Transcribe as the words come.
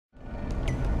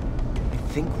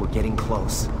think we're getting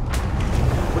close.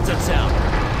 What's that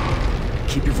sound?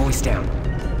 Keep your voice down.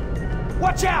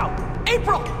 Watch out!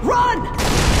 April, run!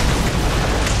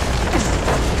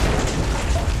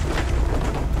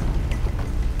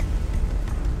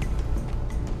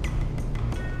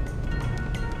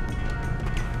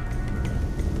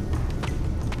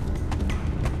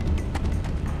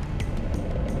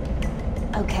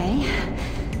 Okay,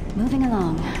 moving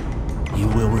along. You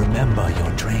will remember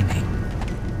your training.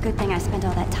 Good thing I spent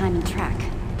all that time in track.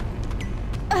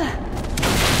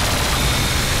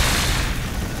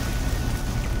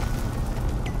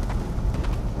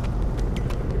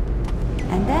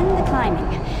 And then the climbing.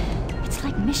 It's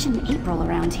like Mission April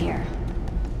around here.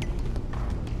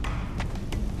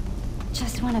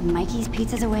 Just one of Mikey's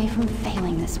pizzas away from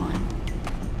failing this one.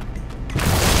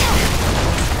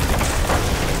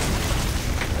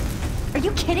 Are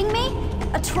you kidding me?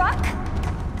 A truck?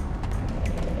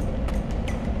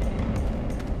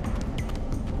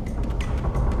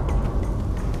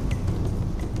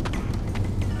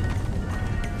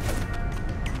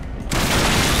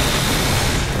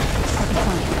 I'll be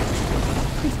fine.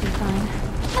 Please be fine.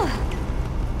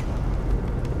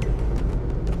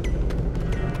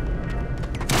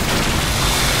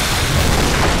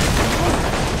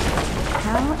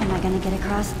 How am I gonna get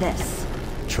across this?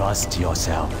 Trust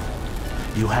yourself.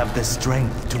 You have the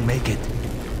strength to make it.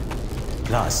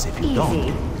 Plus, if you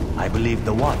don't, I believe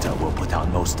the water will put out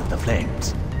most of the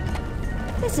flames.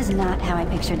 This is not how I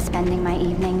pictured spending my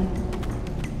evening.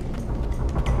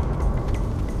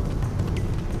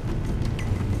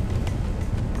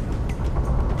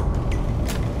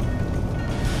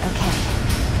 Okay.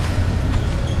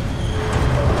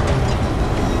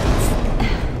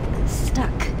 It's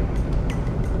stuck.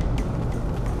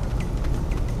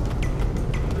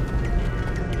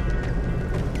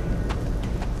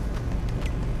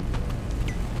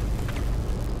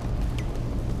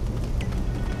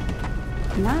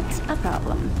 Not a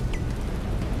problem.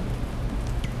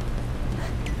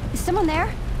 Is someone there?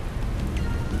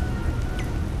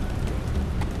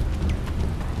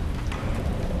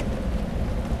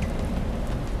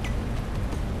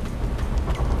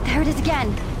 There it is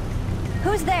again.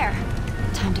 Who's there?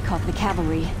 Time to call for the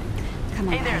cavalry. Come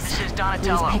on, Hey there, guys. this is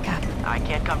Donatello. Please pick up. I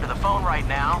can't come to the phone right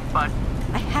now, but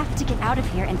I have to get out of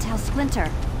here and tell Splinter.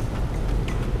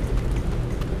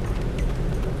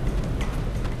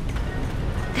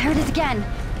 There it is again.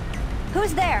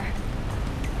 Who's there?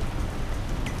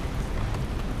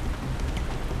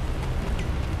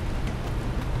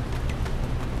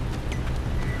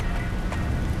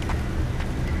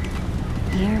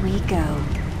 Here we go.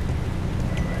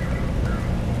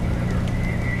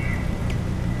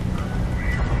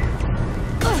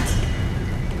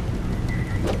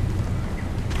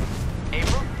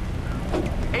 April?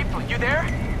 April, you there?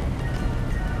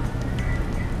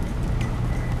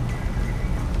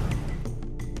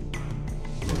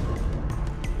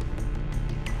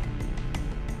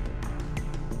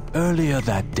 Earlier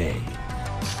that day,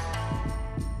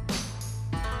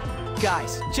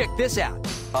 Guys, check this out.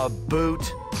 A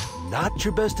boot. Not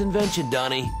your best invention,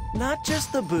 Donnie. Not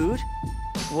just the boot.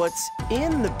 What's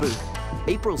in the boot?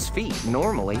 April's feet,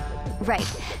 normally. Right.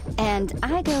 And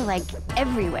I go, like,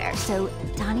 everywhere, so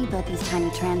Donnie built these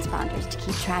tiny transponders to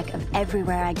keep track of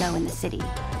everywhere I go in the city.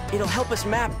 It'll help us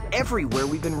map everywhere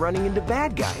we've been running into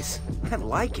bad guys. I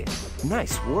like it.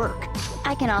 Nice work.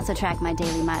 I can also track my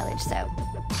daily mileage, so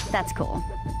that's cool.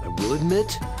 I will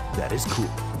admit, that is cool.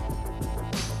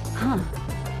 Huh.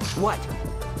 What?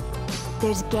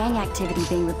 There's gang activity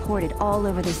being reported all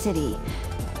over the city,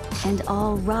 and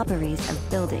all robberies of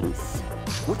buildings.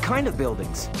 What kind of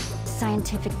buildings?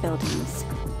 Scientific buildings,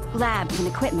 labs and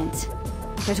equipment.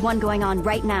 There's one going on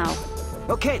right now.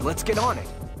 Okay, let's get on it.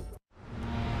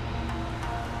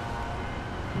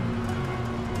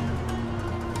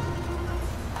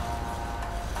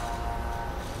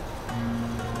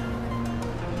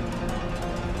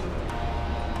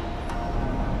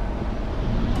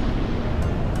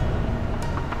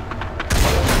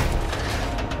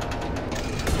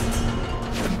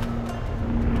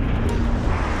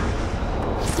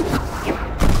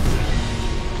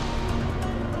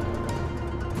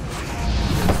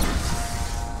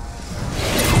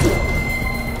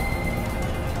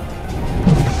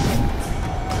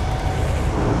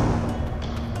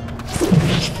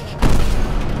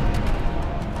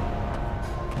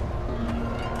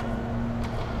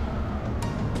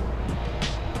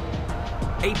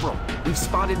 April, we've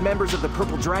spotted members of the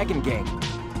Purple Dragon gang.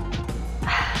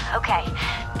 Okay.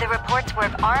 The reports were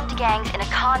of armed gangs in a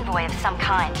convoy of some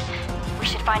kind. We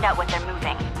should find out what they're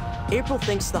moving. April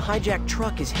thinks the hijacked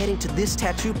truck is heading to this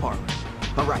tattoo parlor.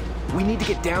 All right, we need to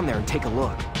get down there and take a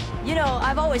look. You know,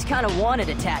 I've always kind of wanted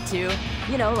a tattoo.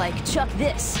 You know, like Chuck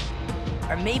this.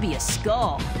 Or maybe a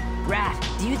skull.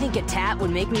 Raph, do you think a tat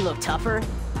would make me look tougher?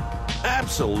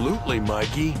 Absolutely,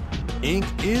 Mikey. Ink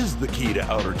is the key to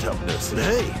outer toughness. And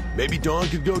hey, maybe Dawn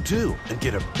could go too and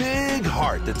get a big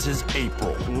heart that says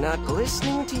April. Not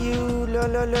listening to you, la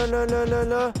la la la la la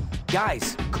la.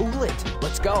 Guys, cool it.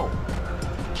 Let's go.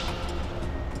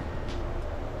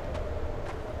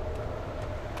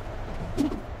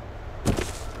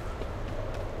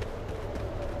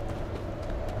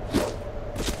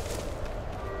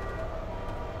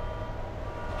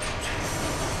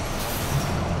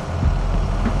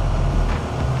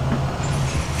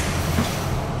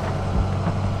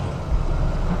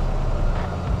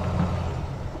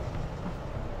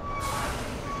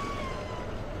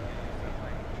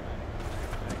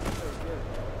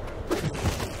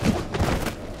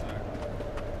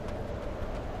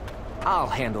 I'll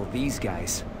handle these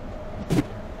guys.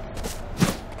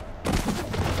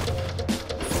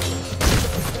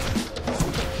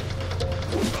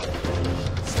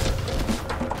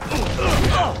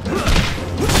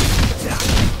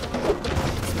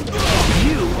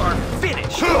 You are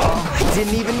finished! I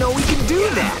didn't even know we could do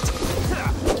that!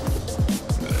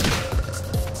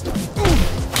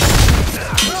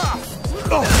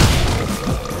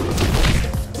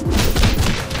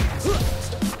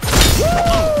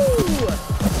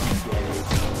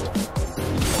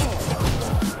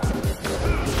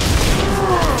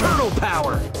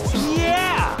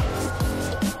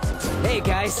 Hey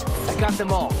guys, I got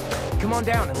them all. Come on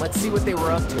down and let's see what they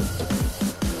were up to.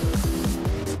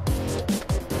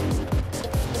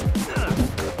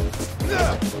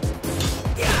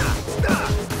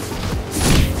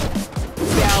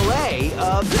 Ballet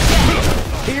of the Dead.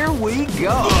 Here we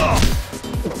go.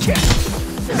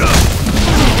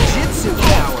 Jitsu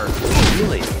power.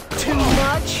 Really? Too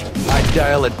much? I'd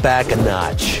dial it back a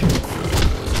notch.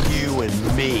 You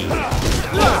and me.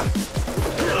 We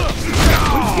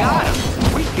got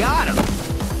him! We got him!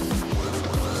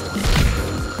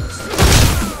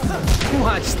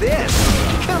 Watch this!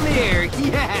 Come here!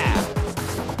 Yeah!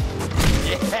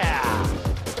 Yeah!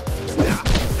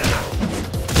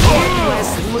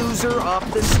 Endless loser off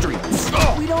the streets.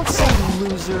 We don't say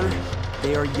loser.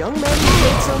 They are young men who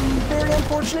made some very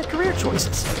unfortunate career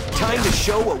choices. Time to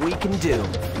show what we can do.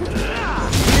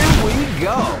 Here we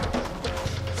go!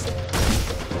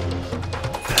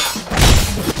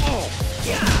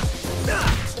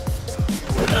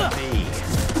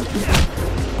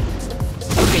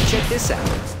 Okay, check this out.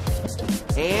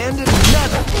 And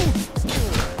another.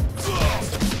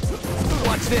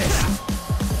 Watch this.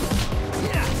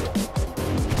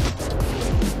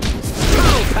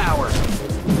 Turtle power.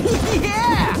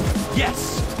 Yeah!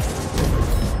 Yes!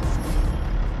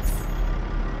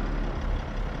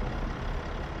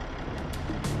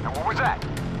 And what was that?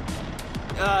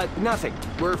 Nothing.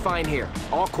 We're fine here.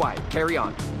 All quiet. Carry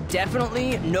on.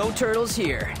 Definitely no turtles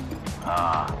here.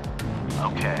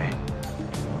 Okay.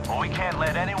 Well, we can't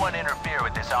let anyone interfere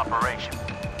with this operation.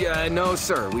 No,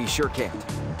 sir. We sure can't.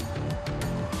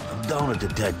 I'm down at the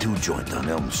tattoo joint on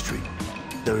Elm Street.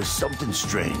 There is something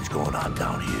strange going on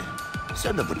down here.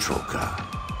 Send a patrol car.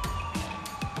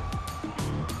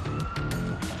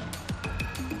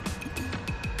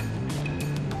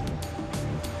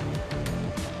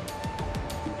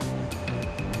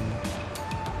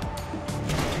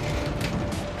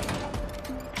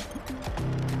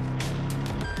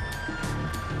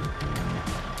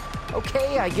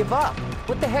 Okay, I give up.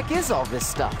 What the heck is all this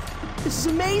stuff? This is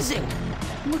amazing!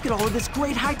 Look at all of this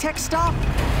great high-tech stuff!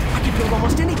 I could build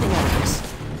almost anything out of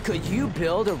this. Could you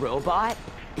build a robot?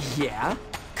 Yeah?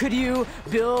 Could you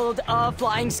build a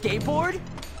flying skateboard?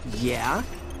 Yeah?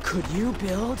 Could you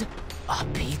build a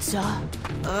pizza?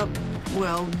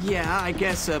 Well, yeah, I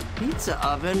guess a pizza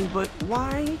oven, but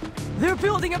why? They're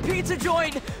building a pizza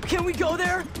joint! Can we go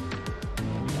there?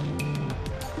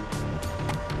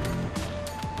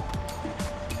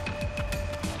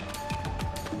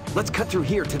 Let's cut through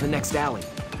here to the next alley.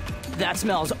 That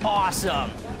smells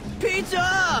awesome!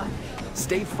 Pizza!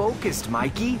 Stay focused,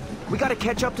 Mikey. We gotta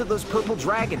catch up to those purple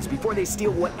dragons before they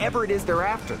steal whatever it is they're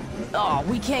after. Oh,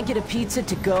 we can't get a pizza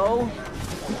to go?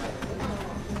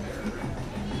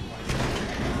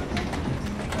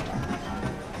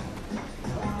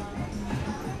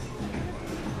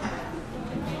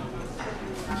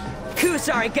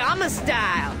 Kusarigama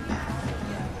style!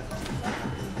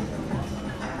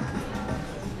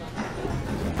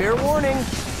 Fair warning.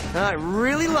 I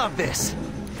really love this.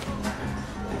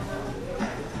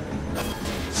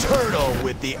 Turtle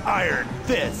with the iron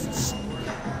fists.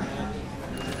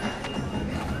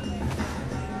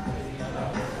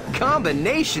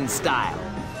 Combination style.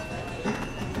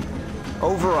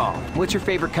 Overall, what's your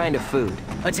favorite kind of food?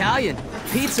 Italian.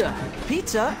 Pizza.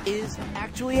 Pizza is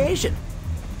actually Asian.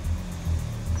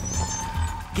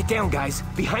 Get down, guys.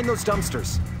 Behind those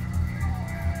dumpsters.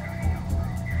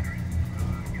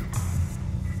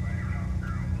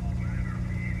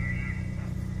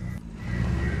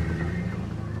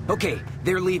 Okay,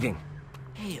 they're leaving.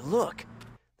 Hey, look.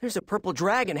 There's a purple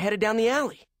dragon headed down the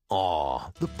alley.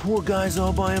 Aw, the poor guy's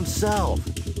all by himself.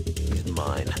 He's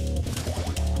mine.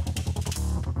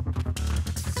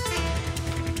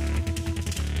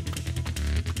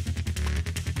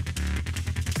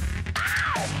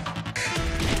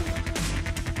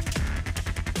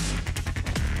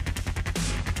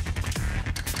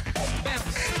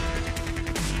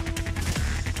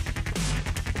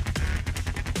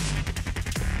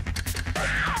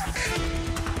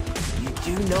 You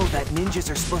do know that ninjas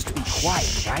are supposed to be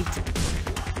quiet, right?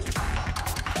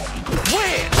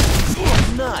 Wham!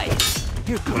 Nice.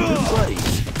 Here come your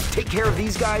buddies. Take care of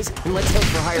these guys, and let's head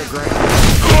for higher ground.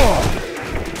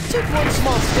 Take one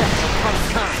small step for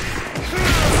kind.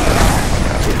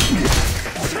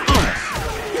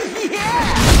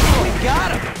 Yeah! We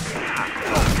got him!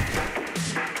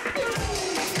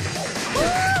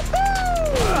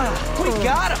 We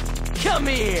got him! Come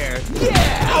here!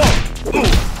 Yeah!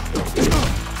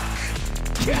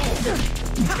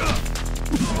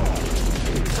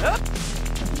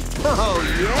 Oh,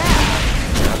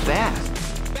 yeah! Not bad.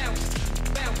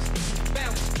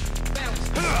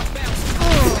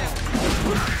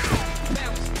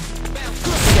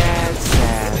 Sad,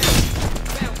 sad.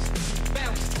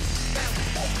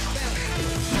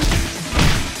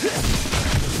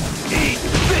 Eat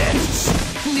this!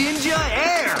 Ninja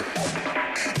air!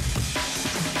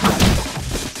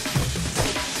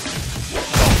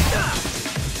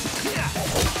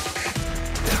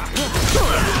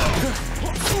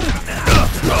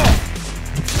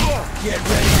 Get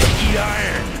ready to eat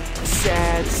iron.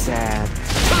 Sad, sad.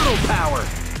 Turtle power!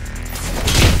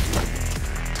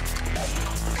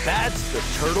 That's the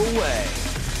turtle way.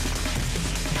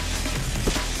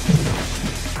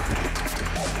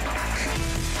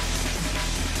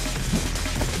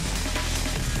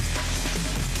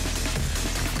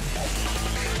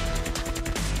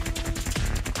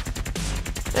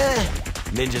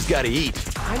 Ninjas gotta eat.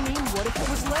 I mean, what if it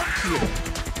was left here?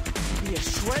 Be a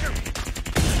shredder.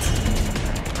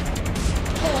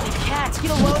 Holy cats,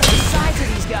 get a load of the size of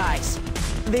these guys.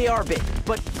 They are big,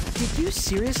 but did you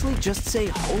seriously just say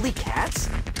holy cats?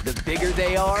 The bigger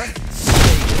they are,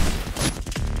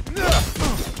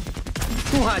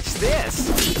 watch this.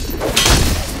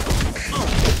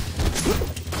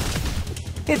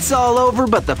 It's all over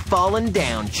but the falling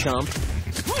down, chump.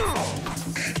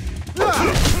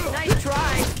 Nice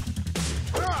try.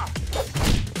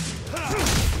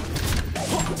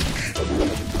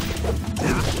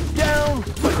 Down,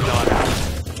 but not out.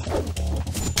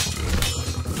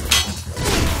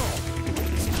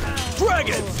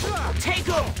 Dragons! Take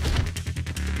 'em!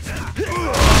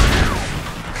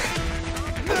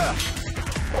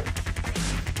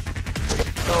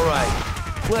 All right,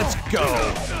 let's go.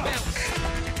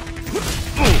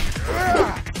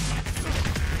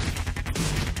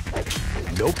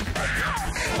 Nope.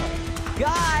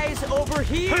 Guys, over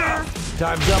here!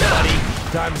 Time's up, buddy.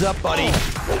 Time's up, buddy.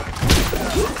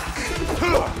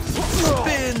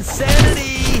 Spin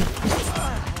sanity!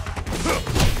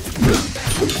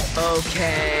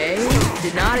 Okay.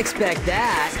 Did not expect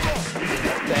that.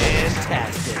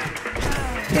 Fantastic.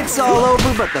 It's all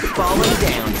over but the falling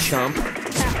down, chump.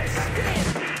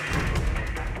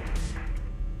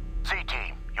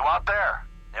 Z-Team, you out there?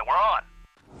 Yeah, we're on.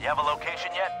 You have a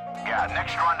location yet? Yeah,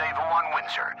 next rendezvous on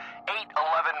Windsor.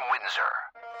 811 Windsor.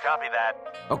 Copy that.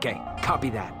 Okay, copy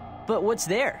that. But what's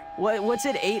there? What's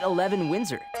at 811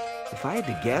 Windsor? If I had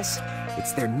to guess,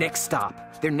 it's their next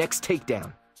stop, their next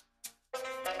takedown.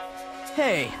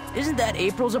 Hey, isn't that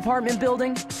April's apartment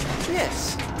building?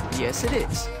 Yes, yes it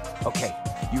is. Okay,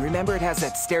 you remember it has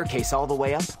that staircase all the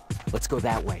way up? Let's go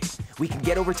that way. We can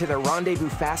get over to their rendezvous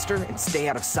faster and stay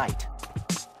out of sight.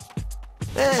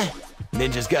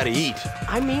 Ninjas gotta eat.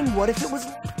 I mean, what if it was...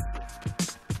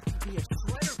 Could be a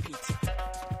shredder pizza.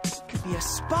 Could be a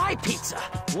spy pizza.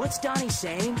 What's Donnie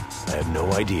saying? I have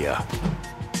no idea.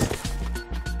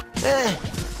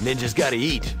 Ninjas gotta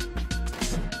eat.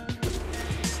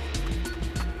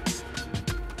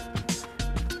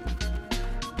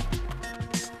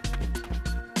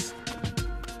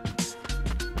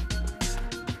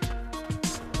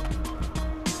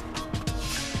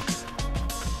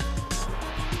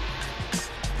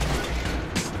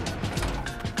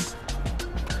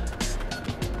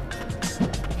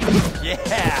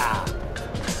 Yeah!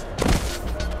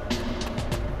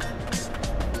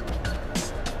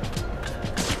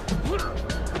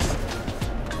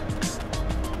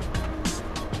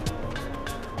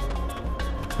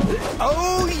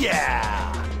 Oh, yeah!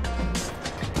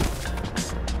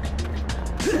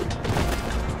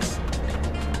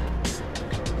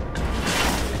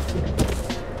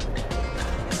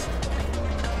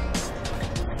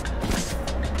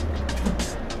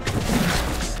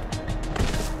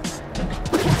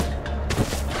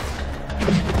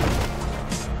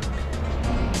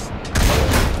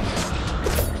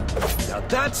 Now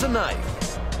that's a knife.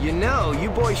 You know, you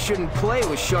boys shouldn't play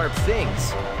with sharp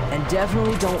things. And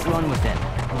definitely don't run with it.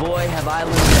 Boy, have I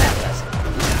learned that lesson.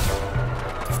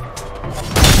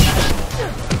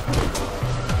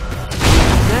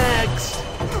 Next!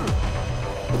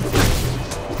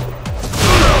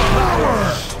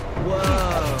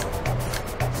 Whoa!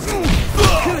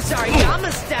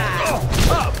 Kusarigama style!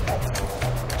 Up!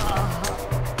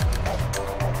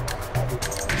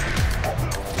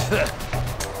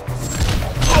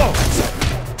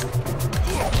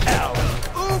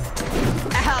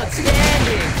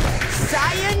 Outstanding!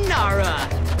 Sayonara!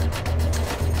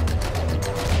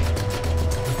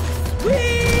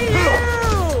 Whee!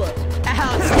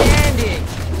 Outstanding!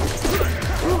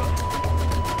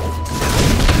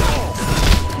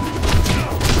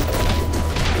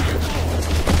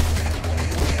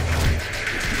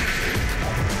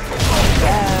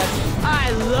 I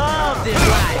love this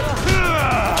life!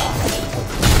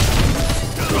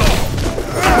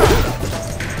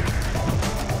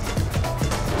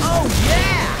 Oh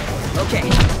yeah! Okay,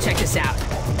 check this out.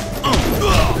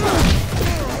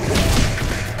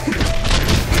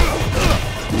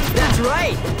 That's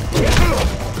right!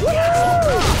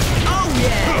 Oh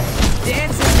yeah!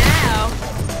 Dancing now!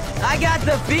 I got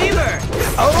the fever!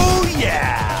 Oh,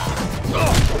 yeah!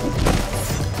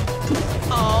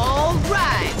 All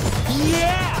right!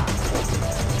 Yeah!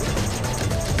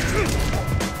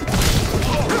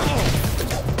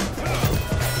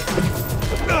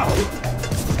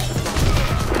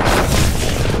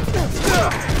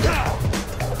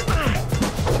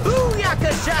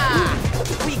 Booyakasha!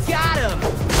 We got him!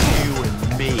 You and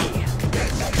me.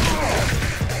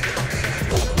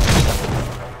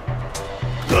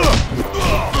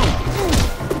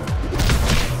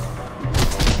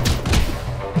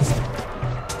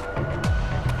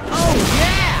 Oh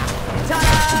yeah!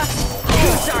 Ta-da!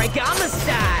 Kusarigama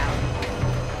style!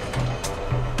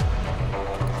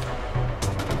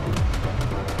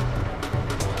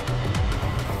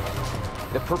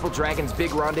 The Purple Dragon's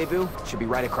big rendezvous should be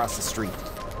right across the street.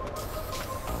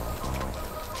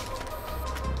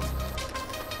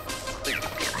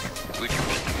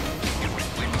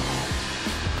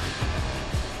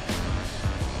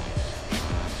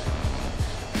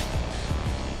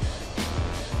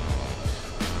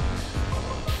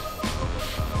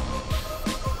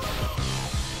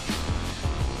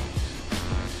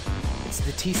 It's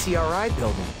the TCRI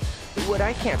building. What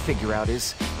I can't figure out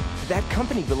is, that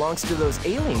company belongs to those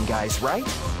alien guys, right?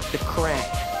 The Krang.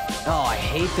 Oh, I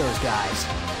hate those guys.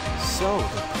 So,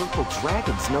 the Purple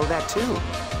Dragons know that too.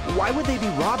 Why would they be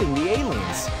robbing the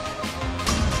aliens?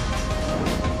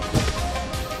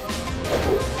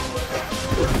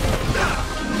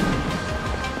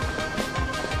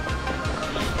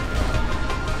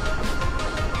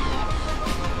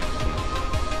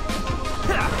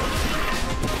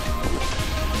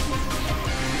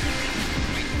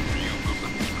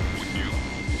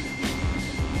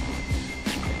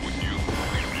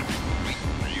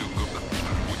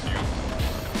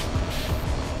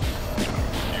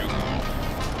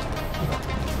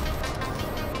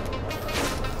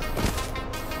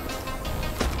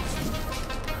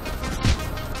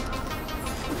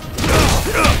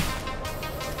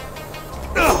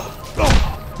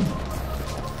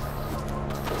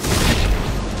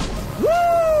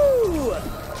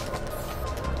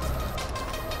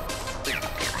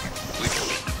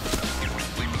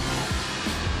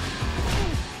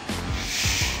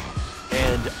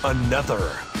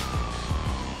 Another.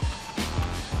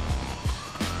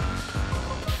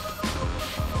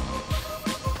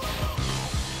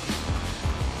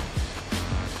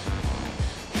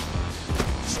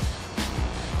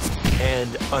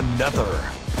 And another.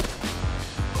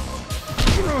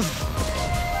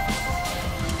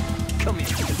 Come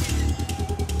here.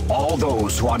 All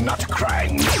those who are not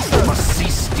Krang must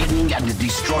cease stealing and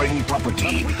destroying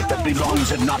property that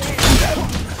belongs not to them.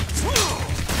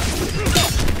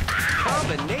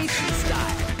 Combination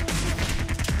style.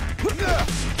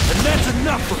 And that's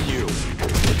enough from you.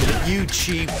 Looking at you,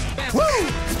 Chief. Woo!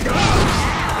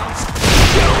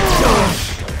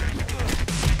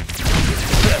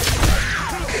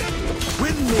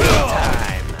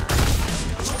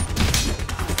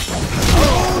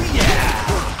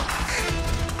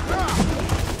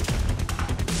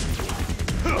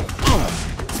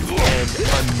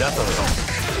 another.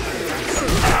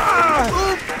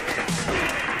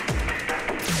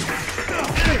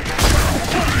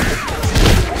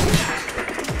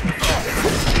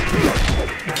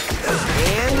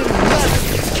 And another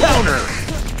counter.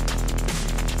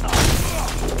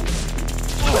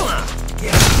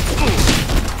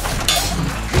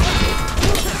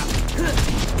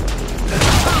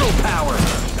 Turtle power.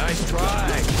 Nice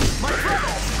try.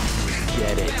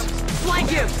 Get it. Flank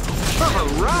him! All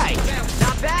right.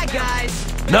 Not bad, guys.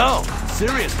 No,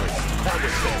 seriously.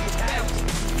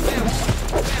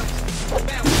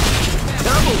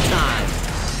 Double time.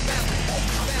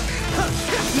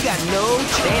 You got no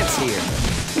chance here.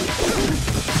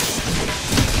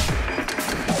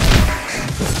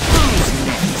 Who's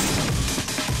next?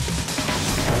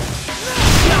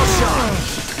 Shell shock.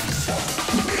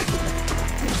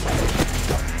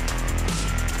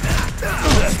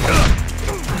 And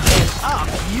up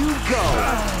you go.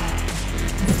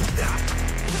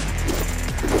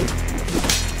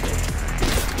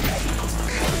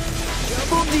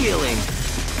 Double dealing.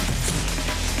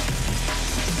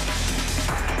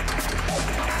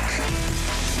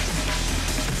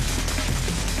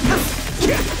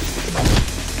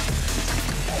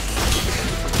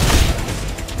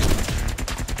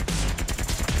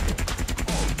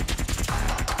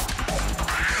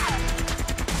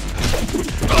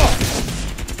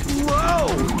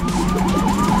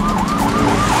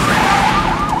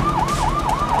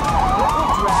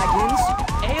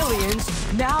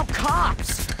 Now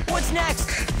cops! What's next?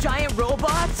 Giant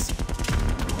robots?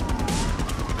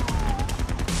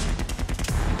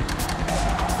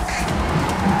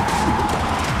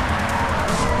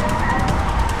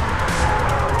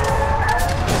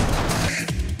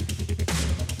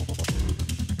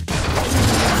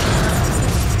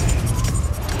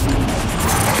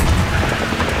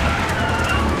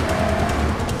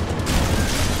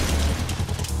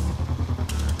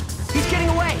 He's getting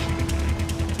away!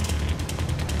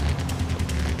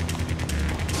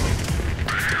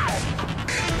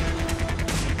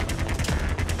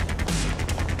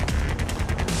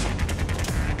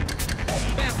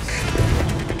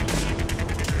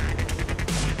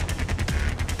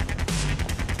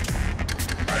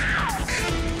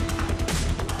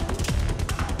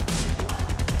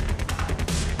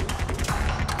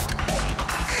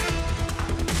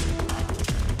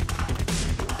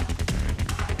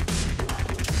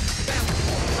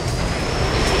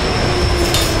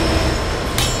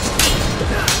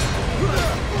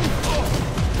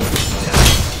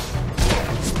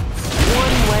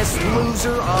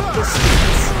 Loser off the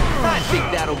streets. I think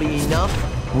that'll be enough.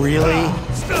 Really?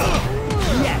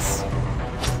 Yes.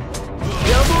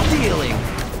 Double dealing.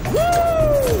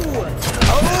 Woo!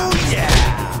 Oh yeah!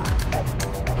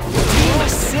 Team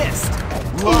assist.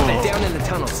 Love it. Down in the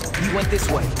tunnels. You went this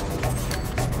way.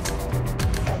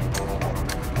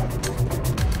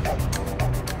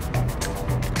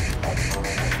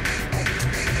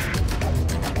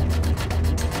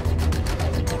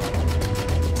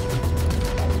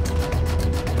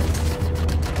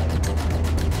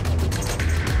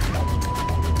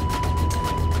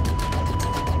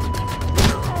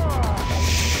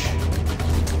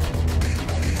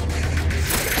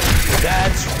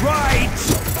 That's right!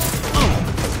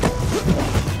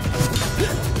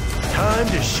 Time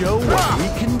to show what we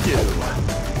can do.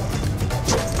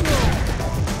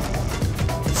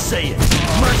 Say it.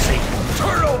 Mercy!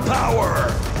 Turtle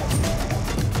power!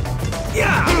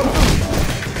 Yeah!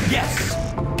 Yes!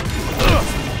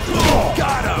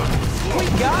 Got him! We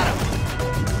got him.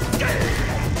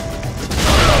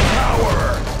 Turtle power!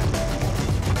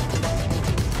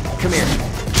 Come here.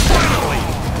 Finally!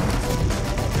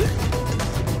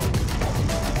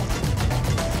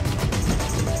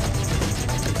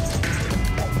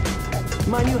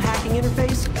 My new hacking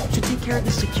interface should take care of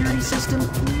the security system,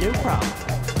 no problem.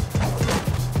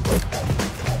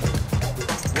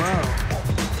 Whoa.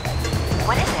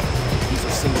 What is it? These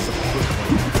are symbols of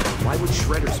Brooklyn. Why would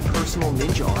Shredder's personal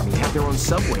ninja army have their own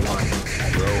subway line?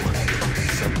 Bro,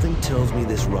 something tells me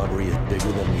this robbery is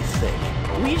bigger than we think.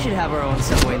 We should have our own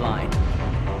subway line.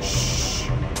 Shh.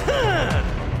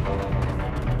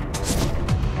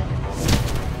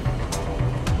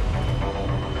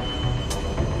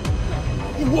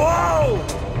 Whoa!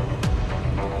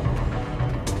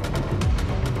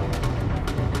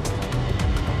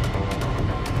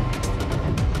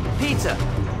 Pizza.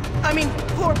 I mean,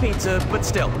 floor pizza, but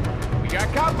still. We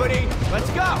got company. Let's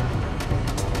go.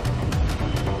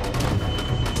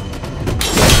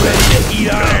 Get ready to eat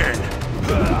iron.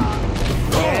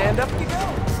 And up you go.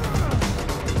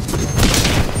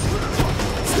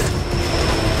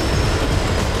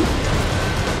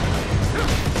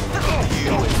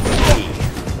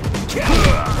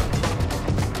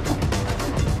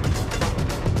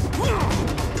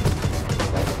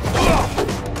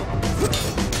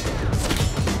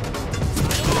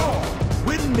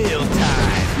 Windmill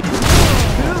time!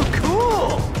 Ooh,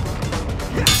 cool!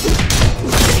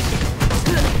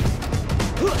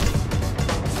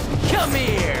 Come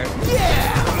here!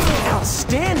 Yeah!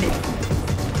 Outstanding!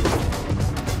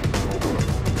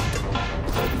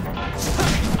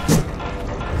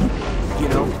 You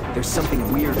know, there's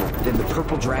something weirder than the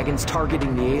purple dragons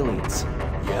targeting the aliens.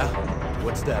 Yeah?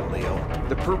 What's that, Leo?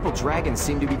 The purple dragons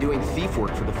seem to be doing thief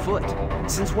work for the Foot.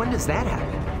 Since when does that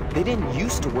happen? They didn't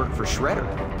used to work for Shredder.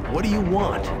 What do you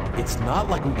want? It's not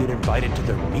like we get invited to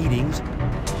their meetings.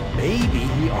 Maybe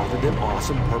he offered them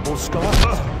awesome purple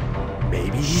scarves.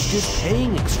 Maybe he's just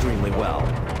paying extremely well.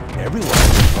 Everyone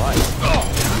has a price.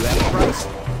 You have a price?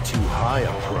 Too high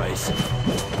a price.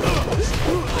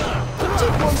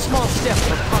 Take one small step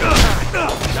at a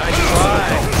time. Nice try.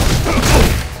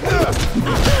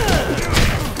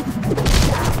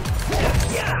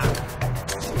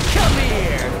 Come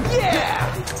here! Yeah!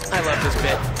 I love this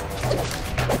bit.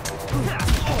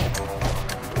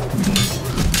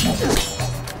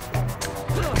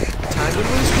 Time to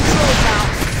lose control, pal.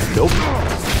 Nope.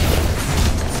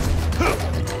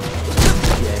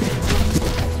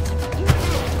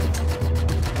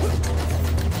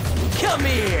 Come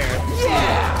here!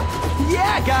 Yeah!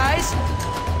 Yeah, guys!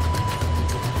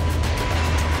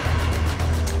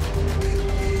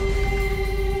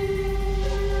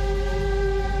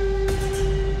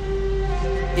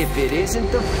 If it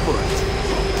isn't the Foot.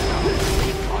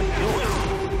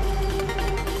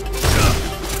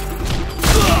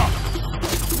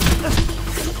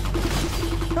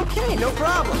 Okay, no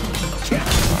problem.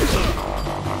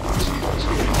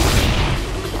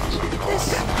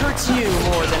 This hurts you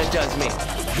more than it does me.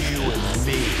 You and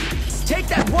me. Take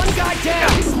that one guy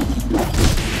down!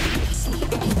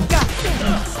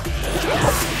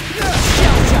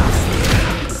 Shell chop!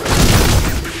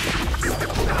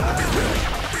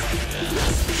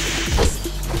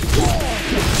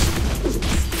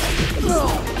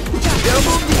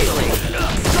 Double dealing!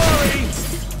 Sorry!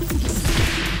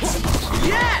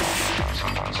 Yes!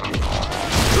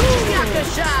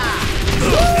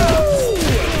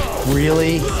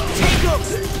 Really? Take him!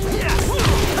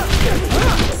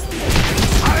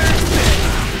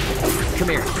 Come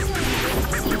here.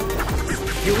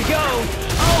 Here we go!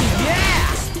 Oh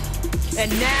yeah!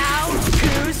 And now,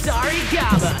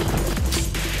 Kusarigama!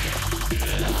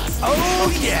 Oh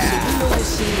yeah! So you know this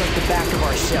scene like the back of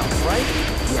our shelf, right?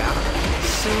 Yeah.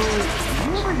 So,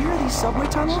 you ever hear of these subway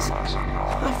tunnels?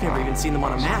 I've never even seen them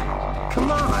on a map.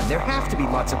 Come on, there have to be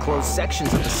lots of closed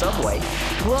sections of the subway.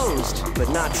 Closed, but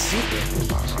not secret.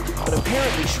 But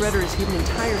apparently Shredder has hidden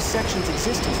entire sections'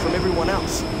 existence from everyone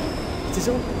else. It's his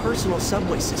own personal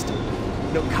subway system.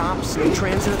 No cops, no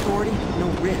transit authority, no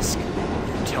risk.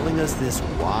 You're telling us this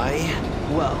why?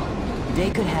 Well, they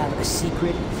could have a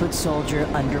secret Foot Soldier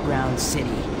underground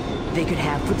city. They could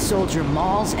have Foot Soldier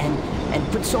malls and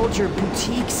Foot Soldier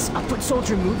boutiques, a Foot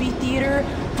Soldier movie theater,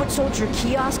 Foot Soldier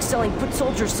kiosks selling Foot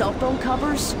Soldier cell phone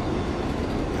covers.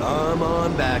 Come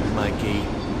on back, Mikey.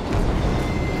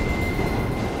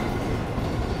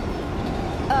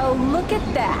 Oh, look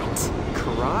at that.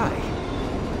 Karai.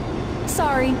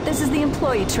 Sorry, this is the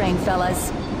employee train,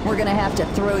 fellas. We're gonna have to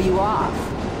throw you off.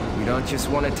 You don't just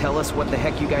want to tell us what the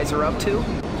heck you guys are up to?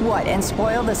 What, and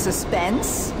spoil the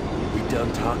suspense? We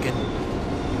done talking?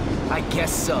 I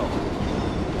guess so.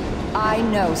 I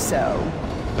know so.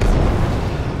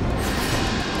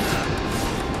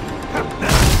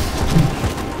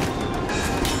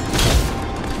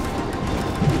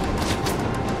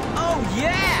 Oh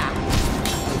yeah!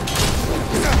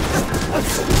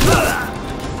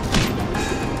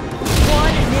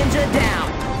 One ninja down.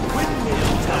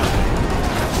 Windmill time.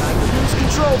 Time to lose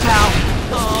control, pal.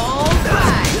 All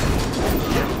right.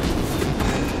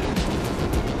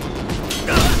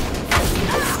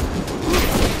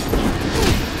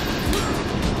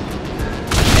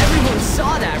 Everyone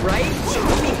saw that, right?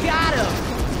 We got him.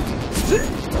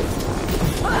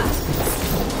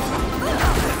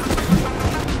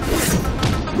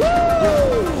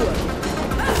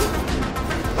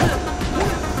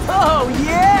 Oh,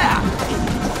 yeah!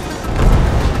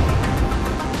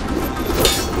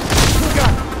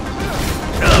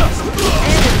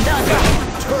 And another!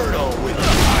 Turtle with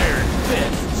iron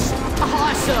fists.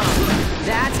 Awesome!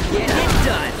 That's getting it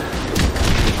done!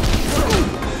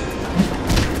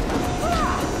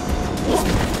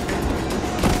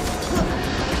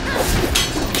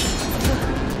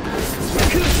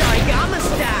 Kusarigama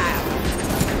style!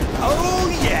 Oh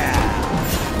yeah!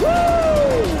 Woo!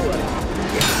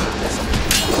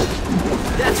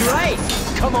 That's right!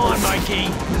 Come on, Mikey!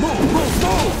 Move, move,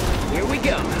 move! Here we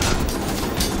go.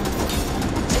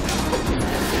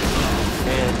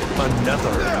 And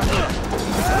another.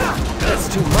 That's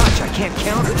too much. I can't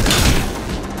counter.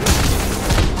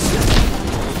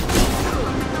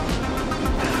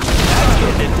 That's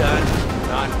getting it done.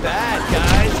 Not bad,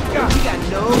 guys. We got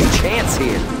no chance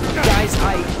here. Guys,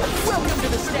 welcome to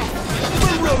the staff.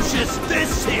 Ferocious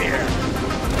this here.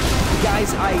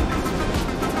 Guys,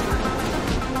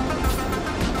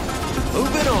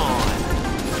 Moving on.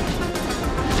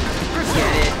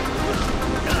 forget it.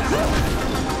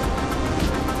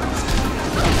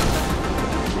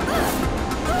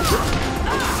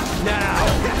 Now.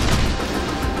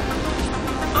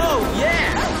 Oh,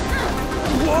 yeah!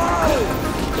 Whoa!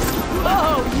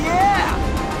 Oh, yeah!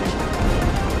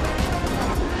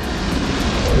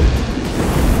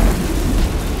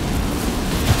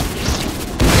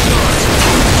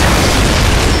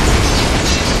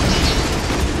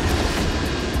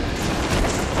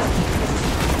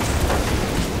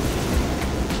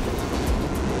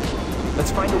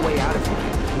 Let's find a way out of here.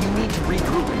 We need to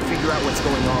regroup and figure out what's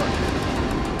going on.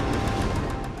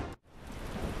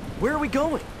 Where are we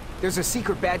going? There's a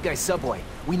secret bad guy subway.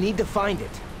 We need to find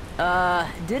it.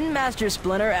 Didn't Master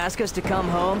Splinter ask us to come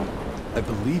home? I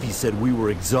believe he said we were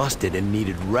exhausted and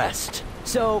needed rest.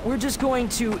 So we're just going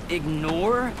to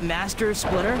ignore Master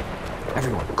Splinter?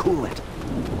 Everyone, cool it.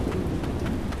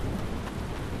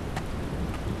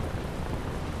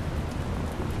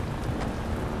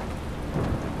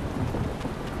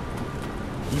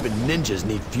 Even ninjas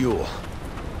need fuel.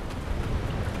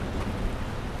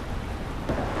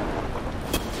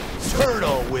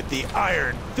 Turtle with the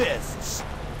iron fists.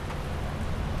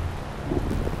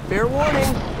 Fair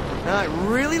warning. I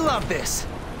really love this.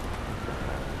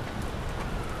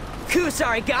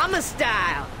 Kusarigama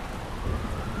style!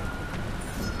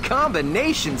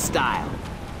 Combination style.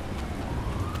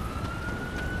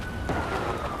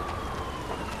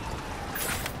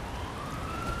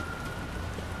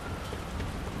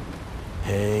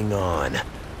 Hang on.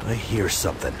 I hear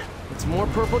something. It's more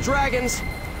purple dragons.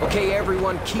 Okay,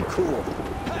 everyone, keep cool.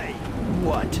 Hey!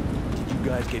 What? Did you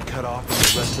guys get cut off from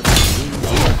the rest of the news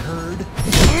I heard?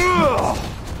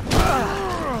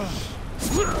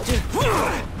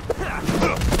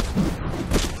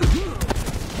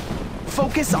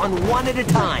 Focus on one at a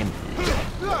time.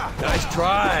 Nice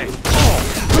try.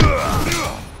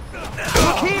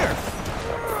 Look here.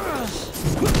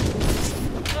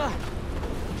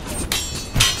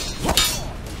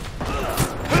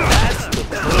 That's the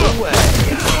cool way.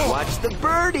 Watch the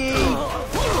birdie.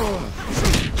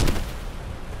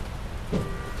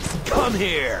 Come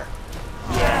here.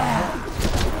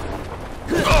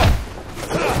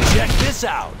 Check this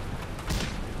out.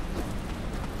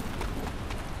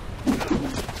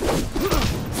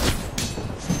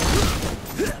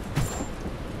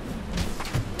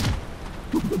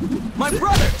 My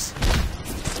brothers.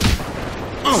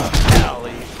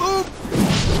 Alley-oop.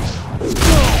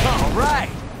 All right.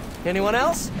 Anyone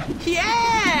else?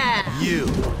 Yeah! You.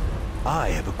 I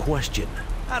have a question.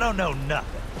 I don't know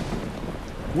nothing.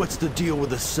 What's the deal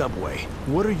with the subway?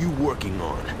 What are you working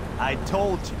on? I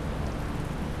told you.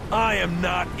 I am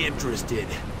not interested.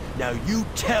 Now you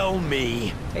tell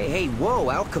me. Hey, whoa,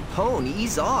 Al Capone,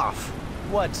 ease off.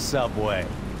 What subway?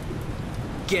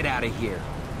 Get out of here.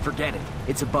 Forget it.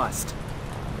 It's a bust.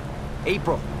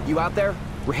 April, you out there?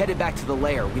 We're headed back to the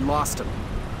lair. We lost him.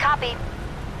 Copy.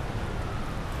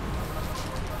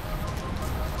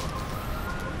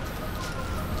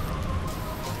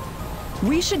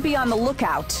 We should be on the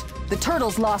lookout. The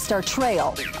turtles lost our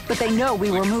trail, but they know we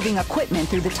were moving equipment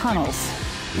through the tunnels.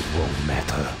 It won't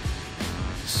matter.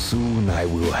 Soon I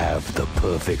will have the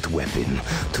perfect weapon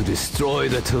to destroy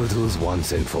the turtles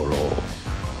once and for all.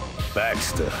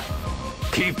 Baxter,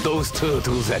 keep those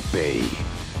turtles at bay.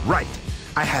 Right.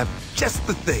 I have just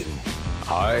the thing.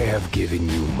 I have given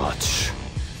you much.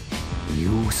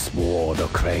 You swore the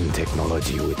Krang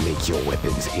technology would make your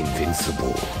weapons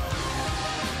invincible.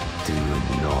 Do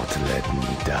not let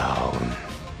me down.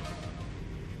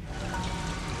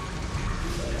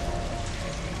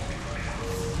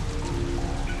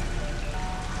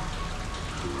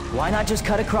 Why not just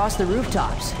cut across the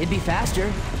rooftops? It'd be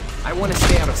faster. I want to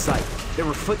stay out of sight. There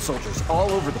were foot soldiers all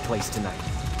over the place tonight.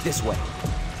 This way.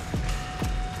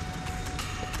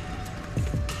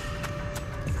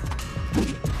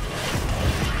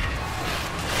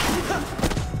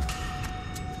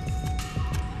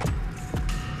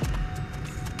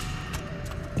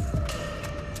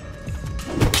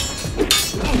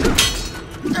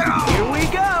 Here we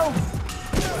go!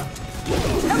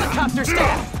 Helicopter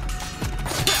staff!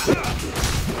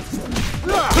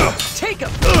 Take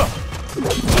him!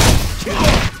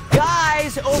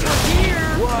 Guys, over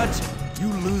here! What? You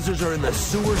losers are in the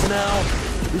sewers now?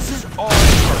 This is our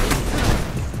turn.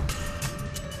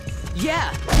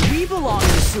 Yeah, we belong in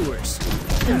the sewers.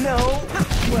 No.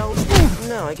 Well,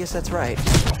 no, I guess that's right. Look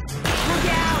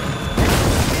out!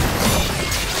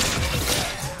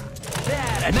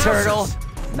 That a turtle.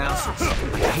 Mousers.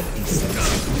 I hate these things.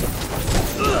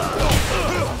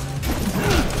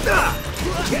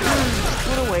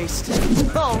 What a waste.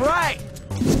 All right.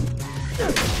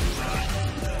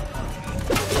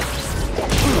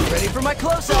 Ready for my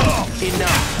close-up.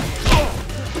 Enough.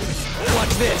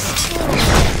 Watch this.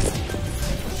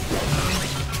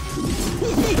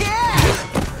 Yeah!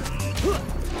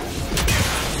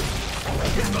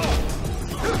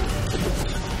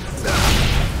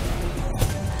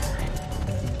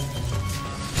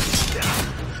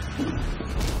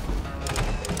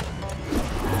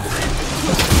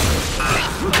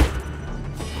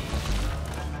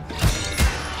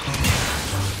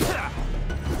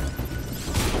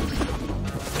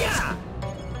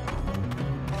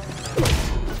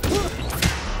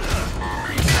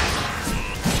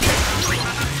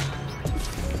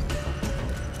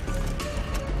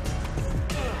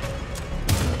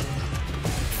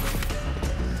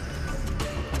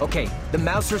 Okay, the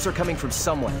Mousers are coming from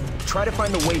somewhere. Try to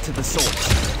find the way to the source.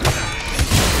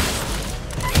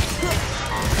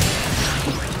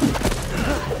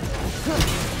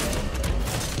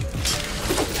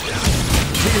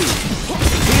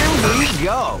 Dude, here we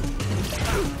go!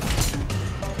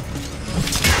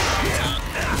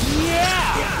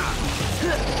 Yeah!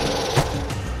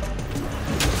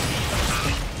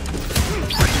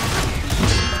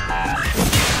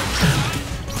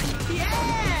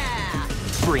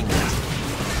 Bring it.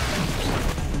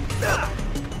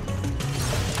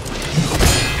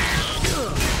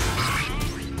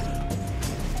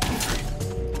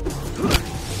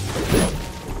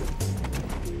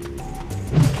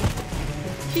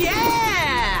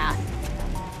 Yeah!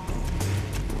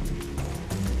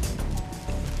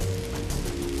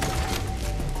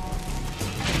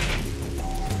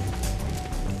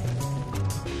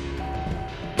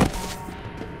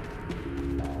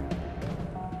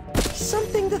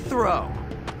 Something to throw.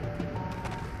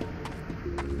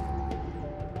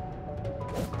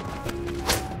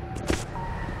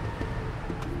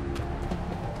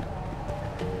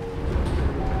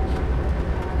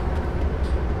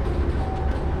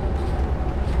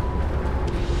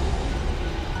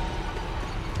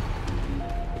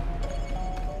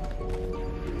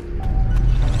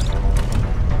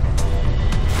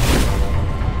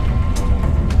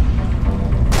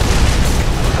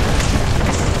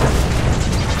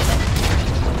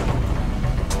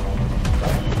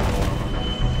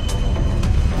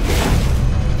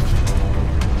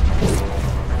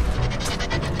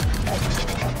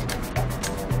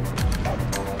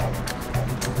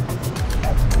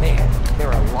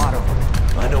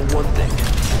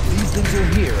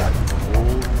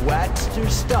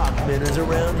 Stockman is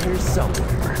around here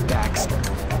somewhere. Baxter.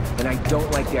 And I don't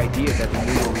like the idea that they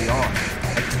knew where we are.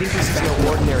 I think this is no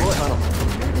ordinary tunnel.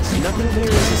 Nothing here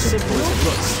is as simple as it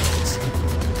looks.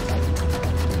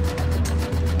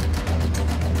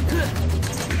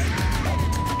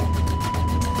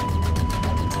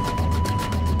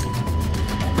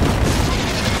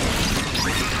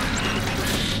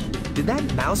 Did that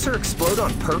Mouser explode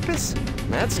on purpose?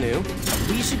 That's new.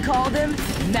 We should call them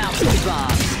Mouse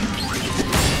Bombs.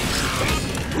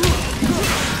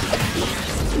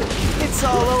 It's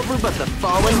all over but the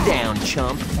falling down,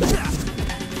 chump. Yeah!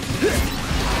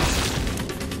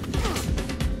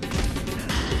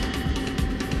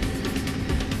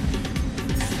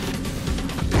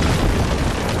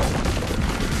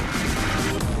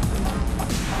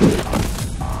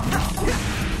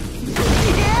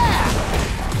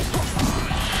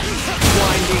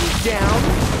 Winding down.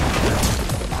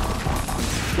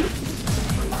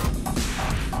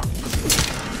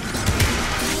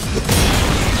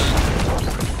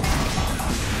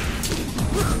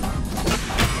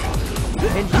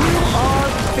 And you are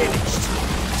finished.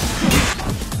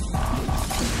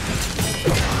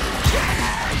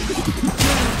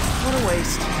 What a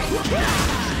waste.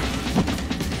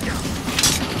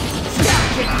 Stop,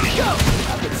 kick, go!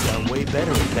 That would sound way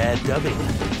better with bad dubbing.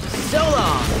 So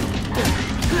long.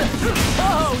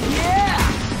 Oh, yeah!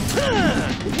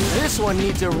 This one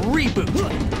needs a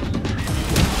reboot.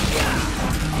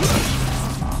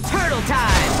 Turtle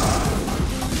time!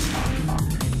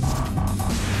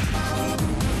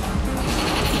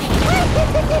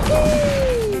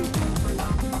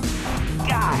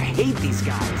 God, I hate these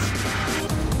guys.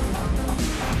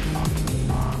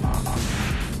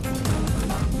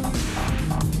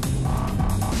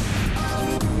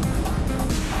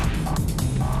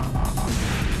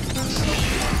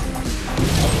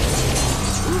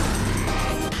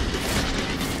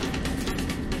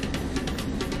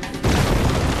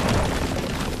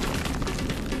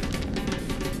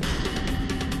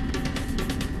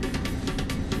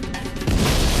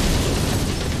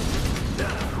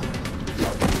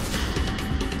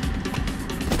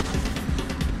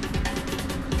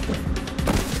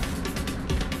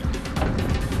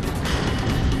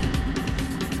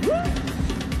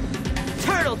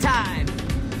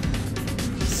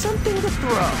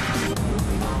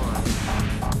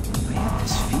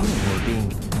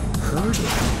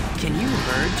 Can you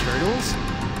herd turtles?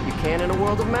 You can in a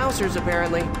world of mousers,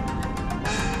 apparently.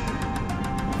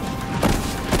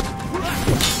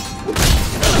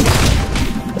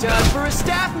 Time for a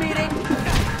staff meeting!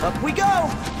 Up we go!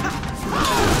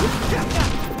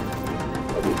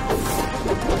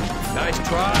 Nice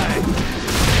try.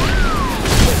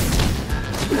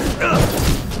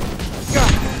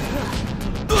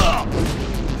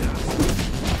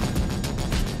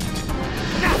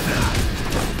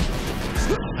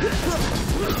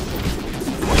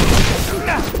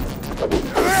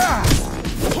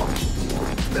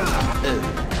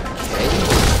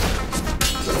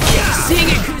 Sing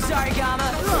it, Kusarigama!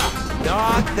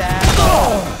 Knock that!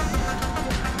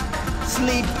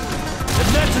 Sleep! And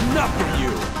that's enough from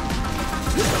you.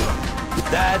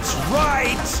 That's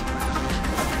right!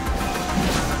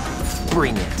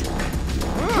 Bring it.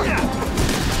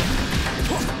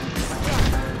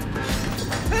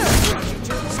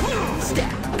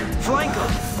 Stab! Flank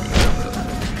him!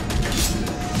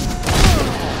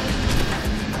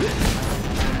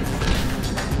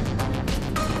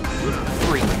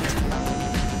 Bring it.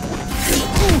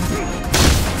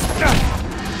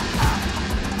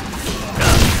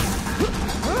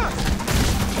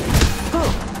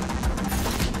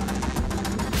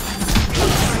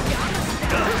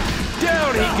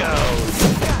 Down he goes.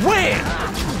 Win!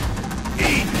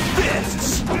 Eat fists!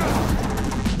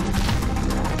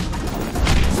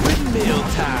 Windmill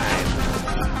time!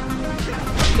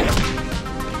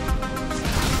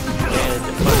 And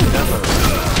another.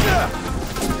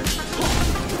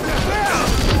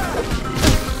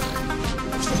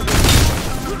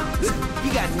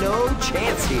 You got no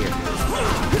chance here.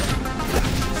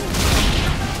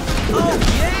 Oh,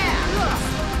 yeah!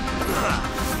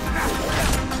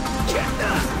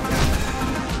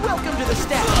 Welcome to the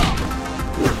staff.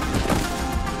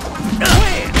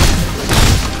 Win!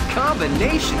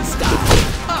 Combination style.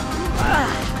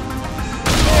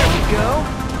 There we go.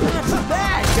 Not so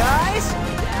bad, guys.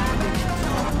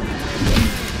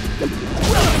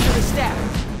 Welcome to the staff.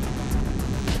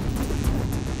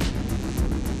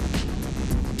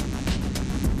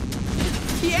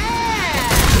 Yeah!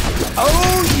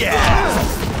 Oh yeah!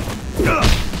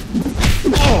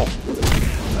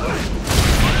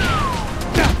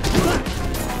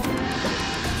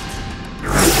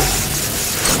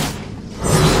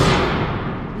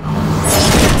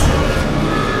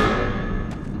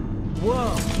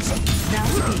 Whoa!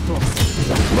 Mouse people!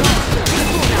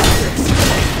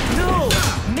 No!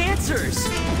 Mancers!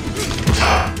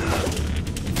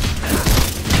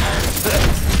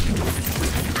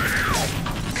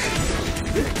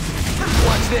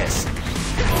 Watch this.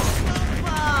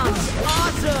 Bombs!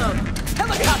 Awesome!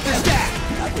 Helicopter stack!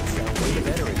 Way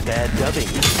better at bad dubbing.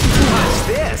 Watch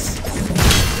this.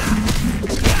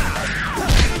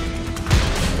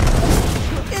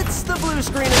 It's the blue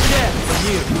screen of death.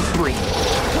 You bring it.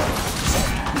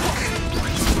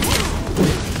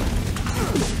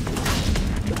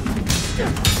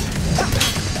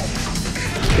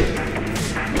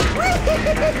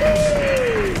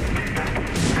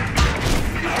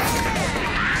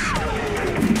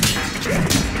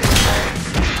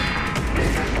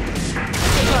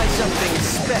 Try something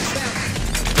special.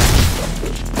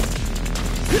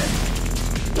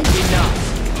 Enough.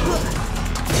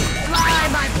 Fly,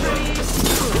 my pretties!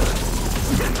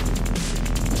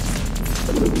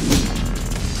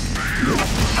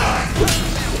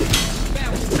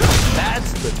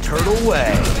 That's the turtle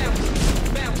way.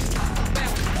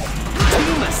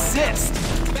 Team assist.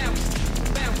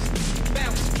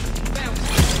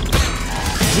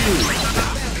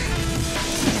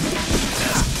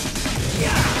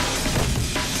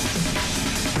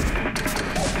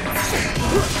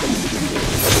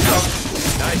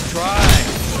 Nice try.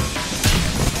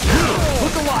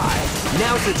 Look alive.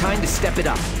 Now's the time to step it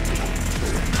up.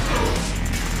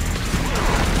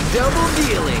 Double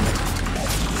dealing.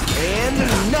 And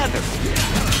another.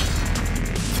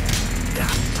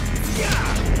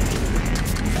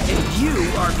 And you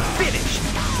are finished.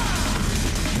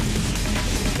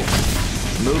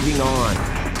 Moving on.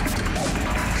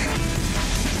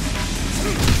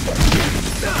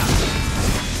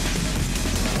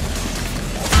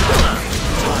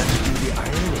 Time to do the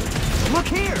ironing. Look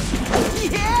here.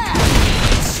 Yeah!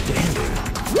 Standard.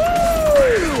 Woo!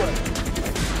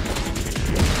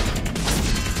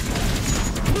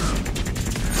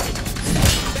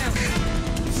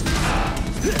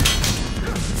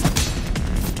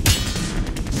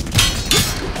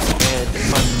 And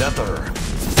another.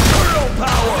 Turtle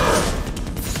power!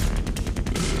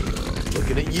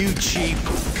 Looking at you, Chief.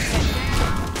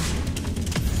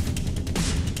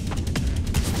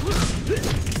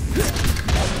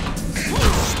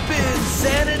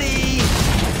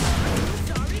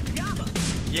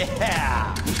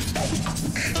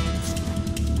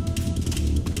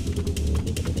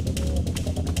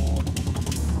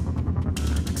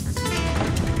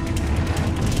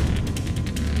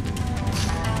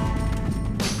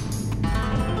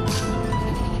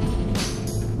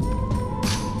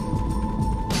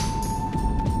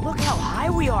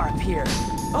 There we are up here.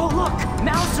 Oh, look!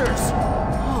 Mousers!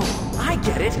 Oh, I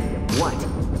get it. What?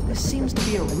 This seems to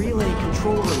be a relay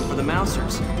control room for the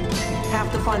Mousers. Have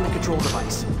to find the control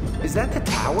device. Is that the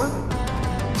tower?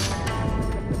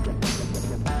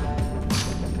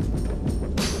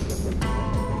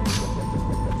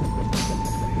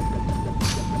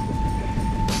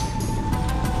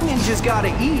 Ninjas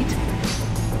gotta eat.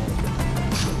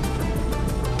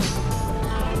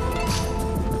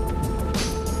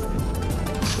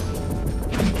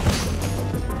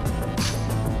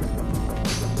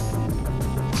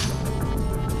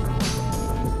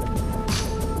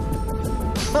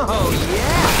 Oh,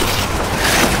 yeah!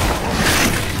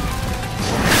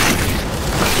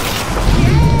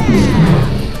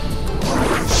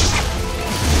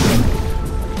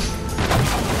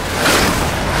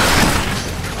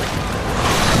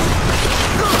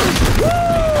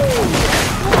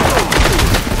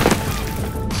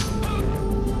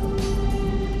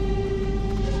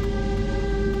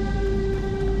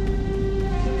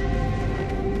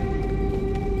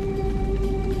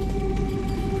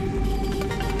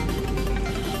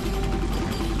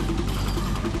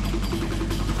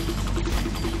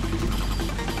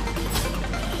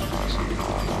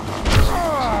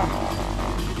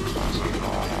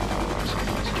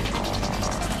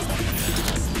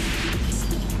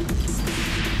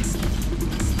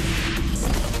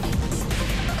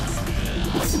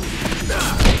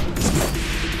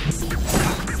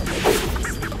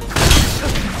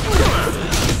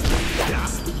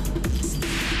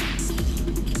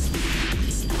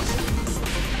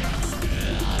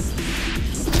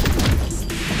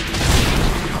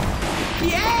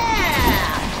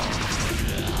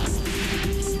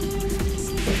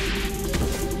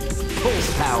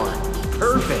 Pulse power.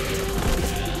 Perfect.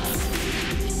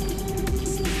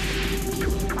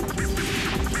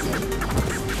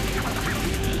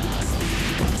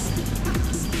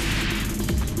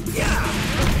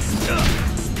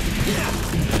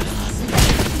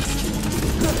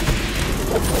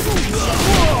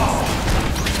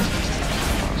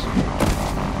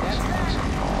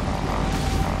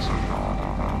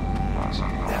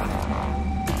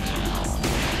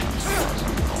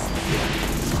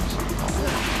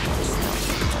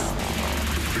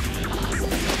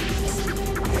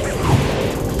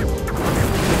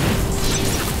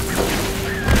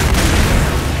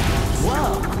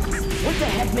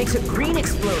 Makes a green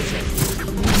explosion.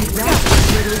 Maybe that's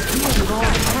where they're dealing with all the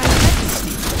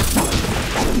pyrotechnicity.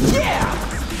 Yeah!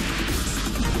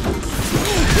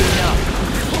 Enough.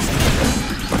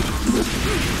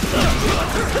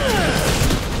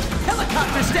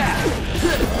 Helicopter staff!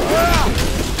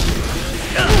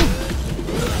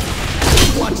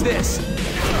 Watch this.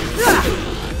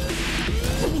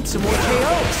 Need some more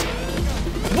KOs.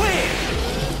 Wham!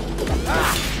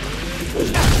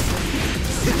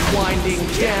 Winding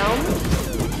down.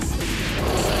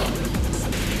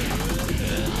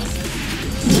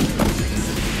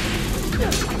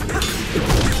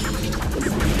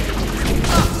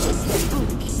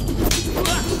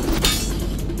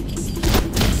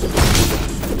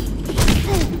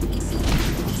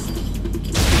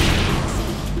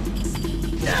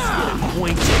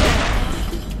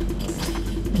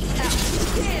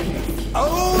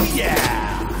 Oh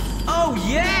yeah! Oh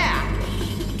yeah!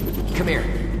 Come here.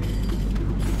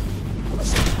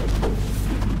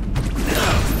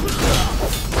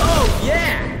 Oh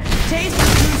yeah! Taste the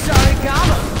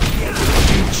Kusarigama!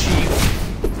 You cheap.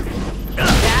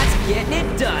 That's getting it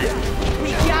done.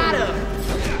 We got him!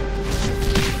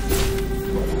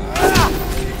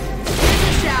 Here's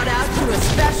a shout out to a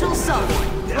special someone.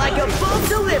 Like a book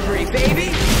delivery,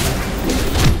 baby!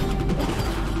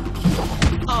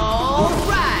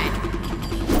 Alright!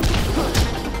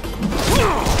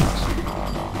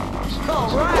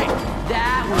 Alright!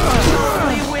 That was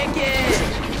totally wicked!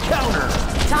 Counter!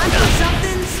 Time for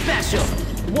something special!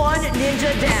 One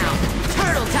ninja down!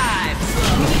 Turtle time!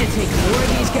 We need to take more of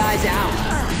these guys out!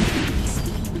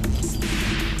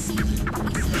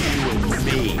 You and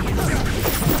me!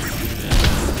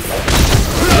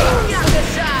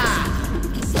 Yakasha!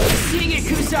 Sing it,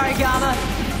 Kusarigama!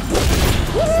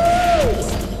 Woo!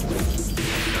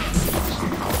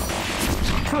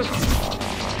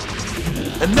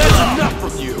 And that's enough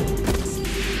from you!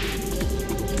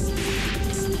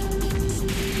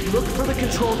 Look for the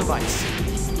control device.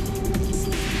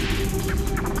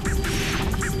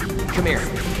 Come here.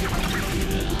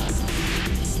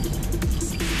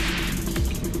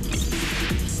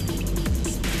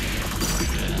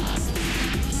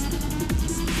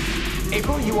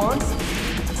 April, you on?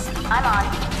 I'm on.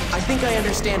 I think I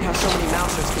understand how so many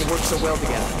Mousers can work so well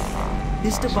together.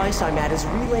 This device I'm at is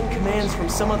relaying commands from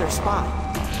some other spot.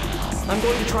 I'm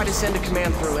going to try to send a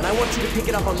command through, and I want you to pick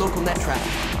it up on local net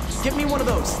traffic. Give me one of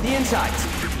those, the insides.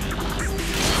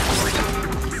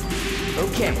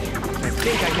 Okay, I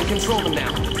think I can control them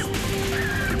now.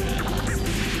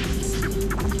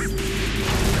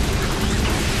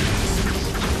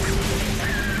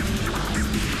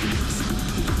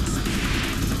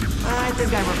 I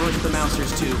think I reversed the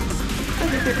mousers too. I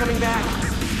think they're coming back.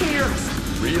 Here.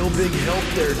 Real big help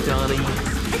there, Donnie.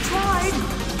 I tried.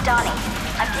 Donnie,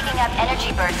 I'm picking up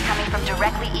energy bursts coming from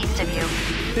directly east of you.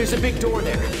 There's a big door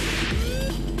there.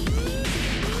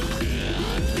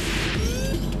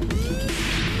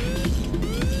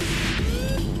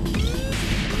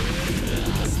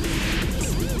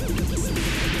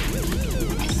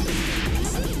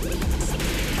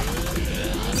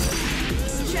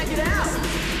 Check it out.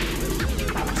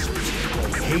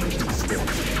 I hate these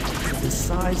things. The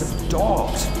size of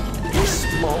dogs. They're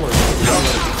smaller than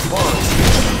bugs.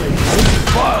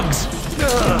 Bugs!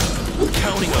 Ugh.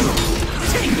 Counting on them.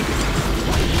 Take it.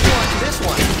 Watch this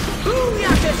one.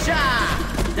 Booyakasha!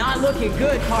 Not looking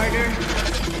good, partner.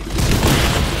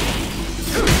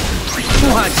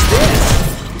 Watch this.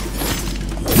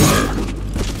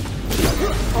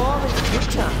 All in good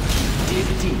time. Dig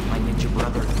deep, my ninja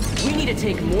brother. We need to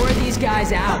take more of these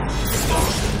guys out.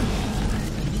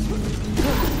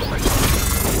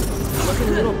 Looking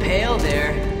a little pale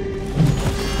there.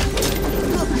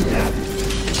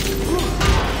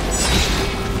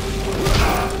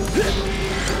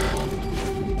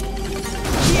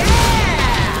 Yeah!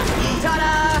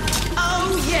 Ta-da! Oh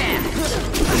yeah!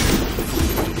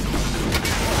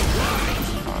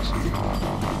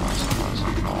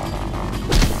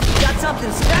 Got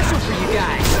something special for you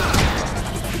guys.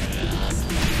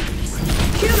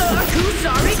 Killer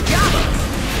Kusari Gaba!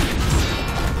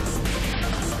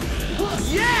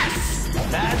 Yes!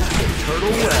 That's the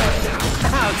turtle well.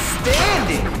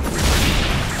 Outstanding.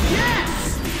 Yes!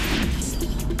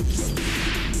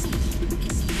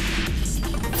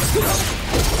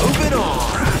 Moving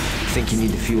on. Think you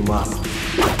need to fuel up.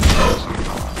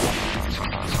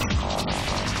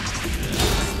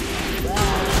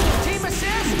 Team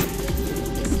assist.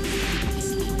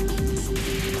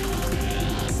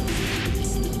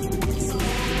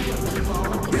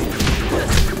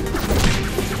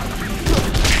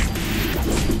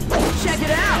 Check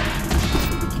it out!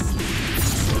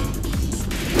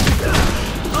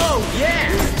 Oh yeah.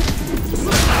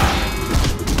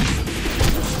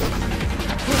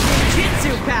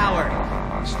 Jitsu power!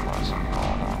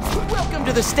 Welcome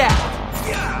to the staff.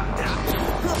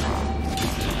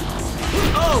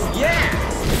 Oh yeah.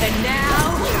 And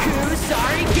now,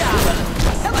 Kusari Gaba!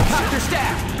 Helicopter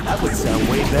staff. That would sound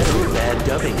way better with bad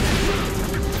dubbing.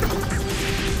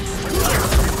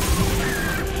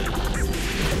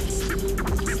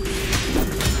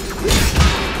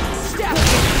 Staff.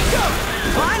 Go.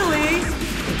 Finally!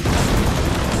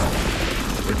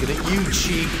 Looking at you,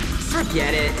 Chief.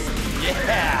 Forget it.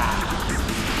 Yeah!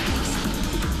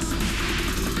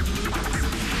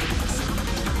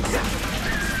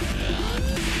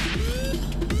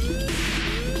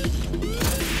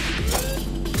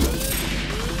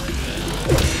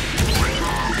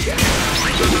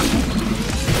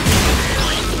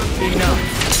 Enough.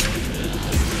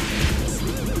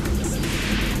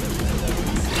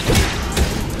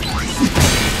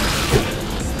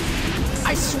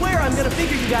 I swear I'm gonna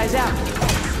figure you guys out.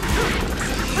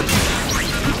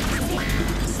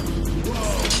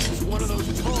 It's one of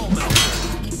those tall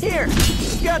mountains. Here,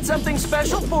 got something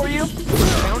special for you.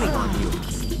 Counting on you.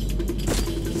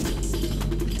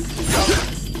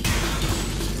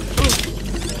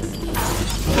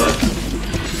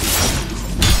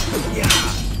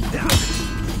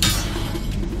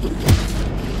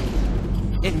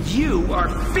 And you are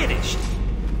finished.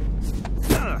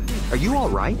 Are you all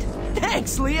right?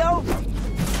 Thanks, Leo.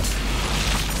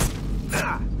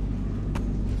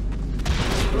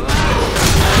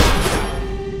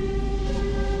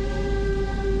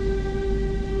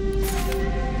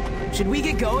 Should we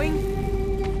get going?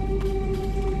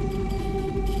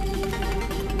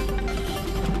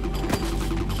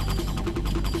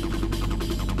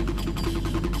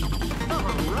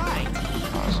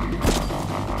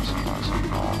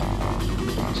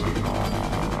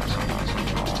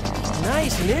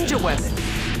 Nice ninja weapon.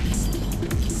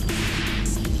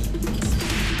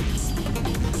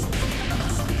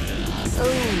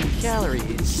 Oh,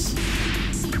 calories.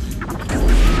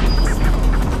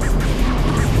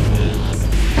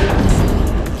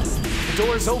 The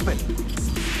door's open.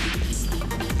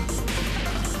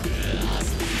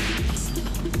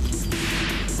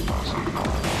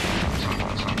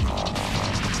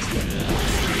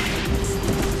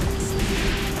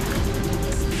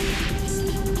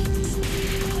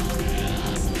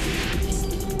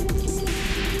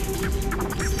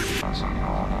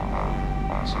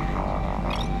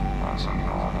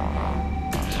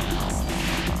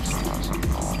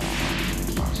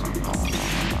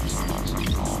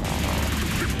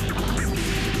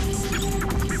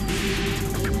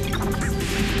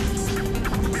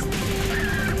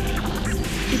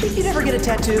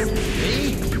 tattoo?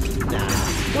 Me? Nah.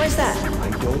 Why's that? I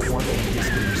don't want to be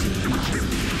distinguishing feature.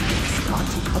 Not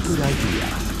a good idea.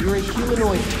 You're a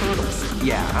humanoid turtle.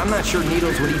 Yeah, I'm not sure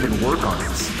needles would even work on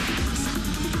us.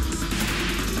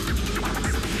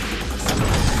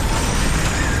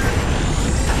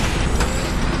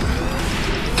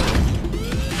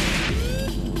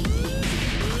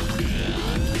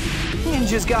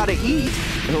 Ninjas gotta eat.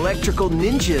 An electrical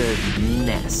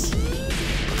ninja-ness.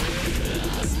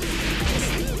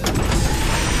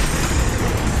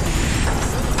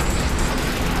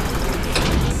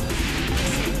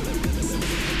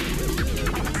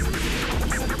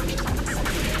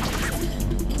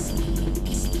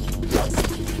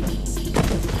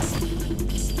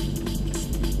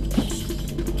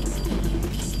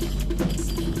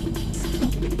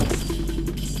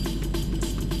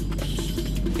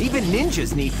 Even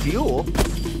ninjas need fuel.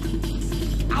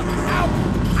 Ow, ow,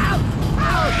 ow,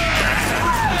 ow.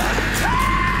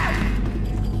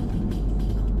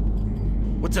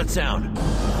 What's that sound?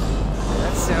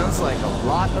 That sounds like a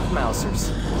lot of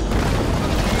mousers.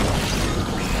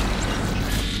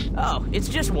 Oh, it's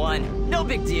just one. No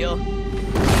big deal.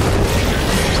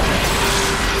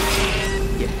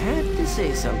 You have to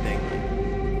say something.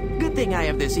 Good thing I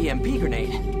have this EMP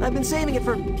grenade. I've been saving it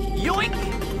for... Yoink!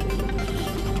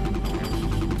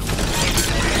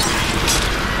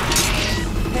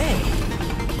 Hey,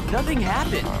 nothing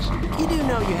happened. You do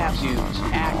know you have to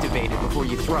activate it before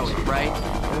you throw it, right?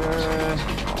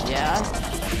 Yeah?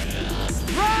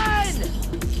 Run!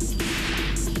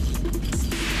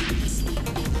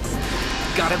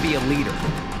 Gotta be a leader.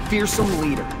 Fearsome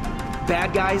leader.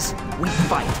 Bad guys, we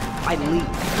fight. I lead.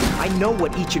 I know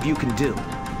what each of you can do.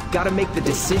 Gotta make the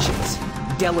decisions.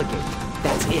 Delegate.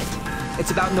 That's it.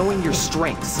 It's about knowing your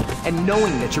strengths and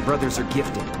knowing that your brothers are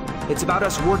gifted. It's about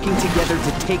us working together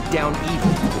to take down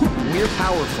evil. We're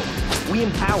powerful. We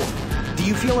empower. Do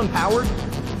you feel empowered?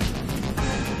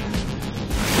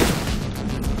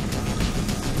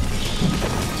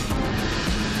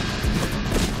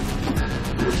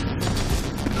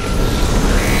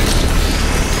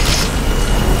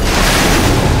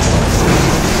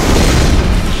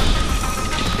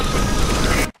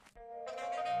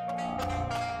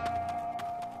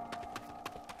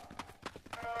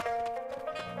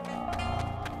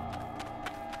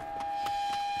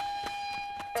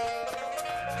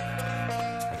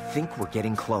 I think we're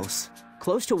getting close.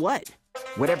 Close to what?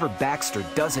 Whatever Baxter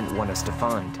doesn't want us to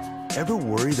find. Ever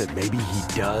worry that maybe he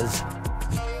does?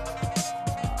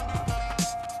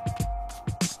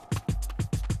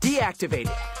 Deactivate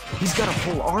it. He's got a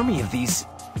whole army of these.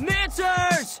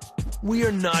 Mancers! We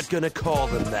are not gonna call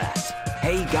them that.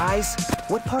 Hey, guys,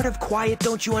 what part of quiet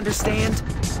don't you understand?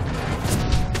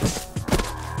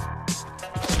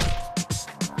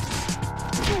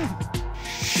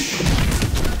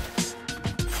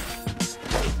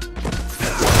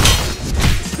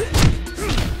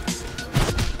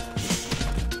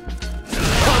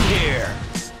 Come here!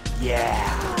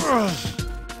 Yeah.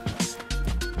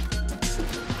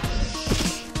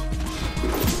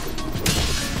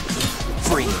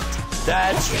 Bring it.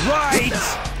 That's right!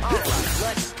 All right,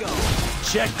 let's go.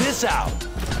 Check this out!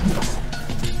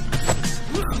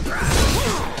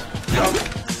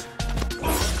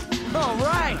 All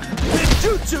right.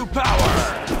 Ninjutsu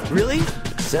power! Really?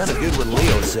 Sounded good when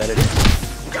Leo said it.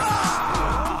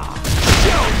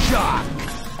 Shell shock!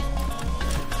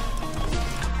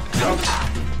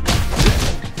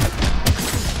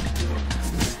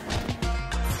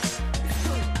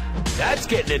 That's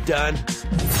getting it done.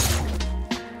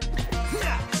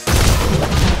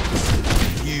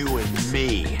 You and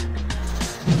me.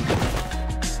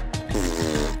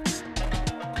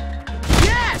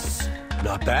 Yes!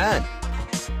 Not bad.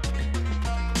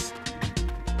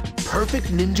 Perfect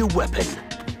ninja weapon.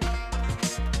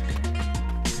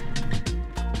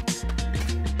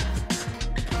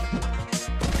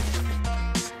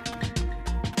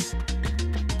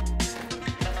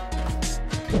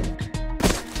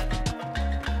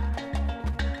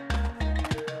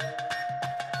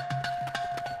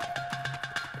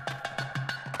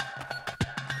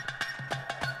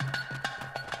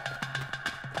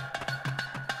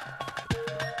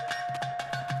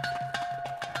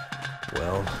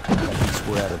 Well, at least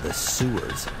we're out of the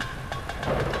sewers.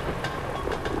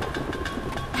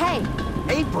 Hey,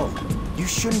 April, you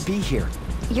shouldn't be here.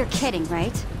 you're kidding,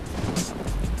 right?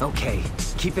 Okay,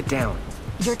 keep it down.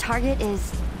 Your target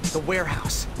is... The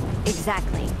warehouse.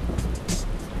 exactly.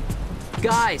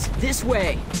 Guys, this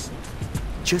way!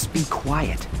 Just be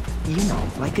quiet. You know,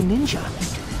 like a ninja.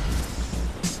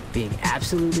 Being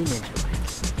absolutely ninja-like.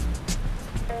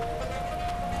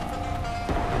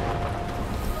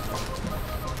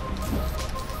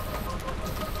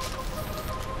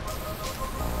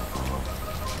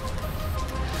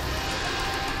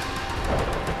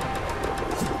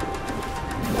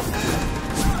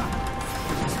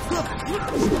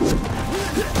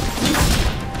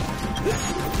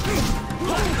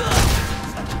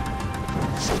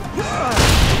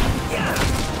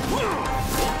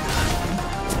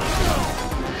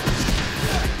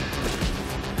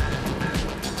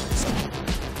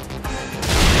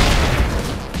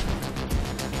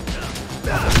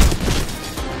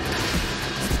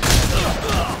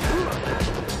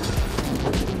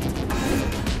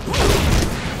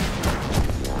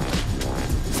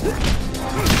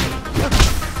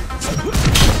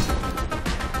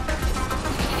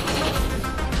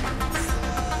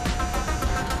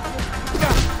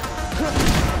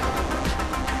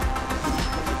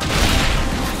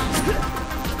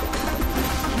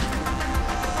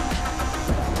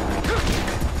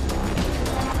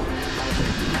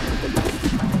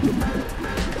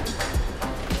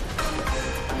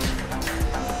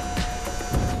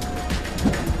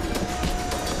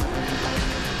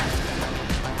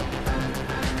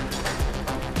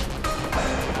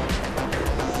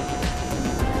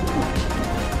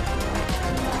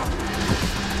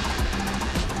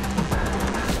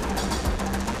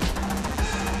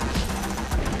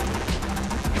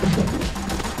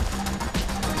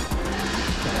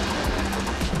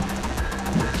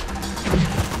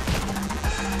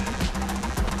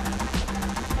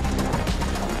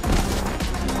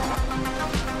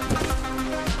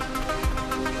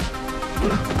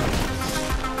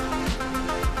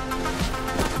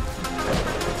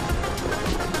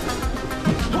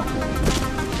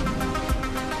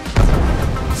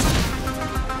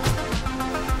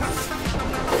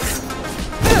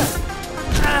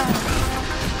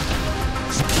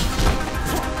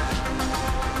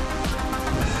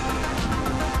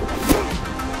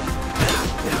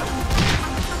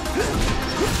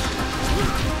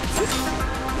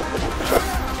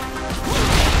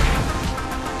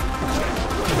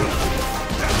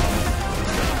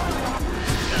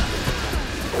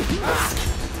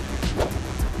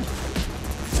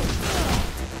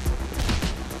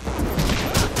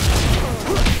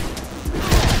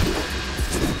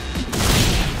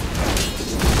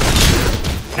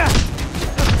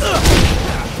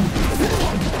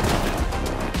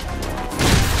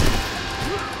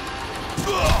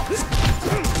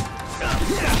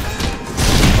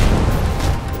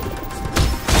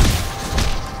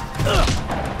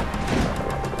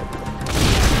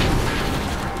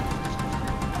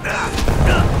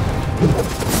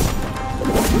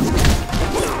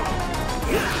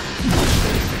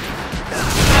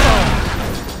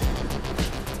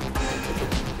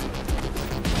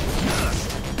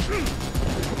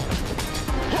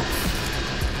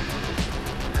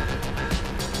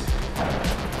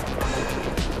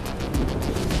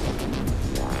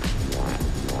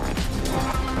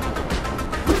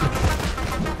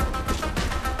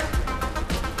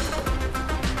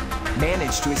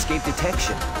 Managed to escape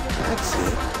detection. That's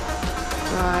it.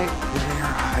 Right where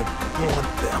I want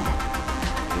them.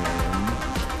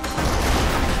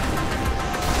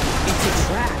 It's a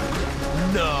trap.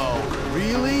 No,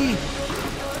 really?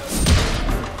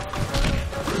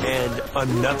 And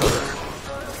another.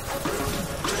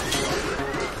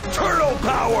 Turtle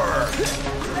power!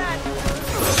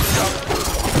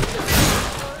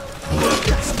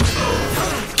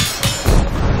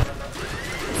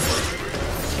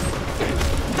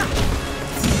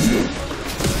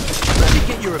 Let me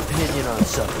get your opinion on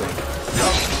something.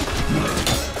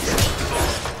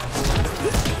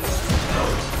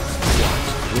 Watch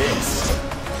this.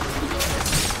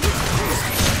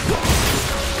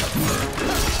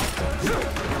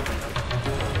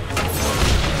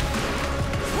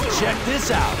 Check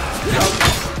this out.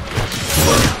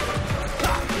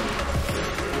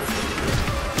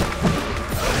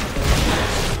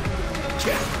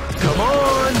 Come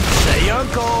on, say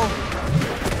uncle.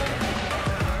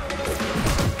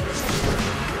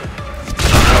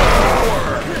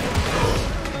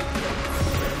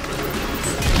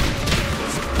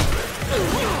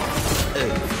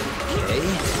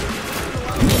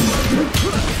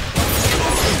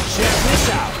 Check this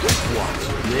out. Watch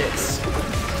this.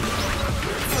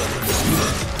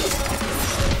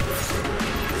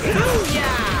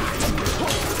 Booyah!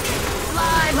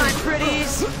 Fly, my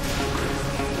pretties!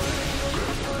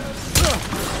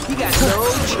 You got no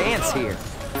chance here.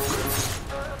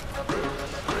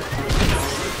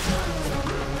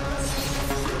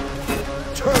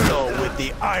 Turtle with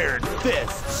the iron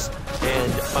fists.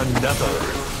 And another.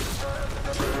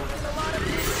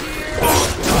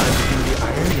 Time to do the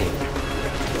ironing.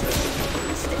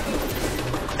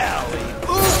 Alley.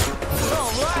 Ooh!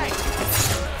 All right.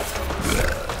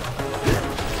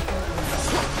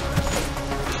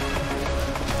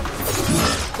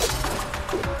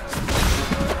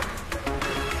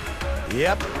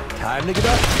 Yep, time to get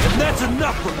up. And that's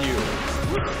enough from you.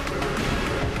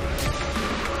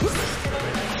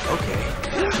 Okay,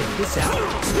 check this out.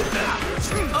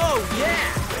 Oh,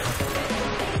 yeah!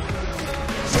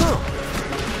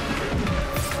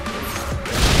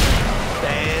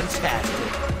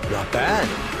 Fantastic. Not bad.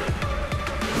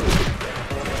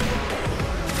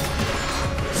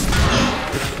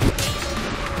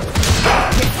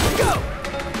 Go!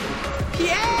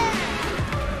 Yeah!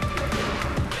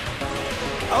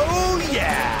 Oh,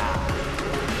 yeah!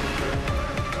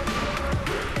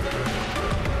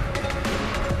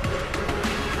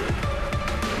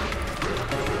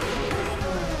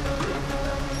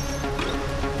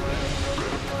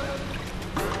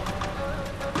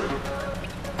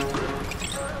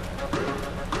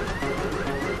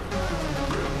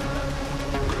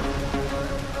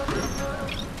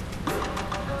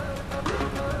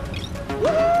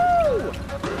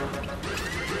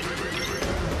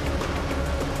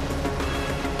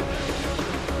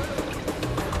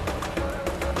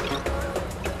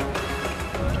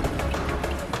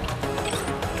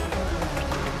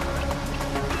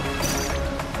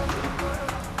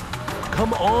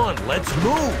 Come on, let's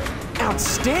move!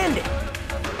 Outstanding!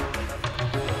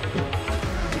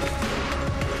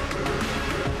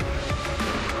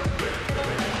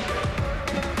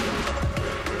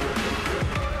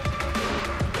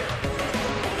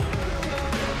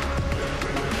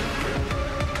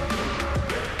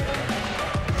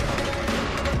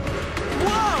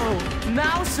 Whoa!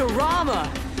 Mouserama!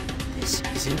 This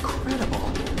is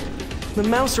incredible. The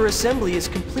Mouser assembly is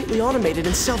completely automated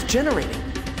and self-generating.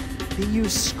 They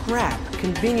use scrap,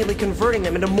 conveniently converting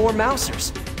them into more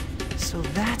Mousers. So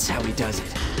that's how he does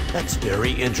it. That's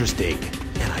very interesting,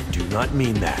 and I do not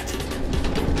mean that.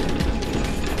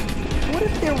 What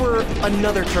if there were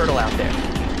another turtle out there?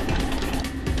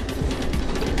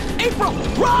 April,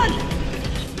 run!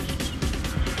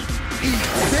 Eat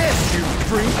this, you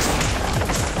freaks!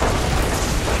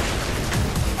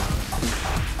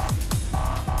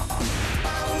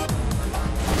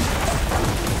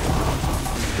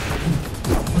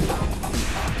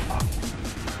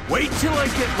 Wait till I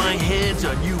get my hands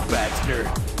on you, Baxter.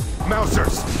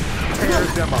 Mousers! Tear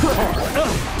them apart!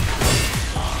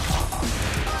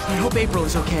 I hope April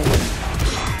is okay.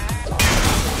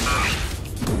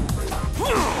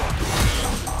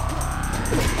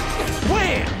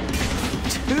 Wham!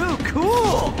 Too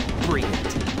cool!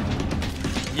 Brilliant.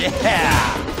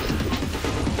 Yeah!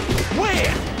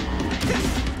 Wham!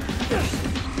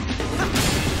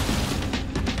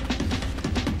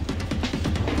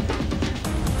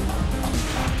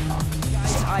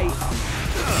 Guys,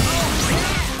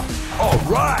 All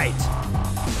right!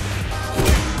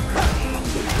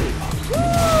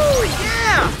 Woo!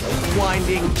 Yeah!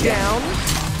 Winding down.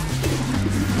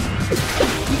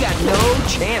 You got no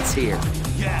chance here.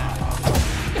 Yeah!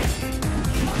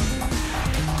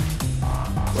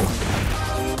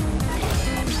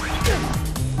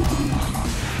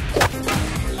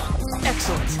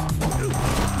 Excellent.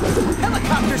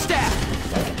 Helicopter staff.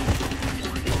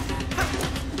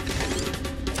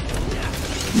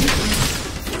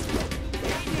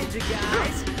 Ninja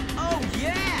guys. Oh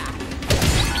yeah.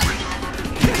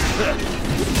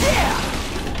 Yeah.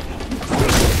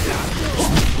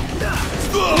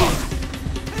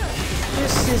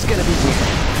 This is gonna be weird.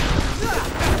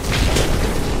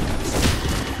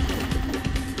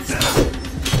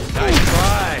 Nice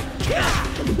try!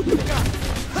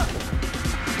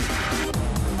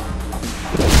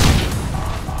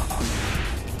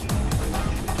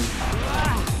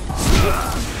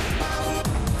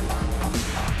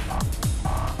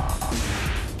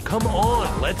 Come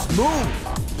on, let's move!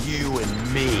 You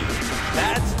and me.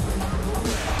 That's...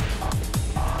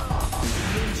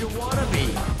 Ninja wannabe.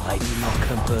 I do not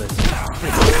converse.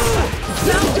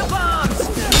 Sound the bombs!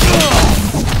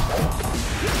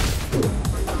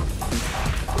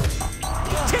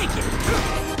 Take it!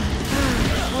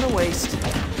 What a waste.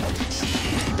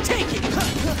 Take it!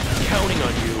 Counting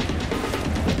on you.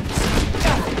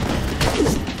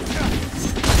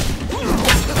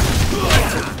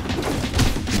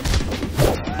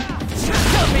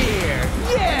 Come here!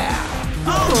 Yeah!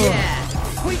 Oh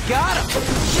yeah! We got him!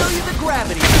 Show you the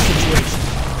gravity of the situation.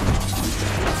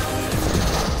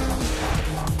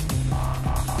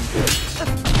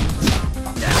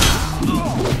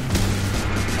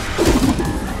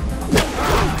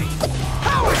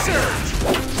 Power surge!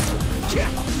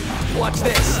 Watch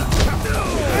this!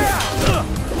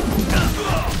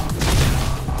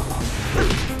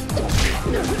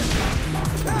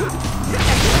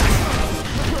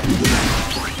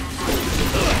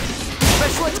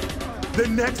 The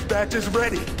next batch is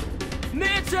ready!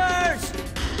 Mincers!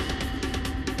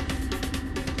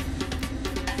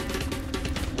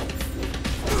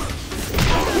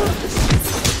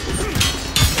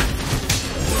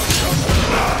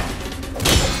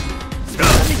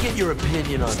 Let me get your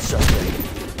opinion on something.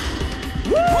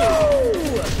 Woo!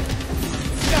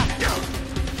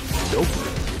 Nope.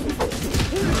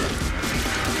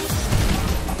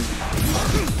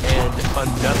 And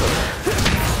another.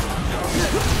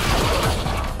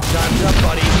 Time's up,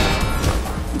 buddy.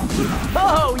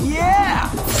 Oh, yeah!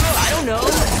 I don't know.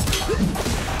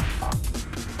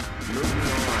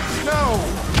 No!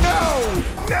 No!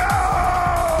 No!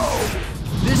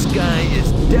 This guy is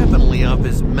definitely off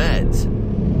his meds.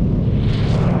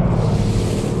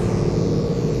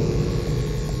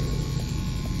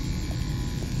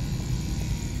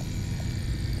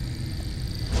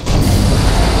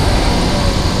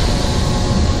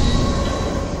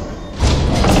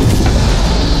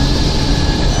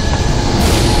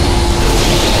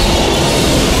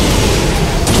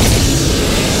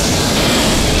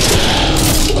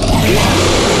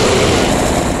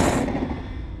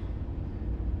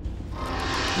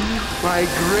 My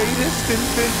greatest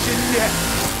invention yet!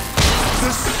 The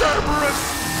Cerberus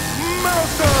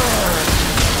Mouser!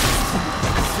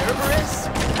 Cerberus?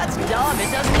 That's dumb. It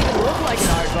doesn't even look like an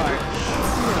aardvark.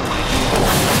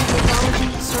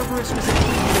 Cerberus was a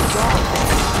created dog.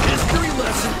 History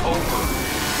lesson over.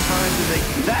 Time to make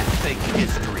that thing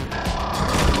history.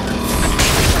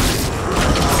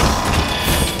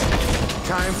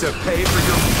 Time to pay for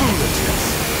your foolishness!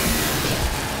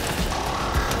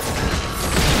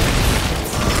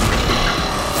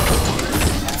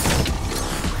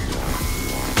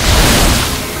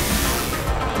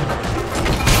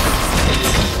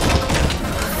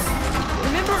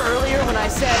 Remember earlier when I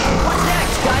said, "What's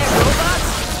next, Gaia robots?"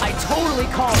 I totally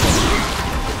called it.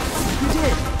 You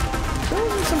did. Those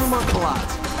were some remarkable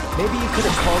odds. Maybe you could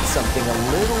have called something a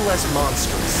little less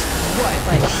monstrous. What,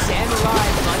 like Samurai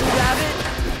Money Rabbit?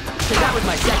 Because that was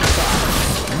my second thought.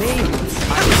 Maybe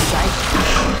I was psychic.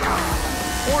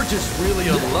 Or just really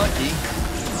unlucky.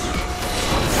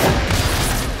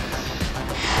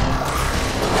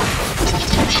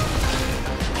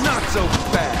 Not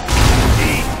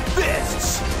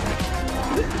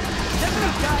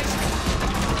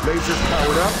Lasers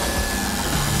powered up.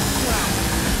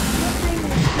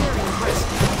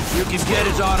 You can get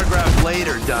his autograph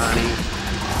later, Donnie.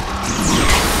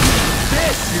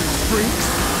 This, you freaks!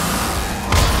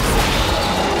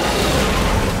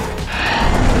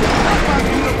 My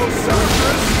beautiful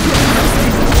soldiers!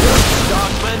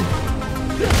 Stockman!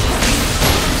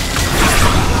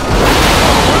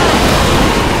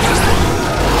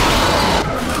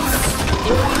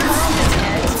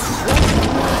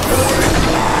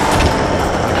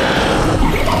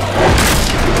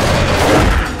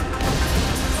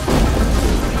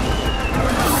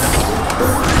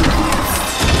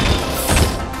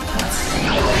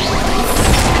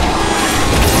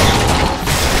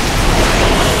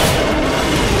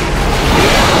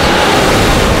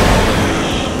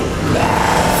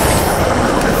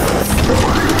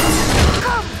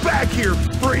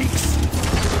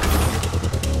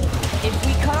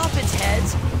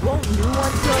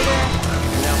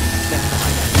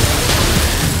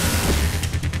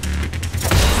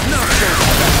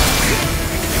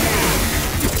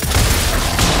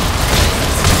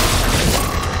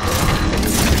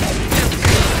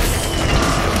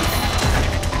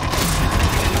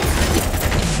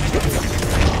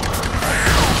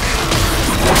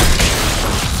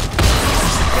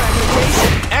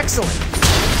 Excellent!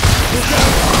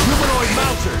 Humanoid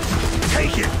mounters!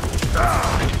 Take it!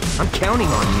 I'm counting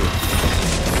on you.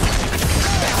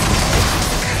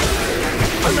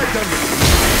 I'm not done with you.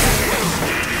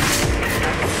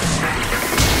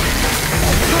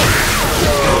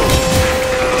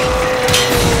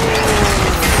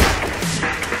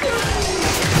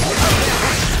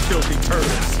 Filthy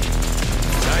turtles.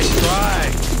 Nice try!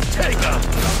 Take him!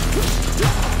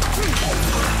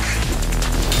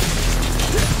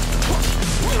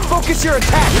 Focus your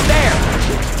attack there!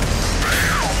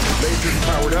 Lasers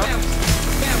powered up.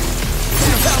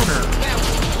 Counter!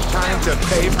 Time to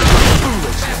pay for your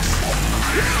foolishness.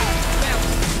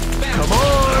 Come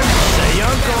on! Say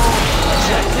uncle!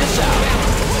 Check this out!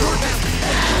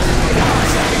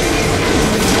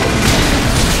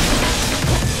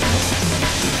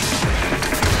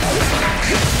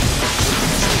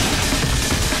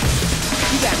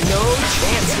 You got no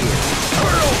chance here.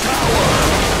 Turtle power!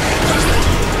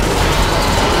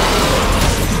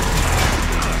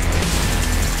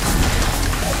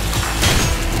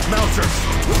 Mounters!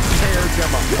 Tear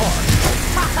them apart!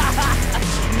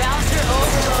 Mounter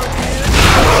overload, dude!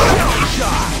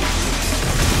 Shot!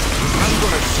 I'm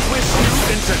gonna squish you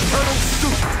into turtle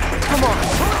soup! Come on,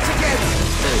 pull it together!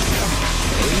 There you go.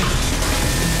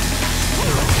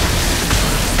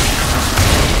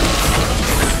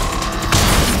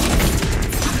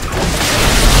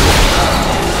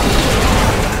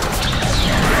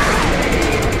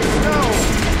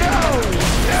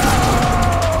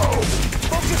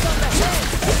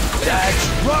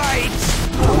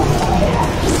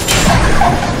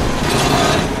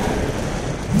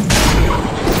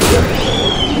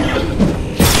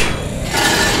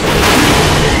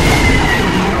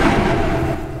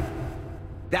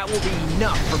 That will be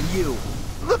enough from you.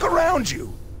 Look around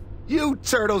you! You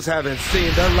turtles haven't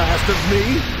seen the last of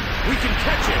me! We can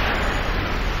catch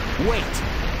it! Wait.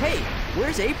 Hey,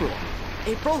 where's April?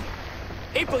 April?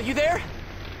 April, you there?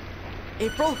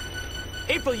 April?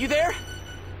 April, you there?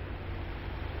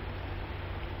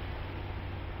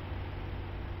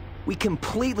 We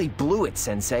completely blew it,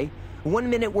 Sensei. 1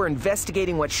 minute we're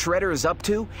investigating what Shredder is up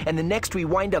to, and the next we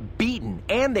wind up beaten,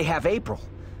 and they have April.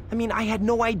 I mean, I had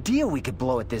no idea we could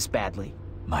blow it this badly.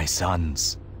 My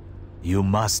sons, you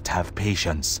must have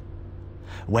patience.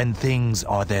 When things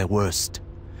are their worst,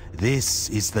 this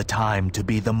is the time to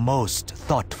be the most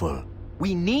thoughtful.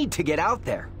 We need to get out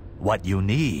there. What you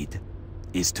need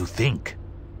is to think.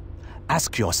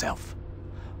 Ask yourself,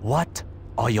 what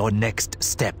are your next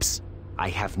steps? I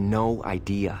have no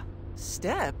idea.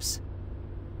 Steps?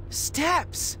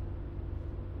 Steps!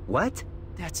 What?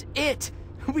 That's it!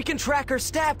 We can track her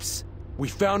steps! We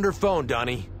found her phone,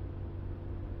 Donnie.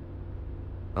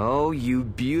 Oh, you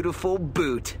beautiful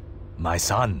boot. My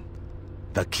son,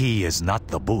 the key is not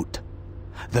the boot.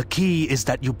 The key is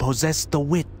that you possess the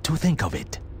wit to think of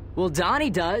it. Well, Donnie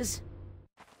does.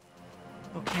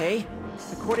 Okay,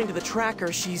 according to the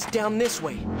tracker, she's down this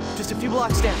way. Just a few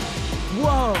blocks down.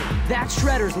 Whoa, that's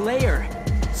Shredder's lair.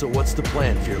 So what's the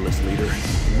plan, fearless leader?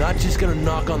 You're not just gonna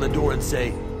knock on the door and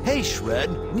say, "Hey, Shred,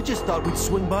 we just thought we'd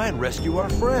swing by and rescue our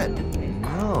friend."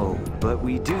 No, but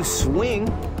we do swing.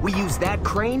 We use that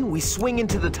crane, we swing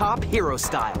into the top hero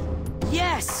style.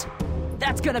 Yes!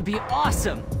 That's gonna be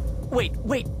awesome! Wait,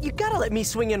 you gotta let me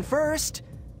swing in first.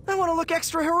 I want to look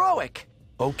extra heroic.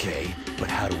 Okay, but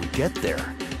how do we get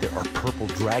there? There are purple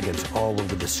dragons all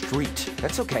over the street.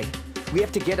 That's okay. We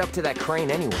have to get up to that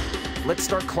crane anyway. Let's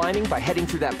start climbing by heading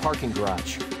through that parking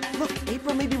garage. Look,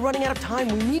 April may be running out of time.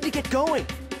 We need to get going.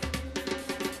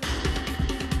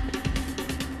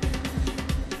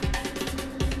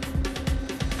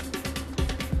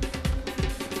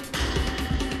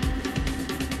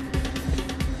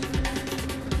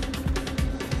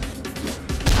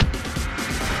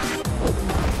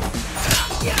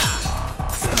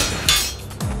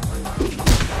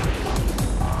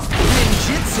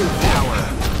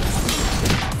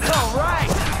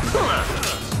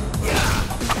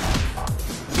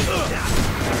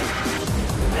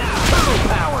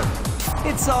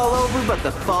 It's all over but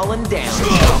the falling down.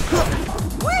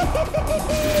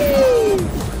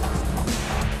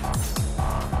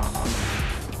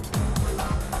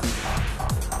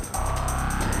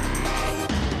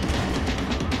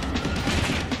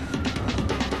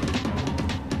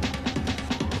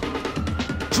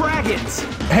 Dragons!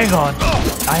 Hang on.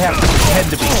 I have to pretend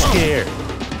to be scared.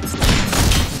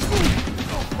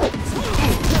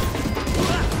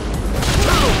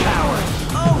 Turtle power!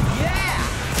 Oh yeah!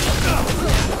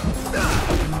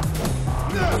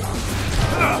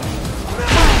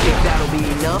 I think that'll be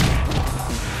enough.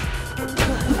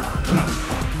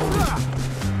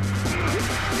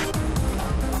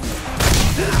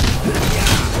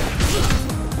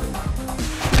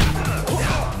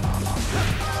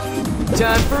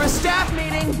 Time for a staff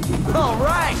meeting! All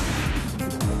right!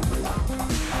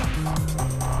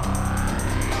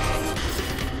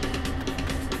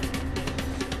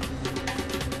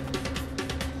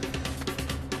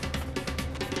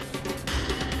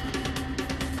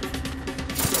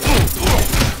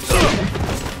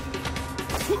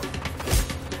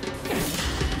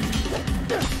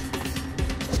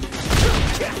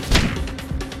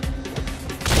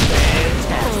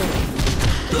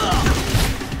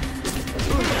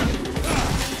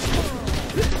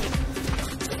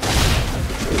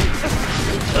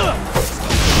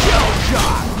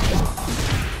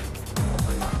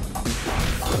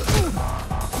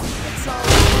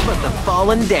 But the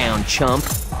falling down, chump.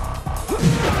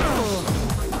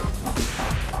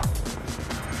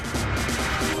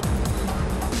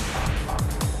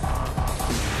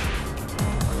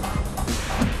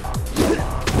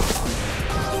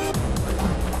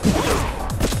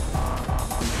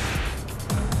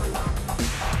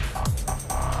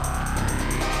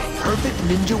 Perfect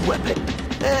ninja weapon.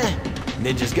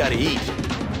 Ninjas gotta eat.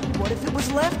 What if it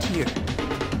was left here? It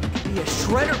could be a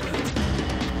shredder pit.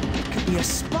 It could be a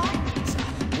spot.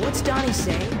 What's Donnie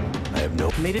saying? I have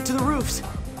no... Made it to the roofs.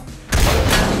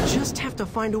 Just have to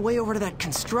find a way over to that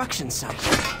construction site.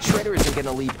 Shredder isn't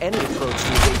gonna leave any approach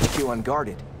to his HQ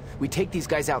unguarded. We take these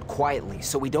guys out quietly,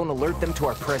 so we don't alert them to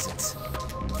our presence.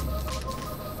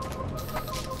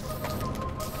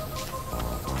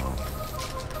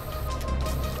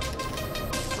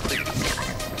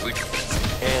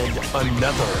 And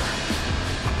another.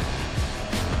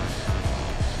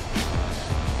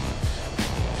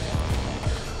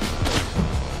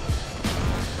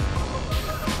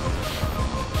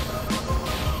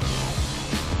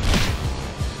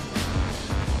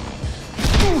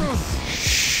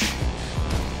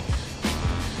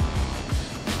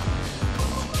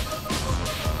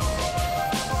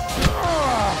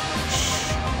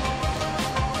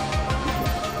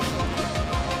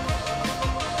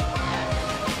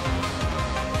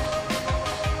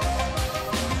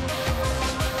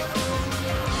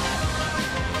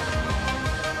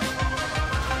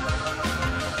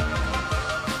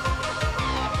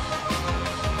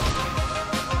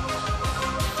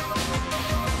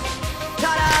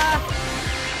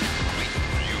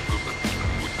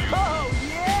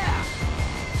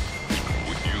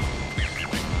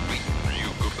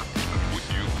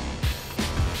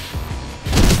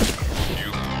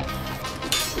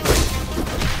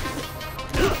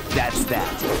 That's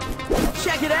that.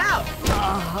 Check it out!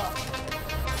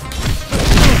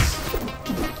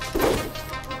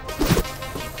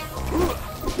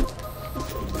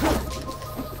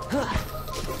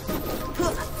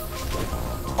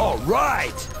 All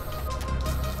right!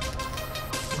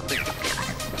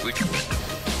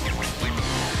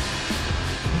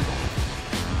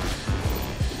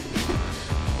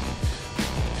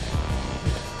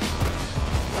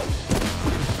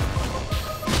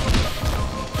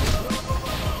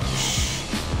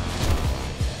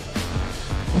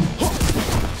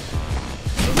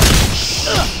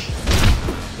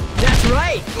 That's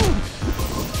right!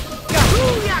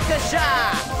 Gahoo-yakasha!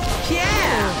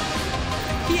 Yeah!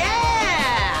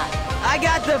 Yeah! I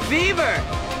got the fever!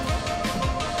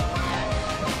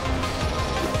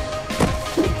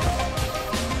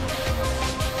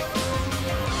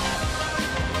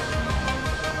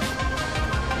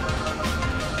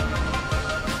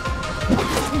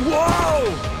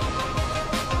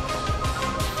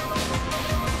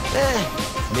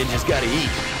 Ninjas gotta eat.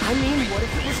 I mean, what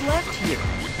if it was left here?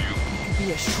 It could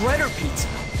be a shredder pizza.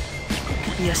 It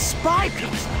could be a spy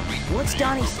pizza. What's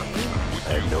Donnie saying?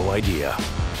 I have no idea.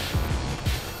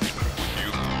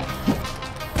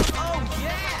 Oh,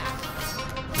 yeah!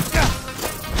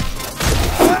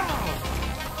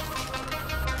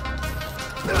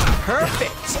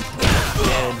 Perfect!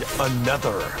 And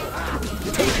another.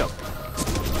 Take him.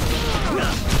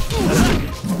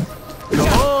 Come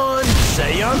on,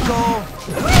 say uncle.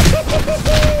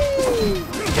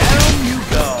 Down you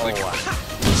go.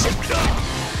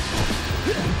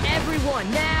 Everyone,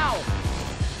 now!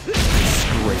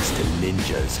 Disgrace to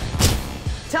ninjas.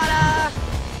 Ta-da!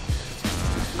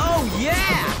 Oh,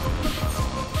 yeah!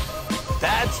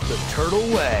 That's the turtle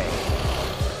way.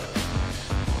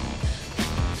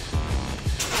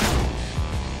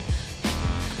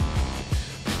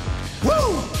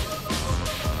 Woo!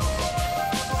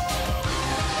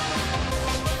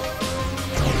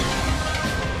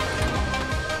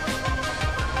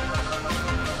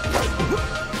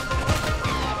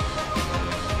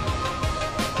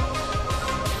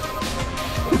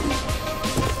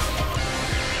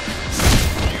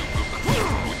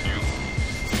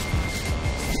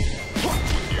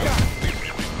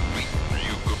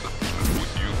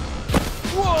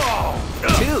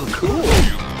 Too cool.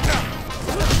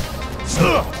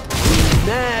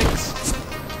 Next.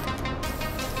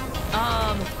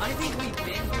 I think we've been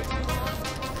here too long.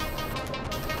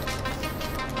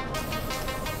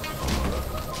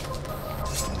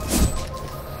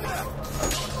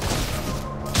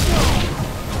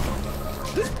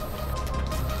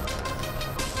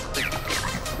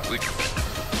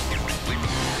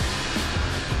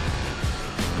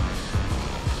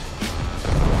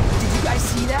 Did you guys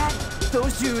see that?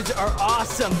 Those dudes are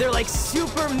awesome. They're like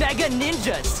super mega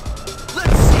ninjas.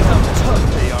 Let's see how tough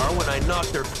they are when I knock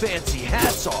their fancy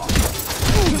hats off.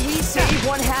 Can we save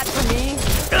one hat for me?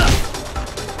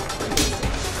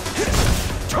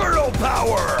 Turtle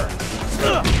power!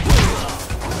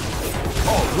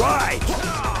 All right!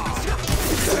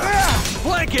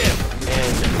 Flank him!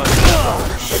 And another!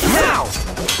 Now!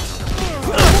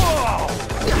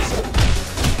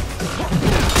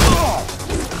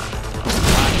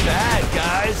 Not bad,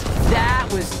 guys! That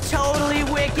was totally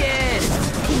wicked!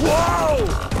 Whoa!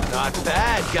 Not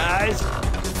bad, guys!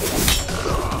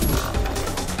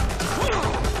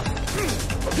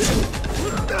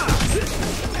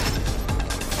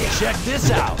 Check this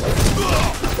out!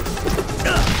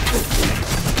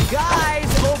 Guys,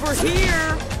 over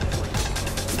here!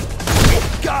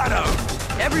 Got him!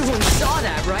 Everyone saw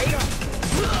that, right?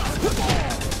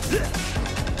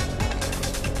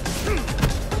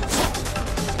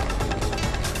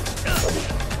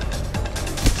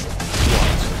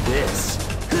 What's this?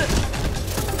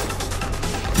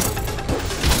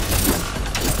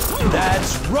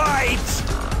 That's right!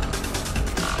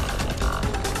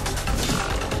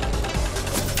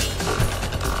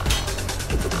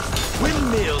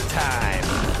 Windmill time!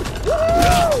 Woo!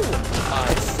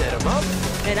 I set him up.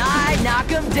 And I knock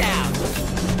him down.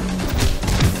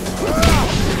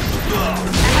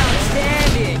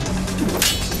 Outstanding!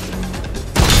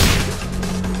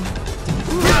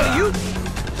 Now you...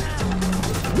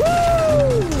 Woo!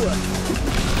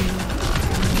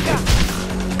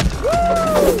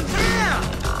 Woo!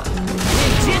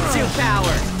 Ninjutsu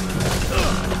power!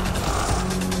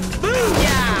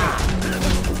 Booyah!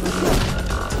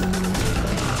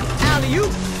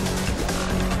 Alley-oop!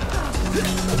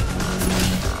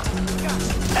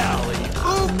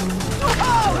 Alley-oop!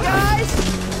 Oh, guys!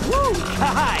 Woo,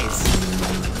 guys!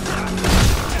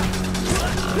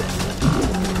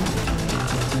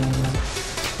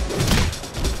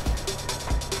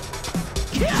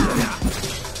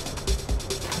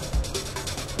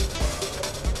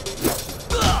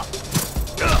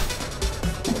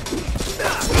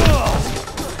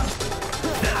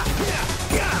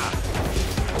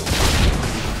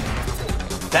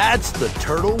 That's the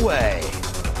turtle way.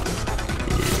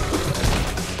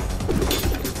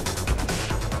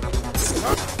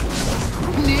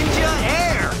 Ninja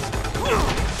air!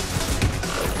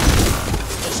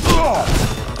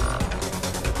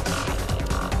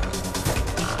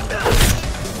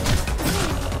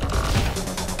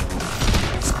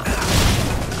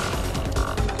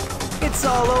 It's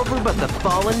all over but the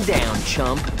falling down,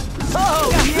 chump.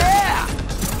 Oh, yeah!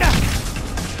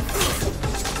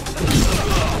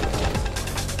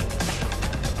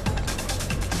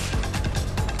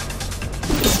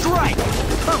 Strike!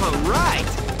 All right!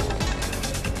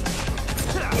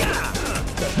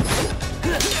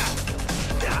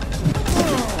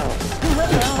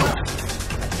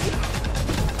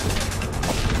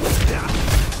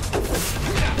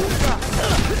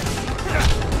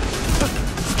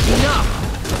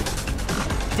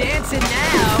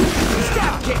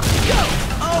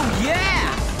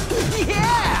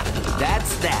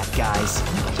 guys.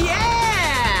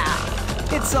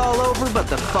 Yeah! It's all over but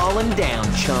the falling down,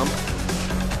 chump.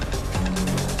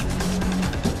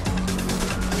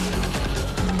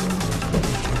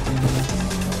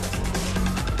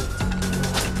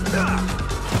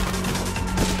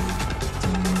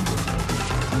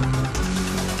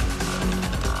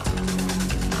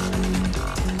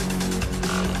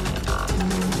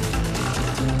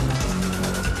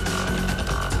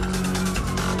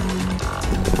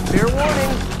 Fair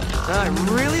warning, I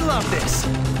really love this.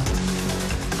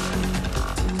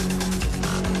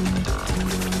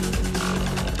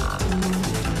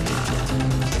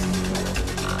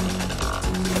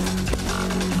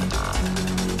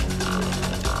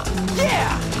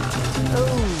 Yeah!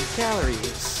 Oh,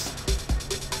 calories.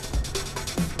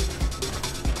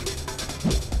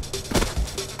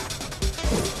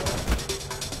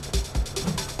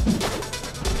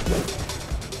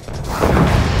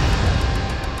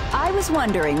 I was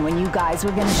wondering when you guys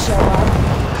were gonna show up.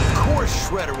 Of course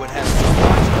Shredder would have some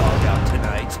watchdog out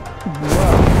tonight.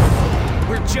 Whoa.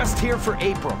 We're just here for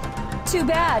April. Too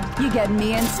bad. You get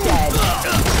me instead.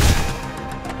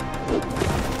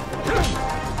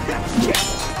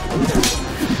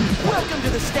 Welcome to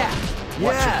the staff.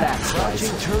 Watch your backs, guys.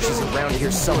 She's around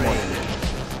here somewhere.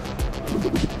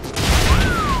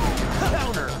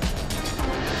 Counter.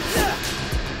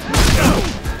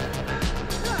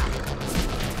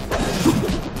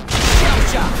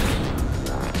 Chop.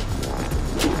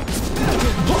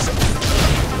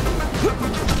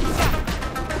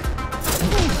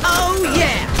 Oh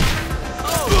yeah!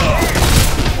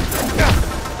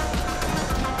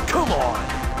 Come on!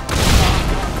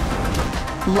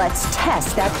 Let's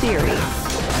test that theory.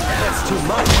 That's too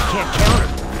much. I can't counter.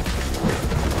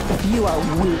 You are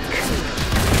weak.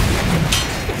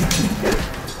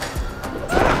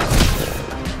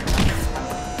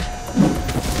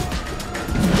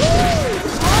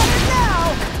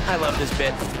 I love this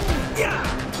bit.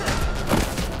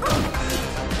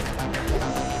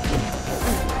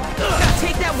 Gotta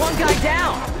take that one guy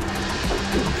down.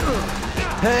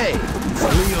 Hey, it's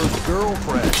Leo's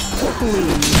girlfriend.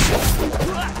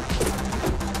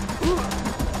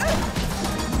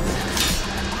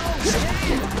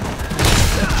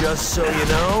 Just so you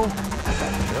know,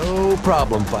 no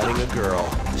problem fighting a girl.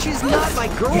 She's not my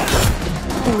girlfriend.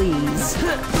 Please.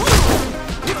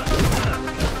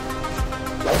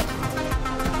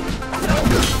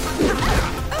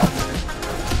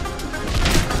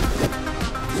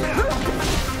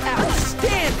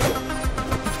 Outstanding.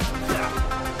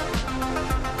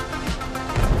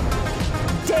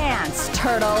 Dance,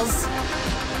 turtles.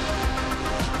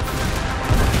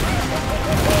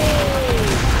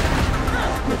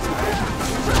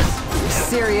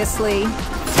 Seriously? Here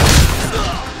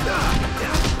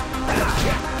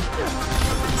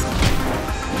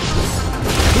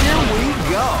we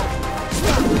go.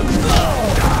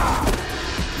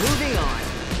 Moving on.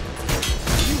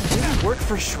 You really work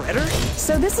for Shredder?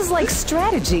 So this is like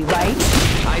strategy, right?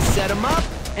 I set him up,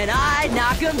 and I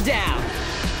knock him down.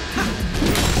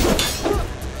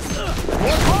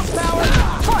 More horsepower.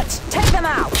 Foot, take them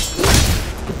out.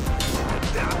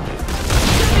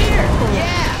 Come here.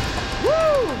 Yeah.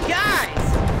 Woo, guys.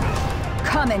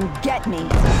 Come and get me.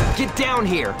 Get down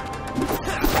here.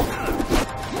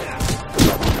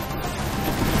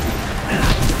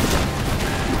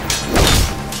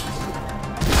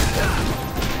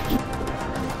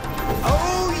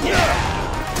 Oh yeah!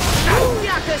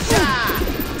 Booyakasha!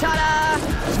 Ta-da!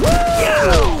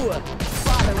 Woo!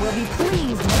 Father will be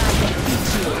pleased when I defeat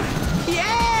you.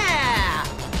 Yeah!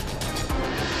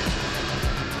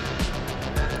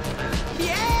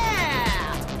 Yeah!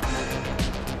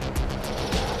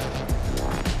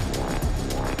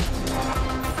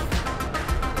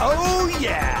 Oh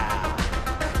yeah!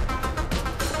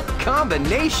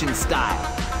 Combination style.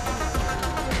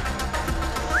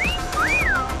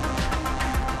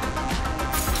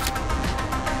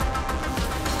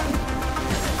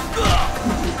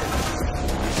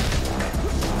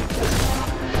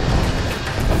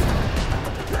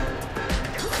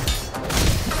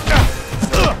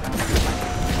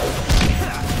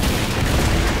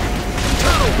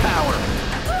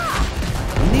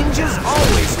 Ninjas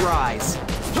always rise.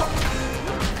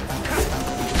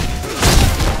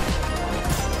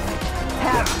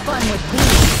 Have fun with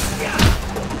these.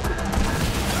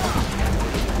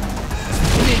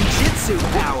 Ninjutsu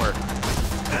power.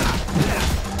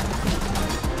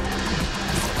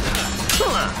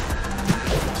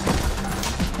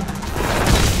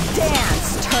 Dance,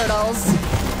 turtles.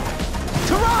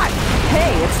 Karai!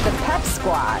 Hey, it's the Pep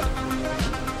Squad.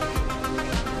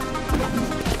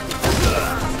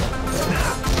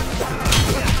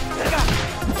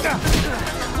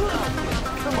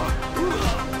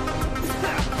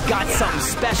 something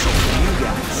special for you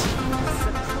guys.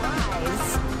 Surprise.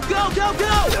 Go, go,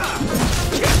 go!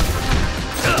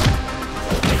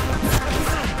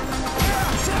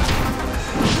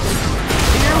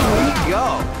 Here we go.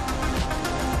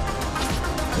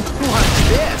 What's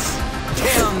this?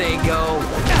 Down they go.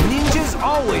 Ninjas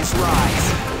always rise.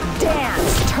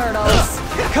 Dance, turtles!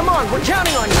 Come on, we're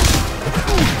counting on you.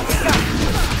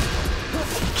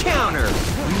 Counter.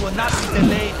 We will not be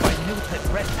delayed by mutant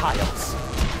reptiles.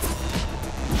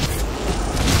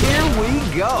 Here we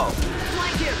go.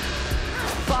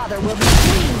 Father will be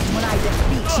pleased when I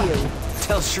defeat you.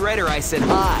 Tell Shredder I said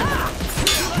hi.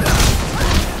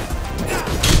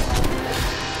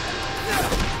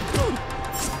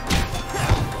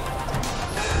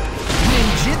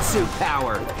 Ninjutsu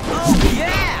power. Oh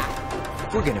yeah!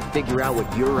 We're gonna figure out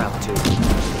what you're up to.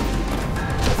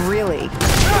 Really?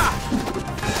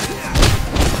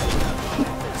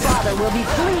 Father will be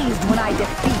pleased when I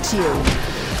defeat you.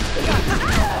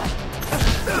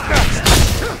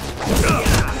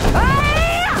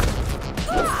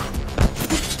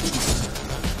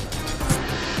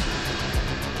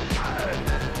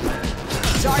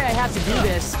 Sorry I have to do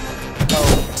this.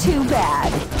 Oh, too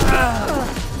bad.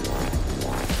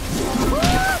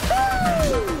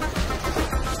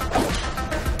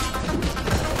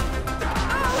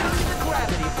 The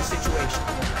gravity of the situation.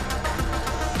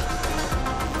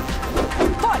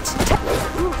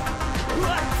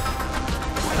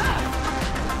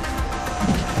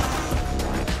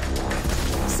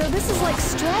 So this is like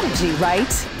strategy,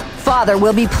 right? Father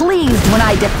will be pleased when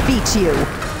I defeat you.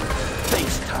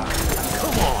 Face time.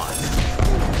 Come on.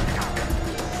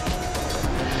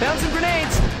 Bouncing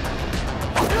grenades!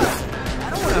 I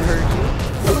don't want to hurt you.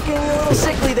 You're looking a little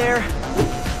sickly there.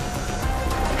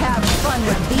 Have fun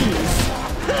with these.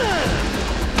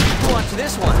 Watch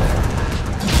this one.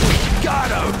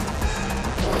 Got him!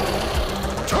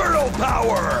 Turtle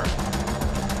power!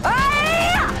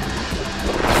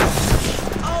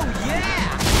 Oh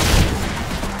yeah!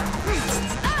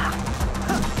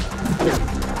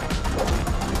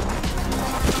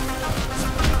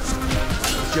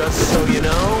 Just so you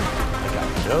know, I got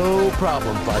no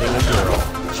problem fighting a girl.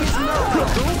 She's not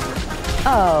cool.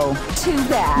 Oh, too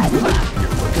bad. You're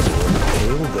looking a little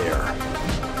pale there.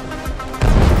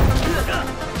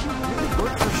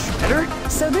 Shredder?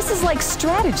 So this is like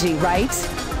strategy, right?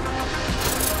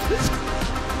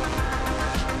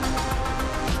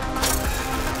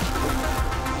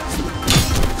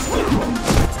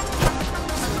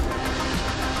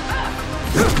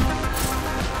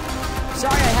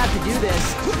 Sorry I have to do this.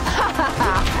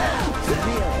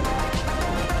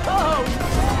 Oh!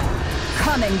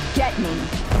 Come and get me.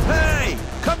 Hey!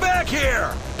 Come back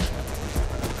here!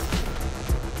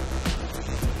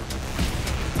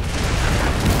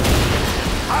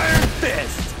 Iron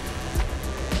Fist!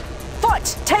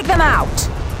 Foot, take them out!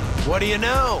 What do you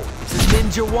know? It's a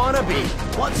ninja wannabe.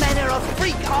 What manner of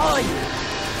freak are you?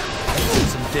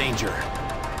 Some danger.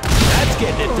 That's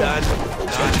getting it done.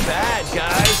 Not bad,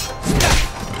 guys.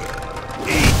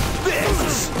 Eat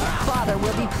this! Father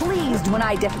will be pleased when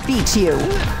I defeat you.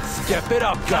 Step it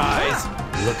up, guys.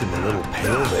 Looking a little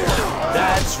pale there.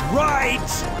 That's right!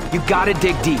 You gotta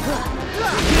dig deep.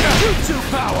 Jutsu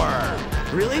power!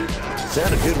 Really?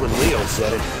 Sounded good when Leo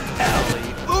said it.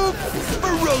 Alley-oop!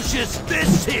 Ferocious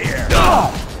fist here!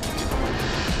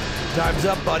 Time's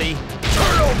up, buddy.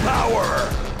 Turtle power!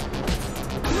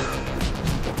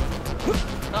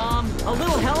 A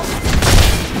little help?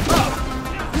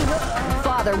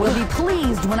 Father will be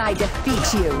pleased when I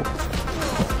defeat you.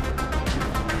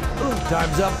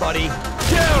 Time's up, buddy.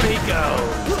 Down he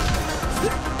goes!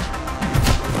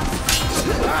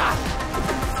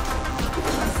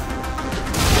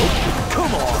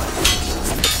 Come on!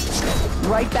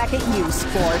 Right back at you,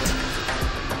 sport.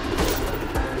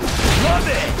 Love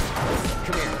it!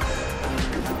 Come here.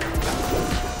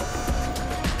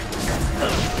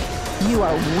 You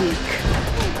are weak.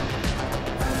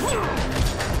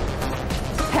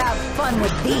 Have fun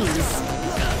with these.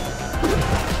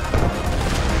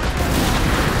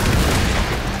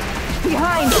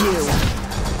 Behind you.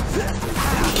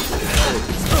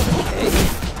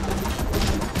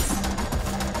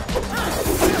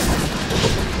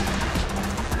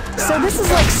 So this is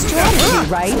like strategy,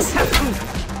 right?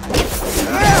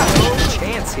 No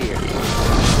chance here.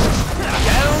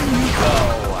 Down you go.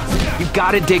 You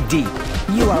gotta dig deep.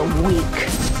 You are weak.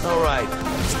 All right,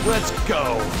 let's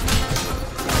go.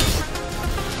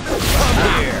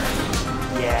 Come here.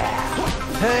 Yeah.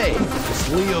 Hey, it's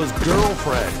Leo's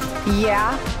girlfriend.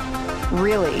 Yeah?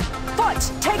 Really? Foot,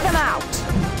 take them out!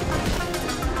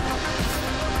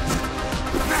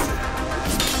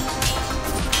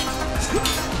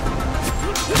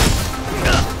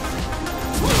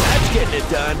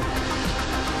 done.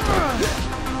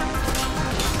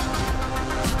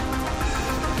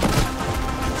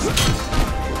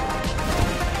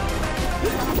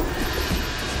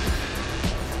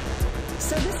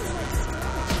 So this is like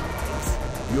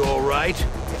storage. You all right?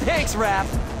 Thanks, Raph.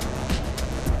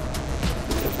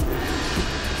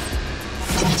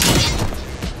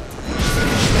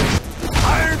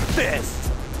 Iron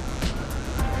Fist!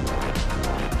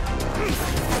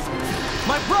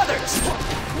 My brothers!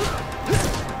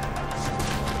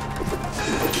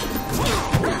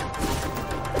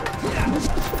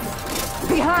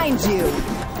 Behind you!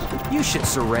 You should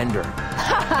surrender.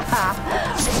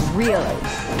 Really?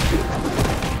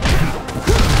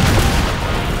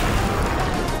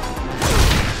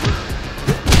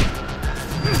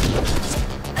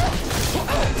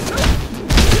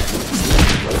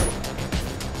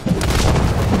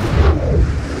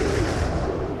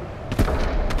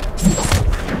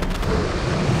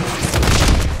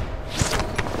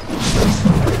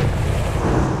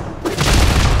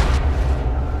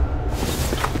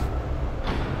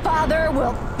 Father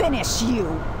will finish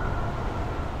you!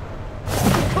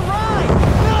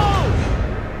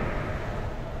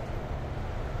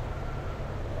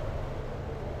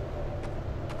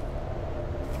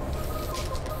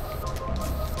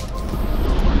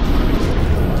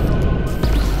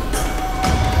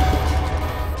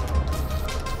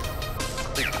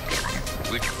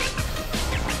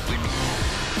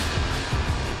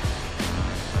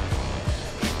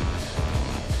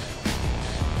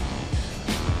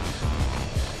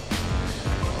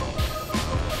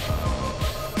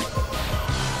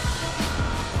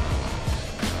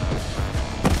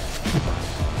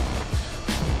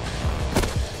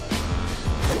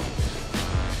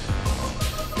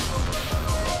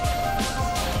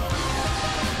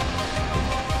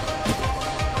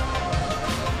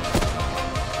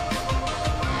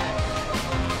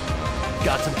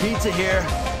 Got some pizza here.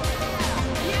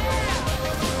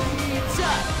 Pizza!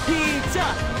 Pizza!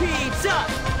 Pizza!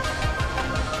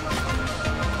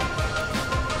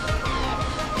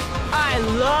 I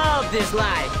love this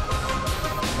life!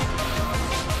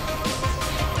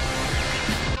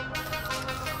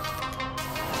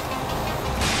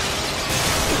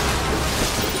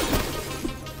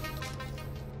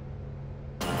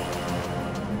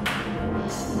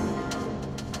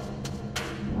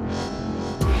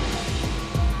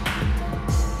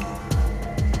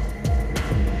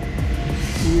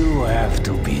 You have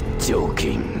to be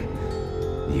joking.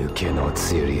 You cannot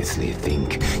seriously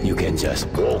think you can just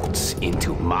waltz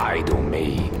into my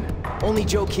domain. Only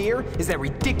joke here is that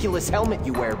ridiculous helmet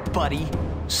you wear, buddy.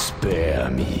 Spare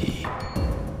me.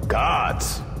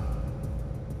 Guards!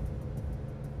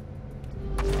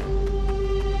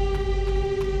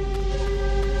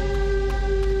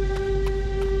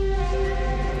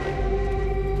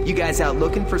 You guys out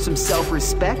looking for some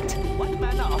self-respect? What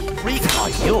manner of freak are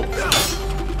you?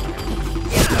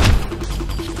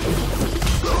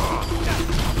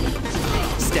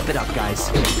 Step it up, guys.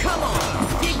 Come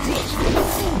on! Dig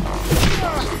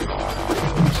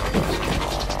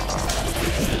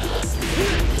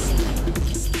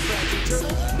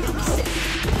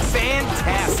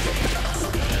Fantastic!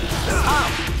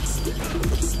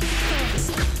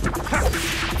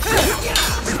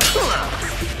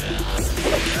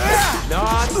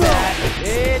 Not that.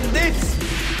 In this!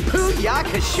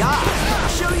 Booyakasha! I'll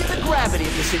show you the gravity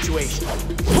of the situation.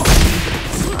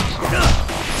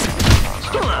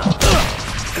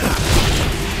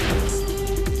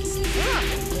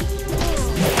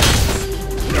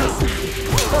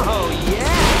 Oh,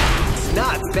 yeah!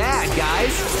 Not bad,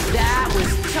 guys. That was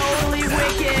totally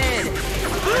wicked!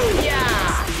 Booyah!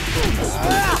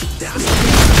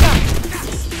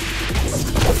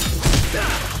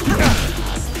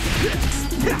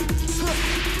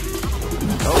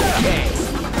 Okay.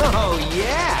 Oh,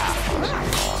 yeah!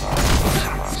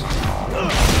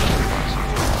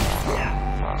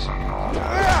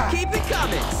 Keep it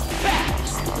coming!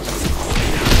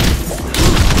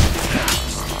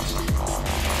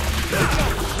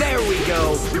 There we go!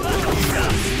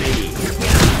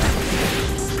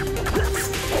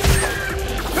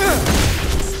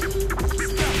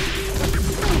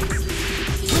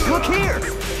 Look here!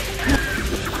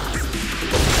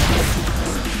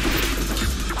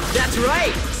 That's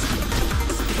right!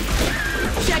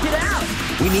 Check it out!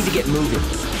 We need to get moving.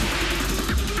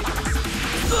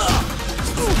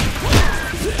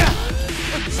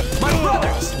 My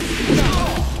brothers!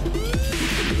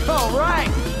 All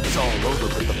right! It's all over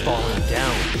with the falling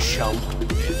down, chump.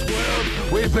 This world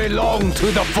will belong to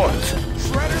the foot.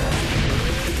 Shredder!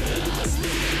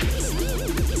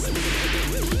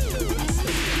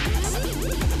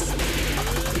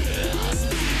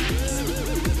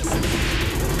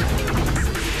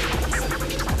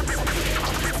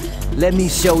 Let me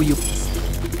show you.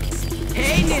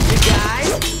 Hey, ninja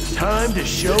guys! Time to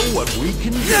show what we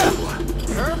can do.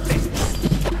 Perfect.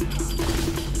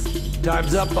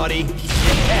 Time's up, buddy.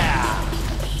 Yeah.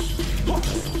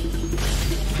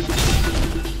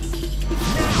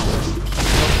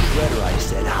 Shredder, I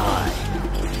said hi.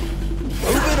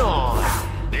 Moving on.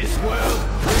 This world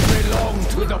will belong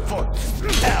to the foot.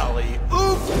 Alley,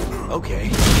 oop. Okay,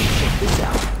 check this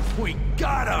out. We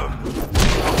got him!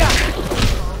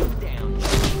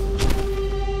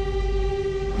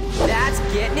 That's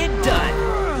getting it done.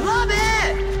 Love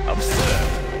it! Absurd.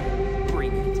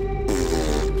 Bring it.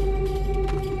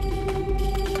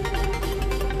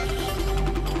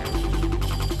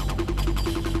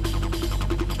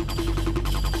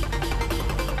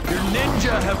 Your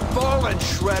ninja have fallen,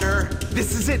 Shredder.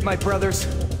 This is it, my brothers.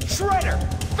 Shredder,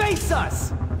 face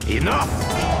us! Enough!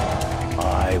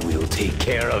 I will take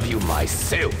care of you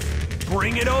myself.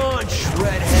 Bring it on,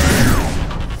 Shredhead.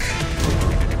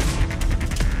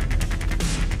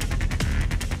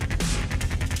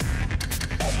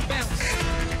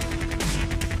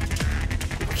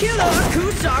 Kilo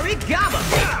Kusari Gaba!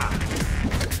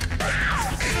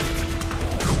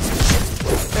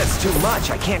 That's too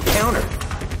much. I can't counter.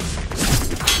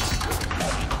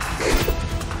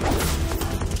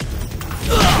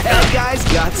 That guy's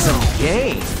got some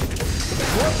game.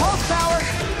 More pulse power.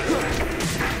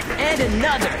 And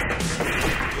another!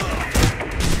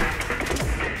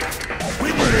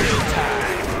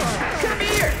 Come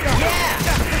here! Yeah!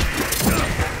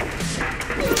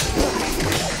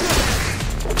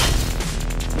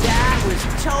 That was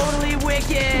totally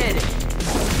wicked!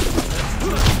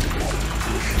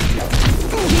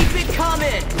 Keep it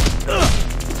coming!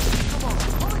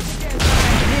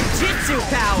 Ninjutsu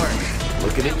power!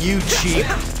 Looking at you, Chief.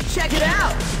 Check it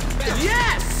out!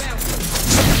 Yes!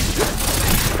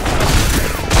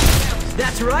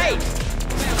 That's right!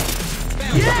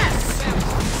 Yes!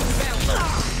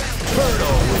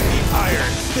 Turtle with the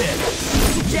iron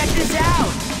fist. Check this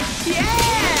out! Yeah!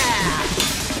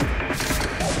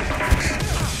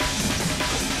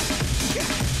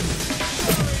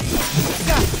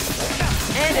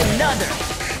 And another!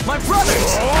 My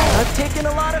brothers! I've taken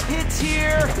a lot of hits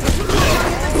here. The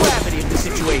gravity of the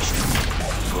situation.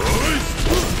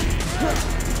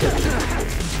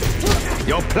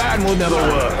 Your plan will never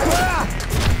work.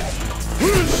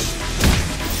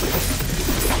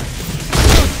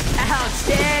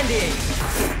 Outstanding!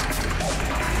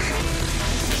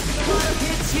 A lot of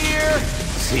hits here.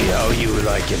 See how you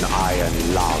like an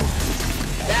iron lung.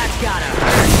 That's gotta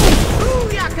hurt!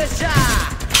 Booyakasha!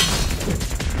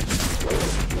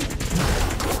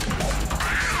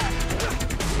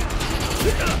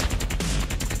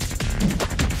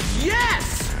 Yes!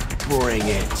 Bring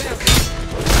it.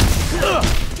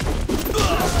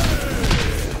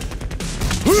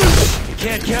 You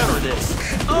can't counter this.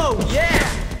 Oh, yeah!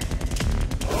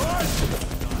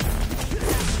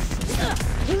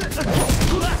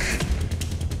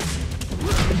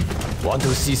 Want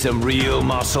to see some real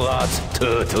martial arts,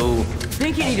 turtle?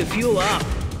 Think you need to fuel up.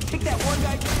 Take that one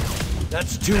guy down.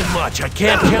 That's too much. I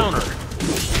can't counter.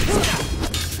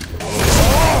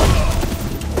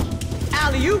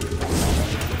 Alley-oop!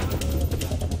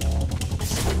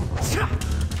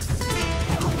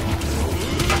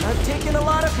 I've taken a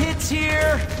lot of hits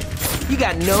here. You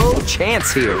got no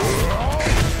chance here.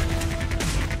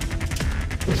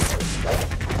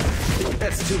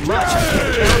 That's too much. I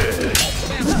can't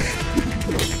counter.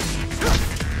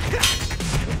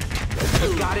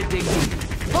 You gotta dig deep.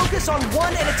 Focus on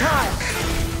one at a time.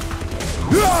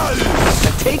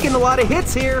 I've taken a lot of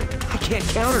hits here. I can't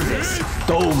counter this.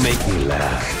 Don't make me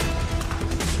laugh.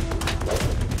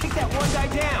 Take that one guy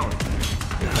down.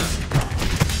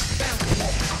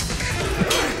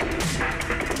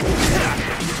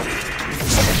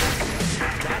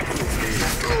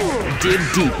 Dig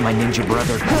deep, my ninja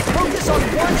brother. Focus on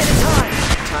one at a time.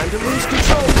 Time to lose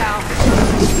control, pal.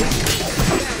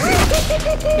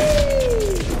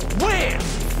 Wham!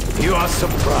 You are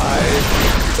surprised?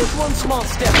 Just one small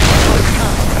step at a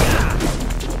time.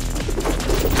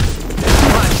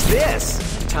 Watch this.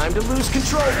 Time to lose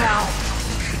control, pal.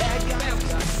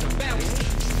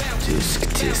 Disc,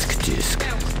 disc, disc.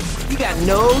 You got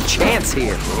no chance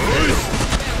here. Okay.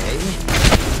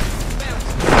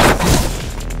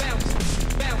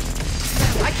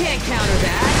 I can't counter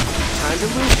that. Time to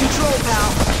lose control, pal.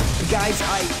 Guys,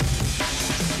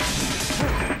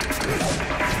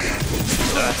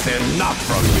 That's enough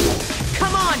from you.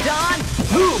 Come on, Don!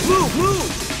 Move, move,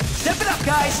 move! Step it up,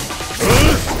 guys!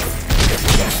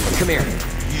 Come here.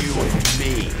 You and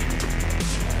me.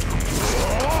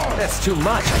 That's too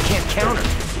much. I can't counter.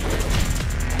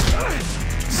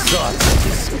 Such a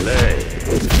display.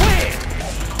 Wham!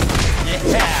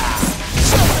 Yeah!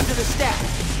 Under the stack.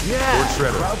 Yeah! Lord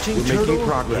Shredder, Crouching we're making turtle,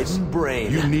 progress. hidden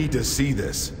brain. You need to see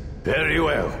this. Very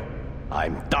well.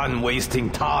 I'm done wasting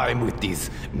time with these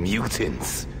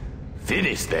mutants.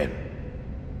 Finish them.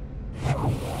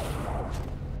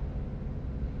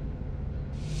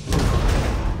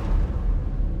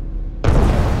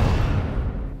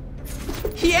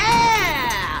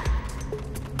 Yeah!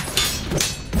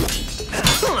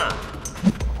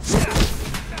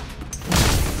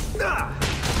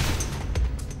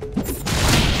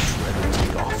 Shredder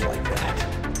take off like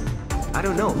that. I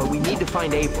don't know, but we need to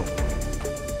find April.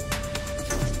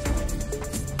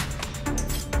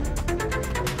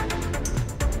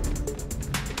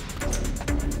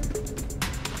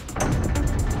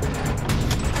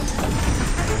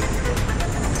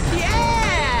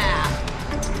 Yeah!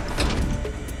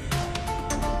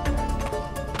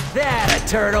 That a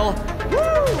turtle!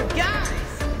 Woo! Guys!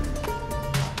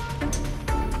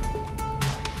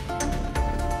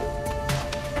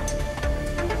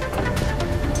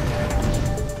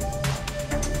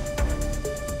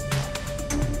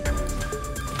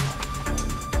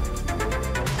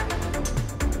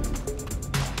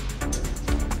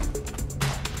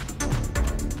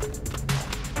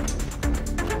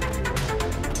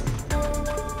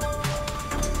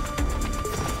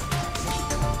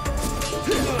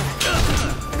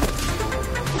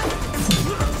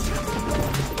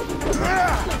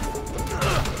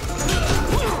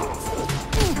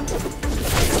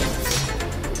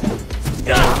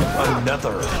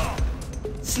 Another.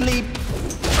 Sleep.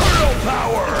 Turtle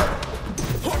power!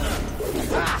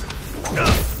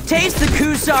 Taste the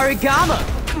Kusarigama!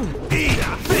 Eat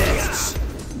this!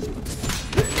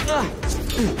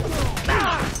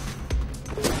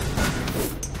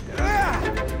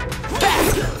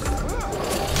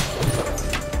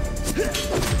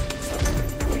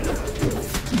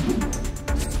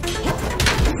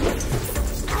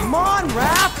 Come on,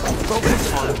 Raph!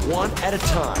 Focus on one at a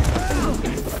time.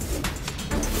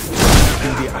 Do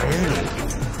the ironing.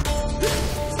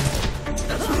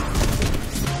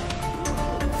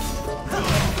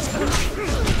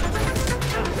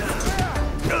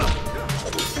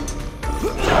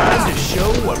 Time to show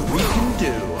what we can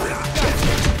do.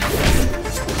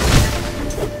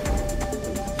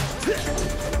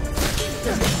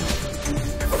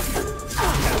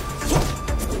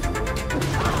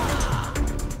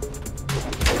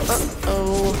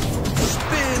 Uh-oh.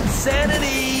 Spin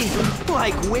sanity!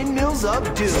 Like windmills of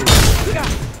doom.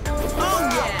 Oh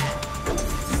yeah!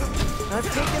 I've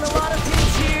taken a lot of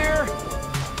hits here.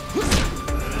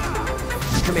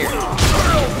 Come here.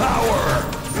 Turtle power!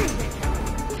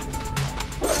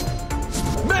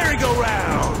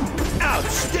 Merry-go-round!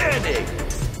 Outstanding!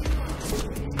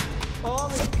 All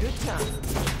in good time.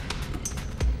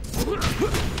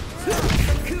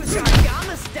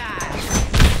 Kusarigama style!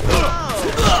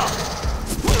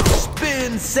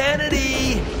 Spin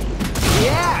sanity!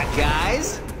 Yeah,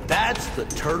 guys! That's the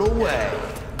turtle way.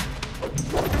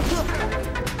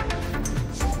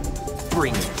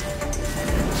 Bring it.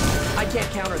 I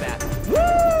can't counter that.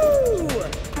 Woo!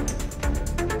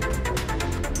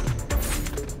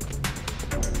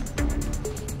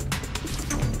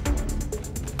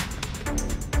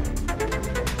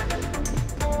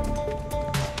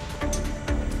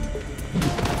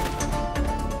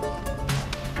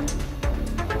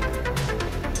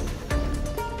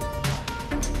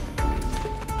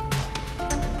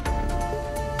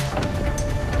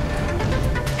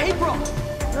 April!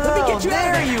 Let me get you out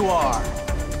of there! You are!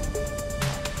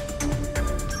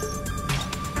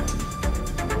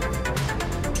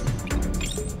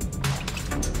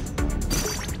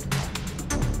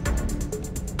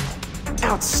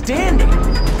 Outstanding!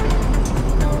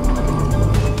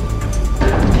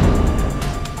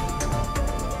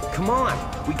 Come on,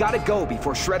 we gotta go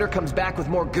before Shredder comes back with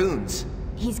more goons.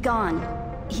 He's gone.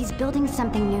 He's building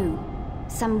something new.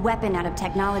 Some weapon out of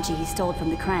technology he stole from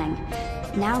the Krang.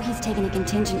 Now he's taken a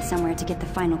contingent somewhere to get the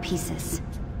final pieces.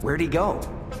 Where'd he go?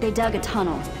 They dug a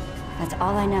tunnel. That's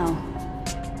all I know.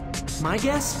 My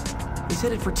guess? He's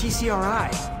headed for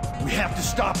TCRI. We have to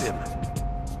stop him.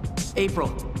 April,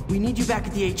 we need you back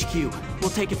at the HQ.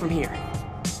 We'll take it from here.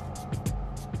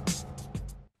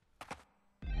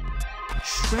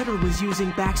 Shredder was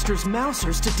using Baxter's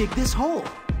mousers to dig this hole.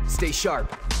 Stay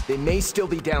sharp. They may still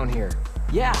be down here.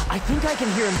 Yeah, I think I can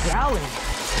hear him growling.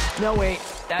 No, wait.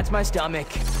 That's my stomach.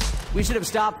 We should have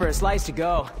stopped for a slice to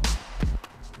go.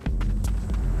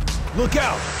 Look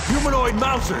out! Humanoid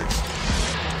mousers!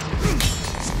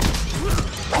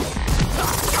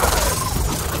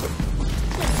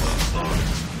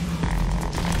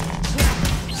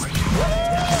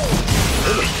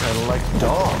 kind of like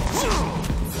dogs.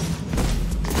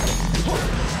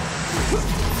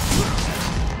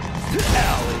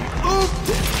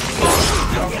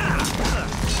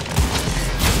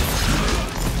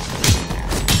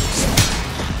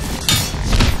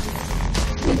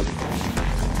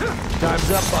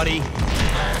 Time's up, buddy.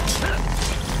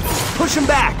 Push him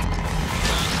back!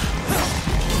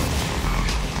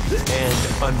 And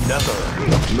another.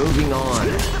 Moving on.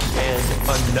 And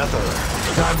another.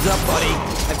 Time's up, buddy.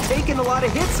 I've taken a lot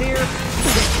of hits here.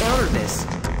 Can't counter this.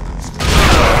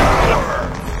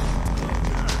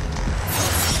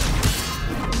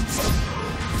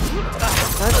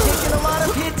 I've taken a lot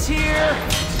of hits here.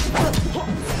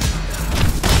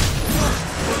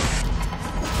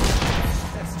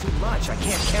 That's too much. I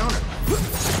can't counter.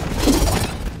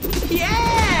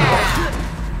 Yeah!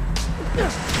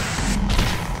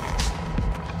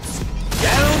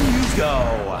 Down you go.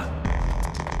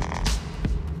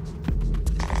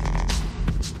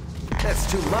 That's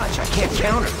too much. I can't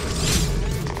counter.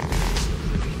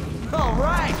 All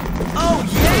right. Oh,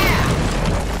 yeah!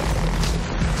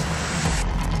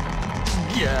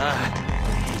 Yeah. I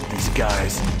hate these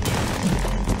guys.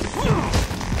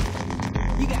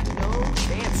 You got no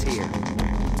chance here.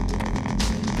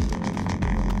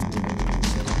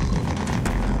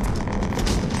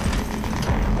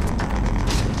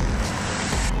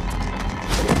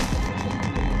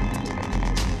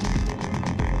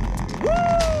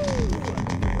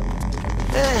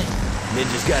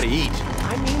 Ninjas gotta eat.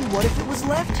 I mean, what if it was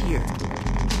left here?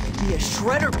 It could be a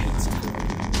shredder pizza.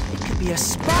 It could be a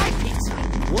spy pizza.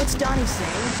 What's Donnie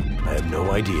saying? I have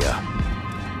no idea.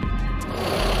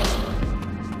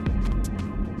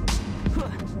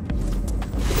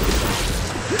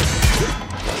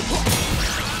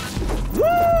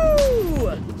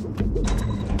 Woo!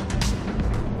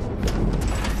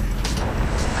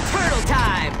 Turtle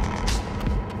time!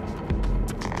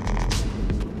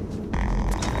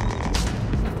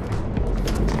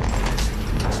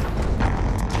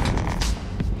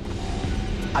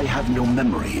 I have no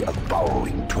memory of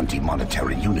borrowing 20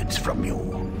 monetary units from you.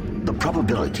 The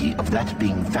probability of that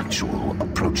being factual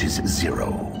approaches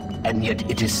 0, and yet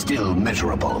it is still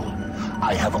measurable.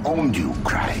 I have owned you,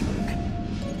 Krang.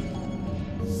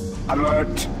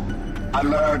 Alert!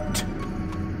 Alert!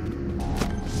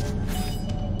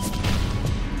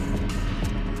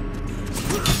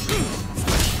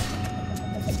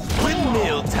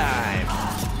 Windmill time!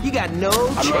 You got no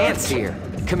chance here.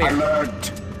 Come here.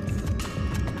 Alert!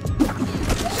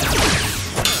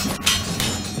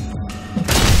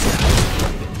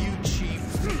 You chief.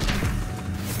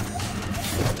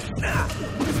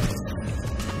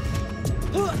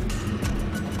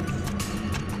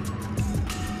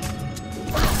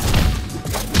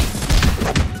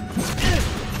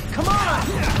 Come on!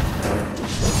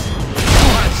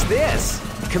 Watch this.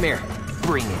 Come here.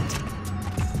 Bring it.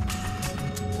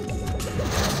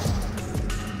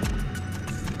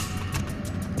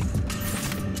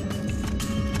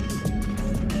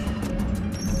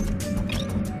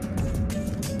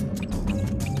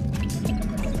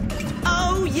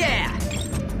 Oh, yeah!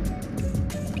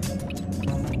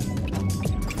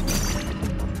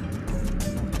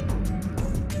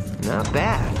 Not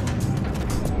bad.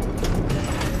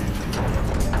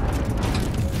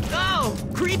 Oh!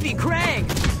 Creepy Krang!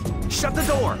 Shut the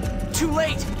door! Too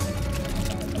late!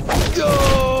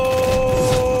 Go!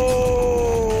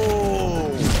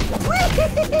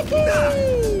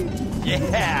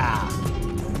 Yeah!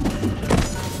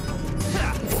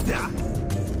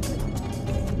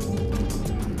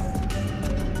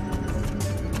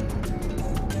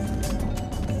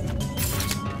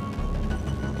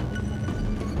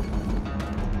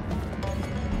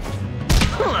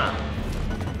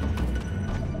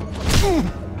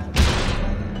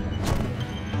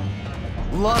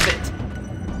 Love it!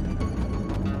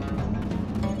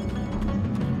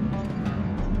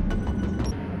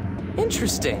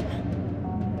 Interesting.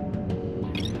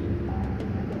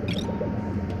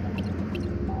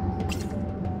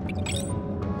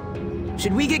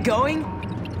 Should we get going?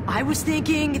 I was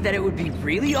thinking that it would be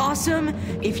really awesome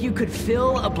if you could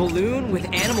fill a balloon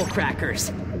with animal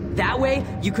crackers. That way,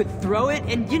 you could throw it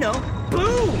and, you know,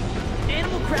 boom!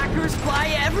 Animal crackers fly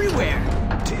everywhere!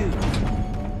 Dude.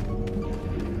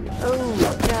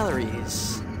 Oh,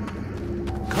 calories.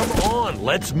 Come on,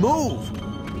 let's move.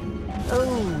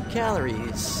 Oh,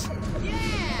 calories.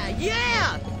 Yeah,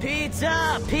 yeah!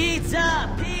 Pizza, pizza,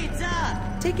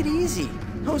 pizza! Take it easy.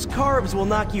 Those carbs will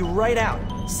knock you right out.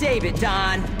 Save it,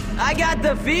 Don. I got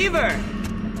the fever!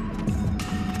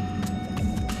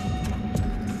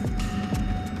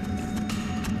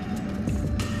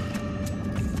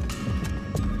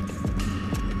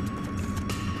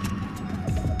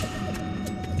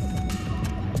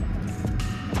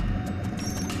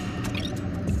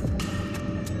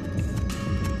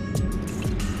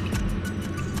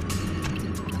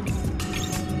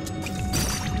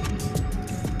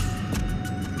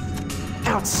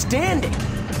 outstanding!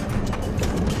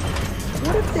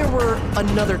 What if there were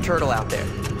another turtle out there?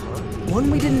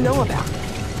 One we didn't know about.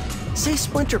 Say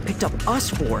Splinter picked up us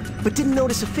four, but didn't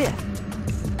notice a fifth.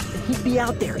 He'd be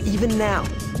out there even now.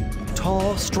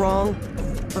 Tall, strong,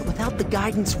 but without the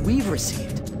guidance we've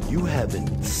received. You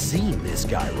haven't seen this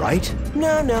guy, right?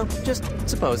 No, just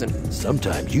supposing.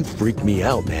 Sometimes you freak me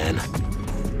out, man.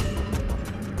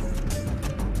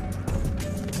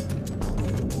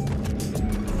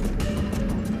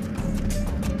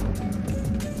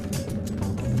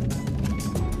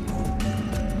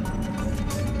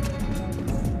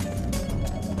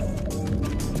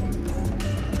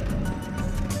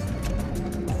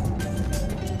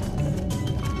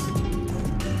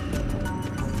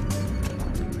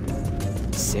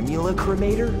 Simula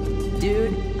cremator?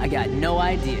 Dude, I got no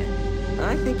idea.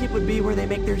 I think it would be where they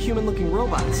make their human-looking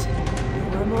robots.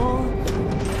 Normal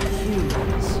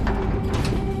humans.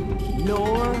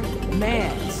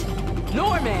 Normans.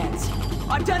 Normans!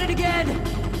 I've done it again!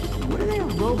 What do their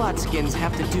robot skins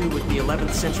have to do with the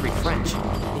 11th century French? If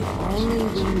only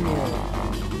we knew.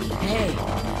 Hey,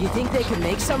 you think they could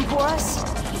make some for us?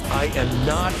 I am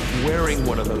not wearing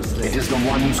one of those things. It is the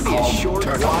ones called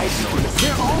turtles.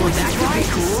 They're always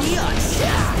surprised to see us.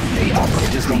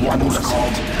 It is the ones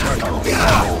called turtles. They're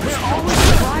always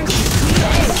surprised to see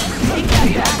us. Take that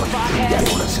back, bothead.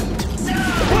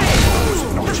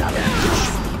 No challenge.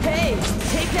 Hey,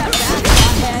 take that back,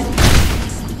 bothead.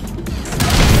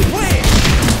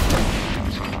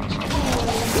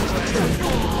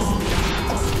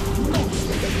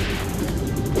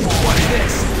 What's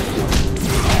this?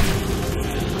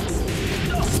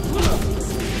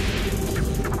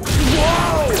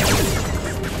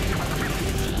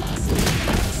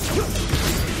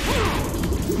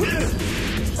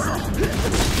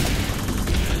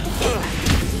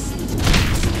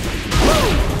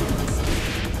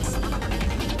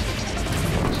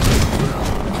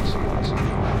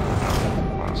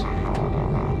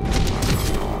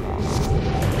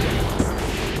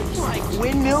 Like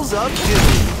windmills of doom.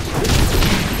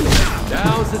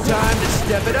 Now's the time to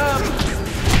step it up.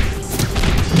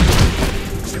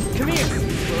 Come here.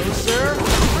 Closer.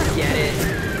 Forget it.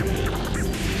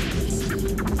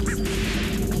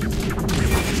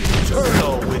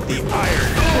 Turtle with the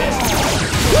iron fist.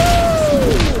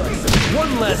 Woo!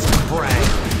 One less crank.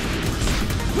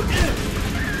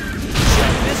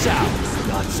 Check this out.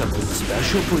 Got something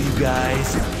special for you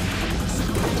guys.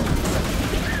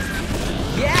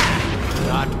 Yeah!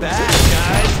 Not bad,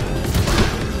 guys.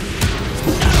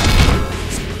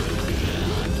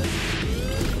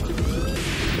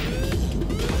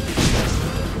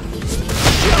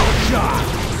 Shell shock.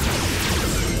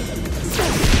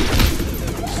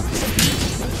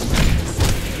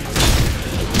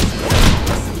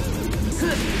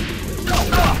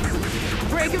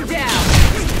 Break him down.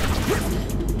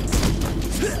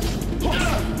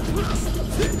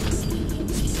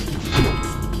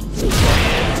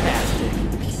 Fantastic.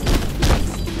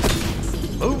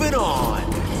 Moving on.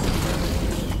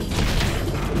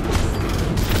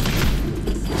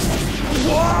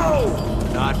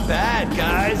 Whoa! Not bad,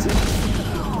 guys.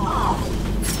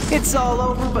 It's all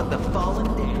over but the fallen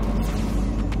down.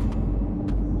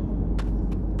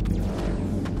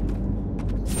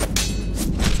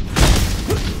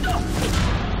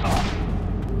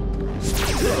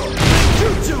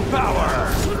 Jutsu power!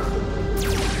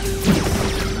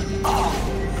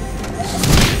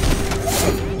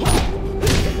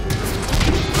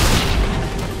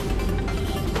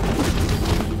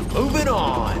 Moving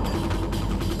on.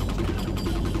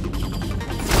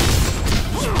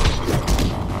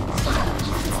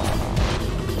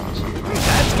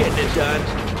 That's getting it done.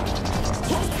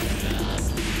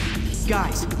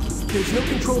 Guys, there's no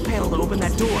control panel to open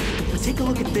that door, but take a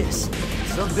look at this.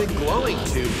 Some big glowing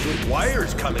tubes with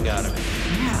wires coming out of it.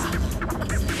 Yeah.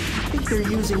 I think they're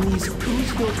using these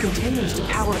ooze-filled containers to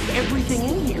power everything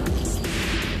in here.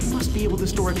 You must be able to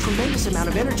store a tremendous amount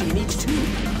of energy in each tube.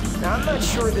 Now, I'm not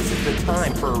sure this is the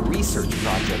time for a research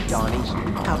project, Donnie.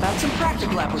 How about some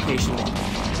practical application then?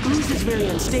 Ooze is very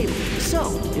unstable,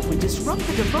 so if we disrupt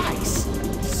the device...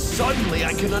 Suddenly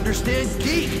I can understand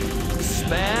geek.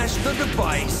 Smash the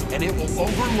device and it will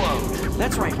overload.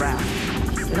 That's right, Raph.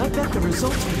 And I bet the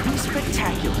results would be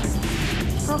spectacular.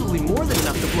 Probably more than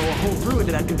enough to blow a hole through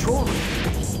into that control room.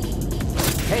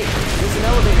 Hey, there's an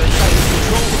elevator inside this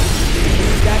control room.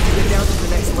 Use that to get down to the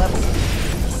next level.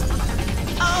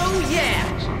 Oh, yeah!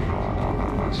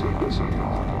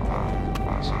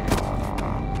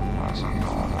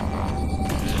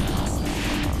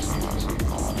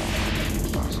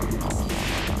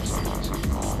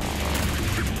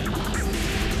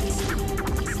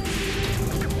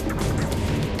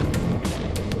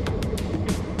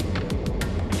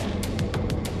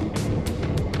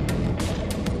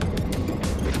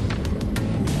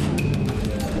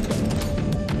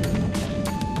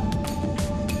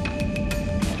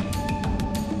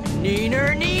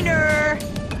 Neener, neener!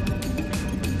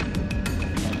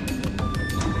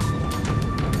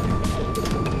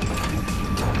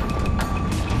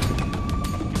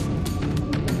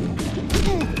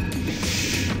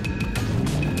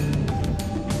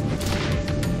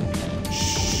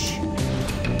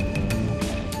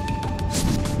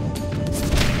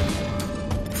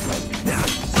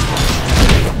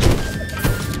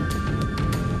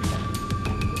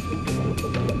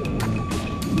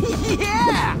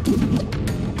 Yeah!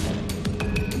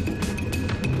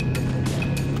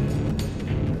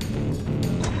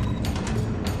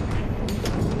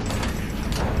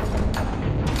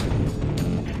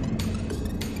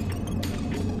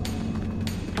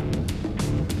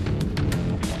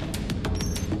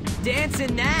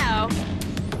 Dancing now!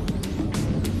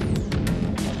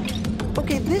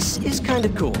 Okay, this is kind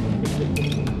of cool.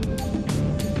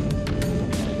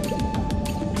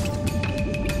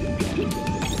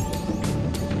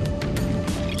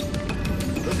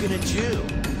 Looking at you.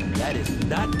 That is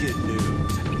not good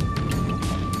news.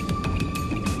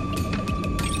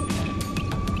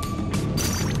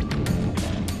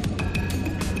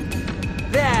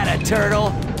 That a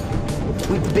turtle!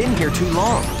 We've been here too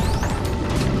long.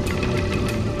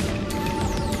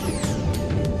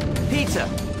 Pizza.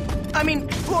 I mean,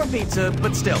 floor pizza,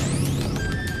 but still.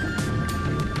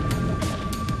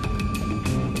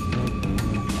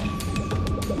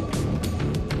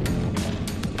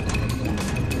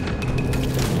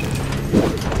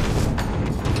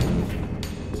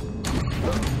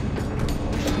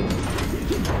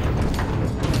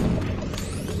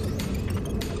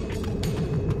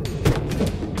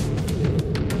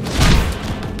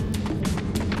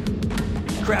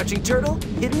 Crouching turtle,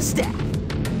 hidden staff.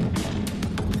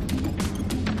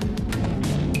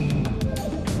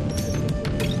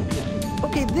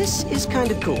 Okay, this is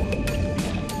kind of cool.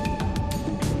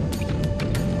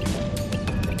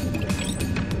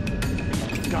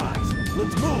 Guys,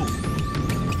 let's move.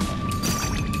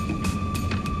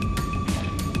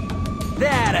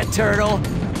 That a turtle!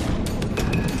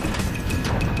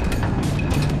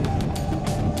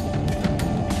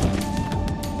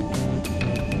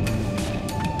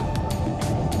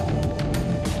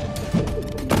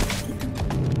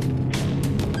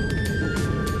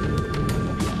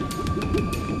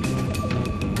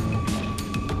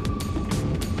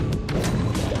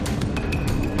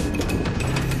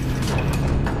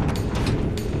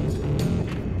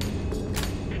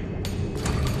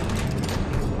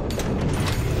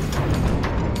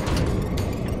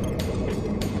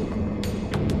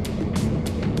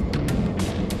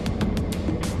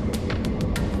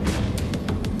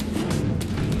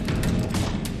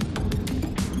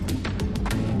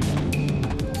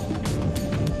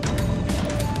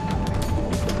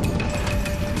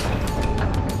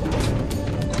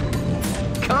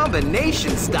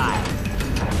 Combination style.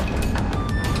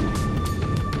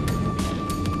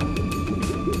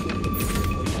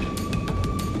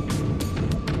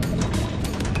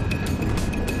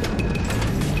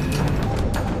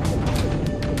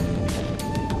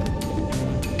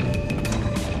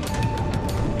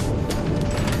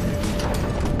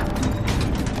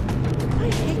 I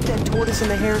hate that tortoise in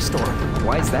the hair storm.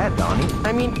 Why's that, Donnie?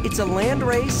 I mean, it's a land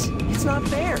race. It's not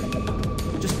fair.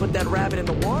 Just put that rabbit in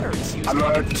the water and see who's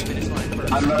Alert! the finish line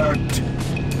first. Alert!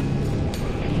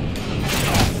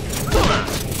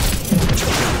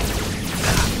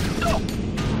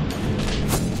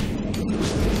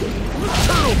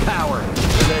 Turtle power!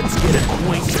 Let's get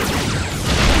acquainted.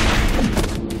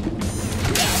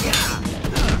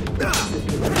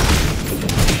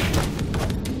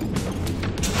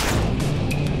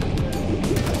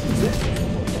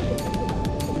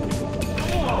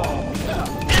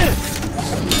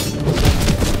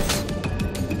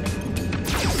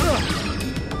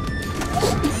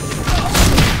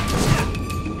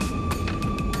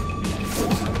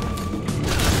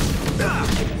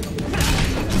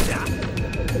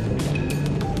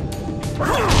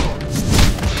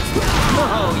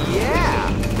 Oh, yeah!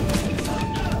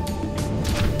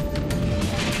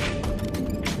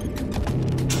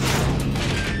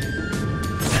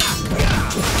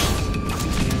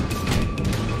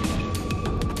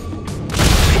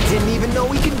 I didn't even know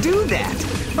we could do that!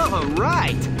 All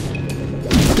right!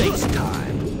 Face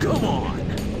time. Come on.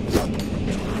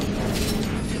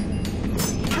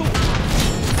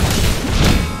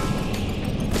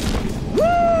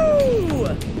 Woo!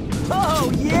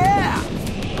 Oh, yeah!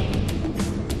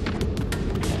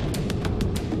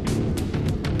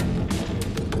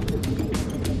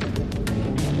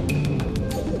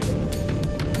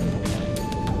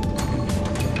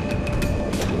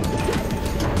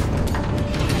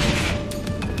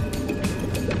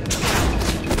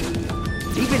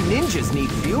 ninjas need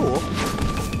fuel.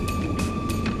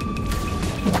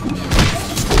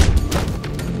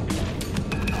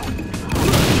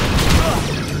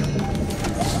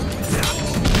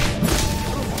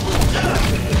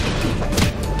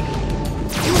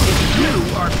 You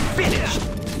are finished.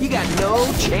 You got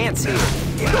no chance here.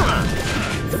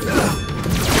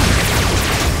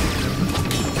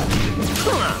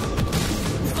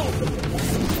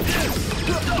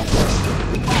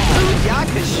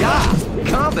 Yakasha!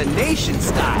 Combination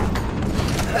style!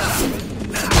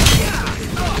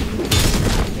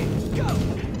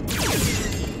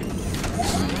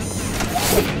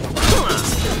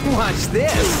 Watch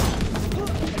this!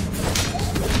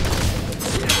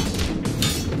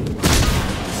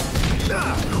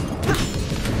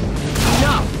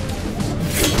 No!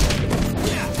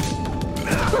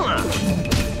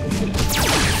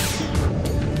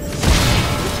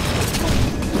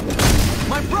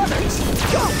 My brothers!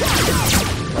 Go!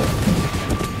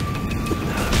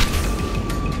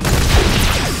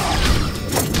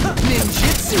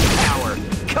 Ninjutsu power!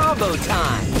 Combo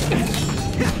time!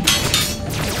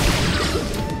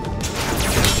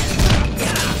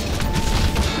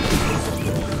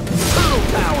 Turtle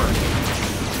power!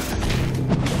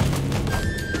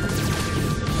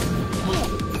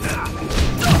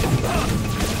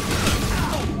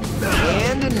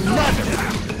 And another!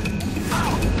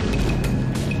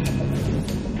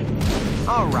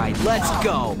 Alright, let's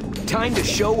go. Time to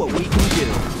show what we can do.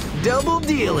 Double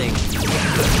dealing.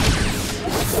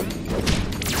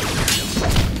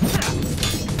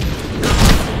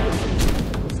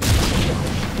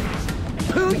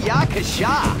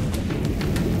 Booyakasha!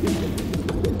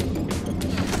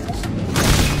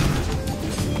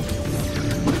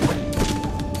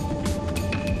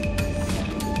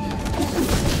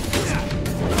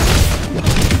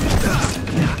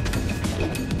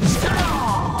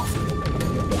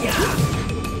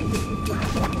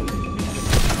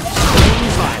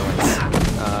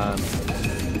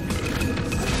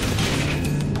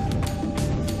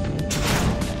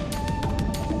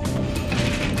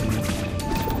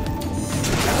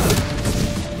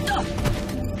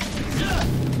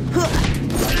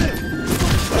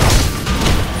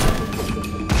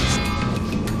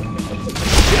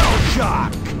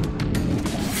 Shock!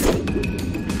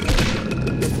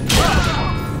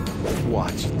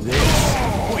 Watch this.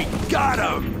 We got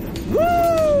him!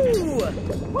 Woo!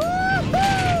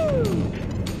 Woohoo!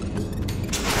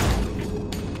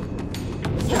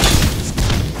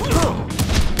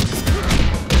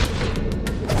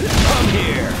 Come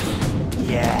here!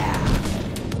 Yeah!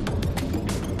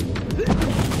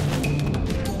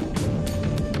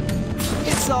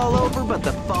 It's all over but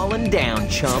the falling down,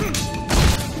 chump.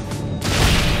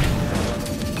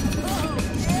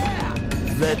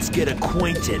 Let's get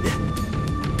acquainted.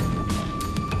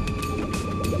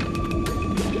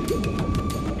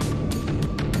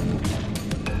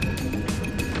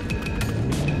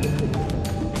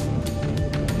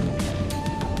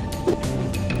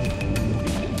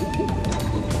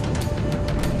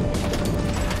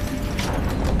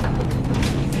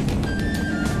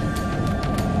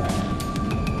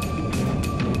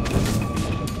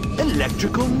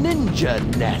 Electrical ninja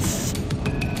nest.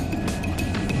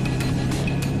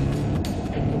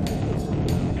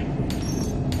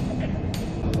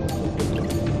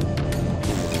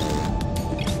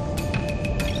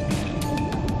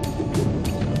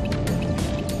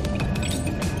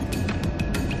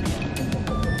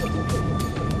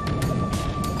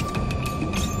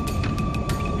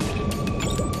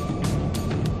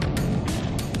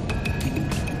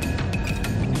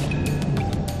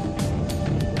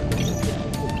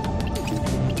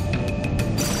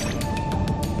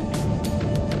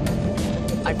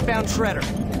 I found Shredder.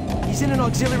 He's in an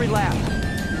auxiliary lab.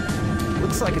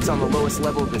 Looks like it's on the lowest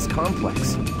level of this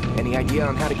complex. Any idea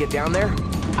on how to get down there?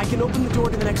 I can open the door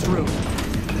to the next room.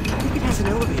 I think it has an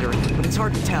elevator in it, but it's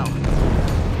hard to tell.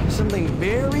 There's something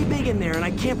very big in there, and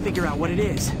I can't figure out what it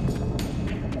is.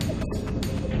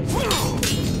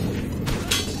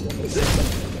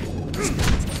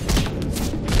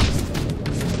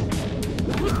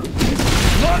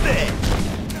 Love it!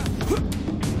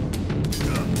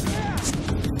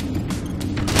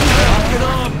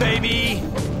 Baby!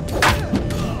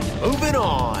 Moving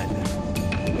on!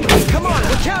 Come on,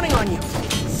 we're counting on you!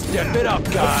 Step it up,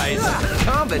 guys!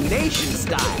 Combination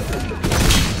style!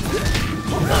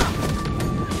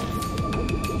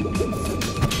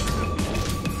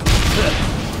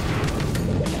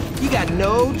 You got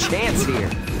no chance here!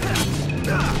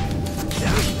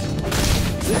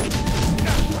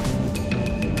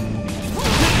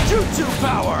 Jutsu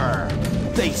power!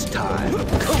 FaceTime.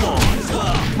 Come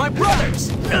on. My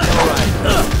brothers!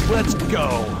 Alright, let's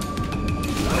go.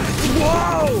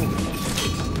 Whoa!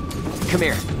 Come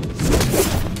here.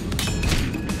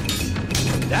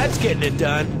 That's getting it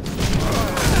done.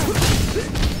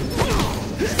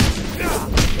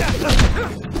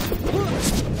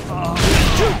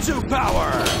 Jutsu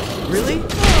power! Really?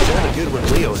 Sounded good when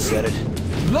Leo said it.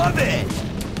 Love it!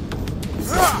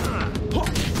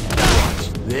 Watch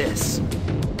this.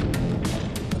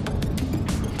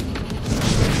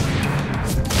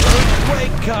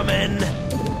 Earthquake coming!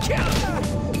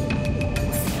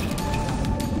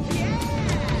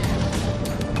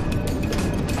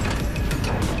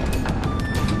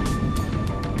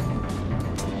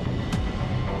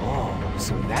 Oh,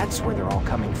 so that's where they're all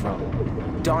coming from.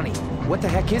 Donnie, what the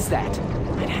heck is that?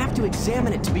 I'd have to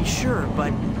examine it to be sure,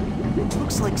 but it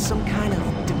looks like some kind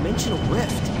of dimensional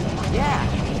lift. Yeah,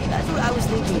 that's what I was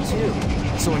thinking too.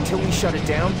 So until we shut it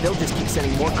down, they'll just keep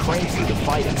sending more cranes through to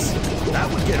fight us. That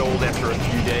would get old after a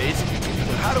few days.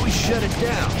 So how do we shut it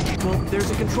down? Well,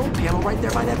 there's a control panel right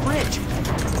there by that bridge.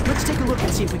 Let's take a look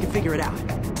and see if we can figure it out.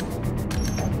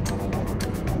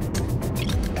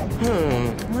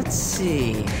 Let's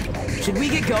see. Should we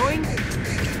get going?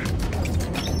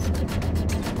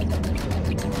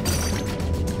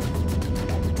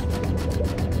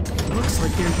 Looks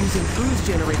like they're using cruise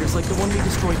generators like the one we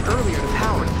destroyed earlier to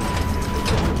power it.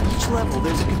 On each level,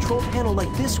 there's a control panel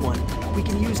like this one we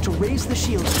can use to raise the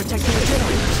shields protecting the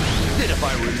generators. Then if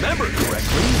I remember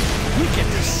correctly, we get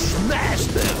to smash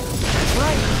them. That's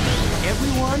right.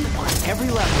 Everyone on every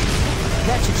level.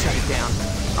 That should shut it down.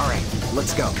 All right,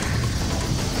 let's go.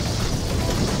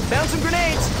 Found some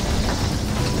grenades!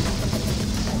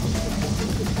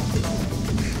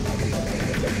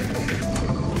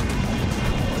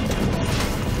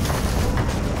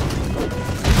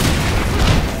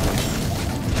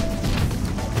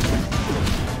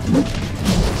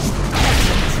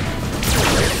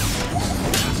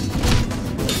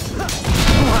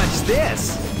 Watch this!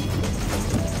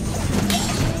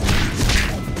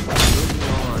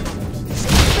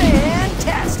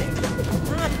 Fantastic!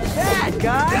 Not bad,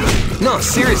 guys! No,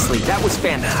 seriously, that was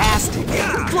fantastic.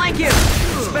 Flank him!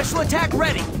 Special attack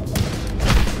ready!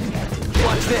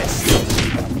 Watch this!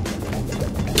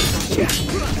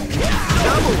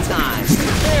 Double time!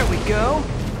 There we go!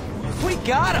 We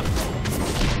got him!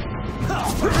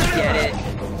 Get it!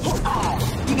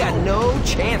 You got no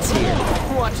chance here.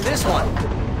 Watch this one!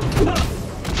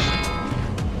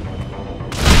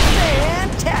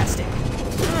 Fantastic!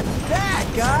 Not bad,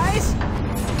 guys!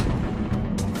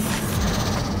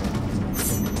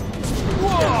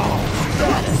 Whoa!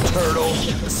 That a turtle!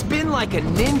 Spin like a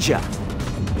ninja!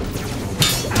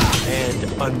 And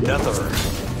another.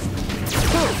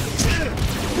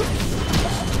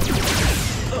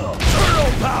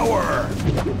 Turtle power!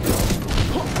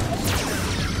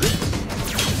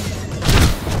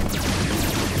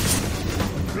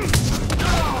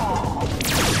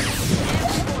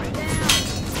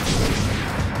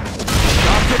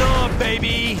 Knock it on,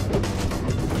 baby!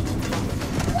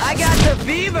 I got the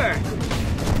fever!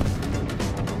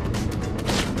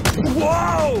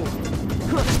 Whoa!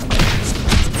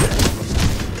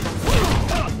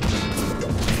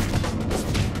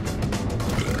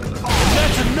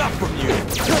 That's enough from you!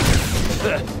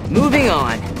 Moving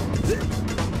on.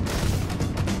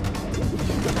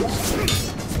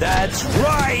 That's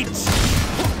right!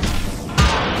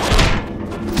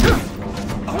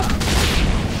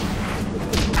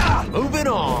 Moving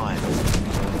on!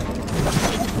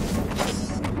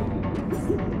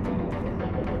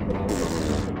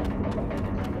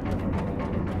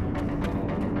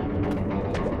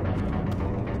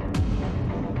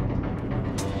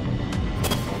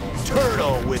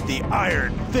 Turtle with the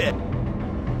iron fit!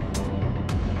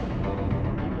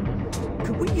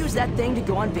 Could we use that thing to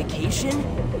go on vacation?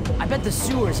 I bet the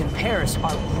sewers in Paris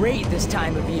are great this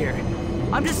time of year.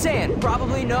 I'm just saying,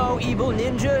 probably no evil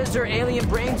ninjas or alien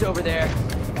brains over there.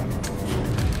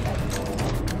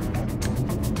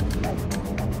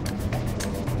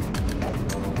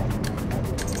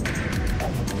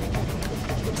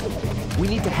 We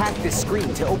need to hack this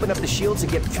screen to open up the shields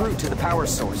and get through to the power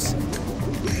source.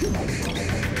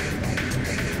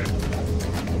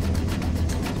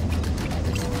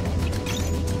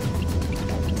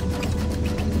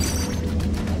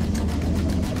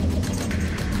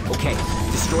 Okay,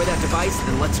 destroy that device,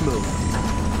 then let's move.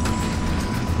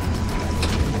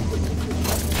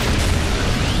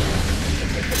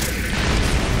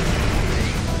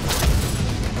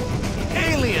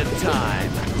 Alien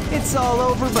time! It's all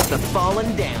over but the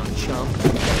falling down, chump.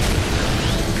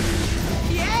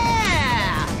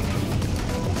 Yeah!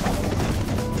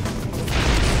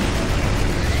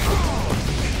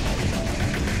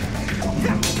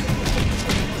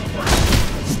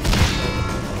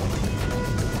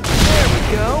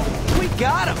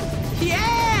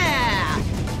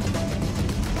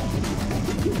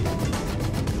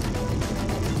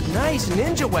 Nice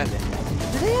ninja weapon.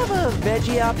 Do they have a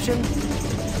veggie option?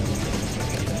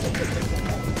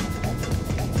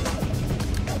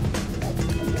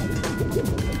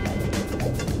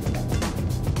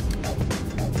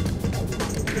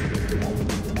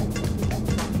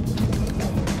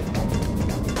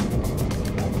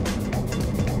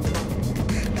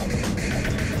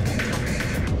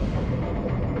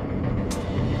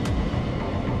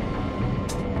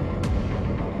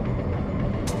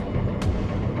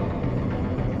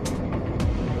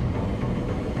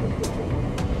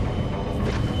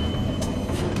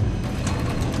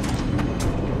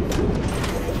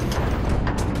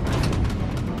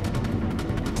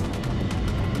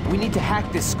 We need to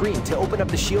hack this screen to open up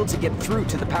the shields and get through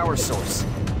to the power source.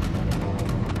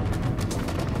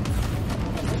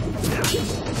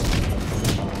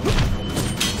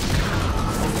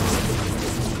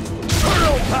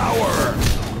 Turtle power!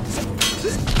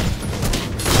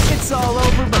 It's all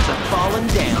over but the falling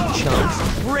down, chumps.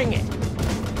 Bring it!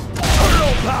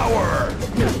 Turtle power!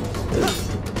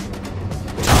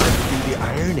 Time to do the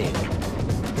ironing.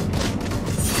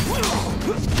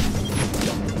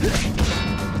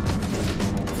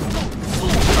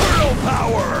 Turtle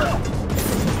power!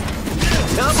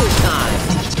 Double time!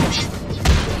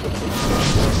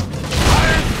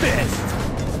 Iron fist!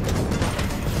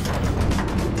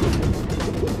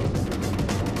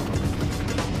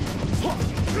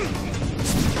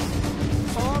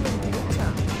 All in good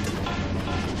time.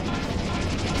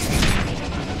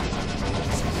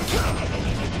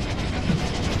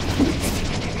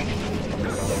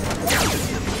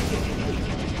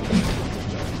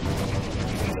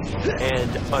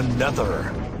 And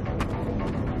another.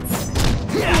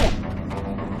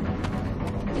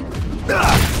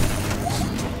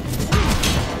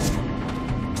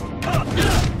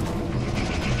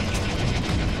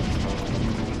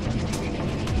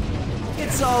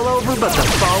 It's all over but the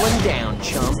falling down,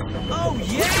 chump. Oh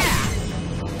yeah!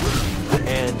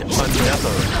 And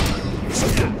another.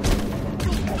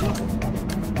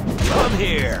 Come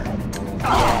here.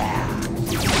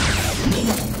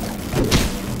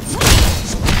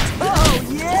 Oh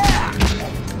yeah!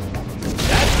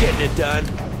 That's getting it done.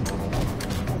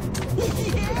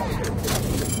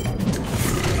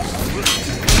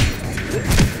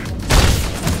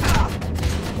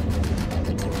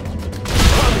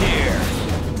 Come here.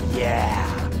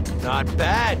 Yeah. Not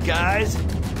bad, guys.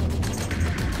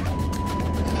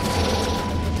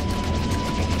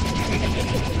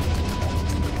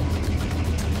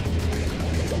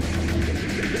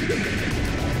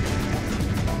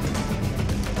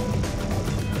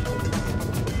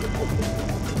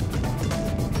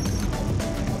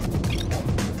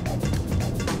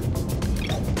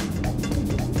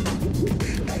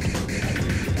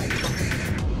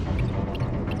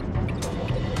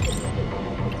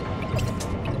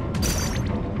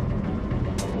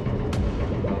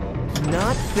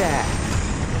 Not bad.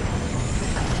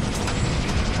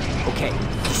 Okay,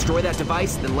 destroy that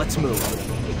device, then let's move.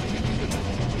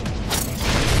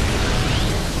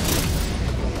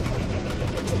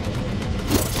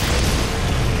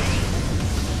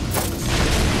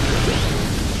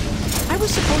 I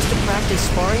was supposed to practice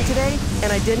sparring today,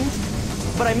 and I didn't,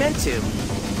 but I meant to.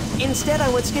 Instead, I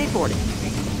went skateboarding.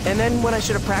 And then when I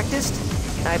should have practiced,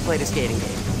 I played a skating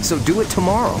game. So do it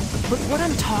tomorrow. But what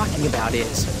I'm talking about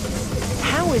is,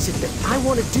 how is it that I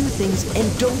want to do things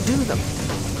and don't do them?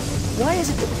 Why is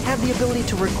it that we have the ability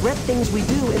to regret things we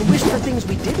do and wish for things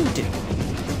we didn't do?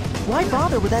 Why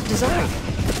bother with that design?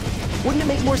 Wouldn't it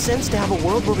make more sense to have a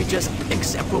world where we just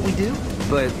accept what we do?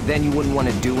 But then you wouldn't want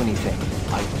to do anything.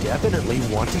 I definitely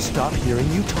want to stop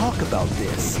hearing you talk about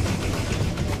this.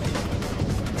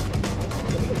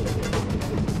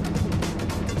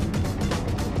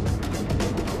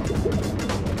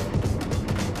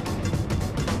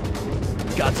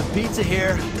 Got some pizza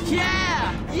here.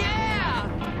 Yeah! Yeah!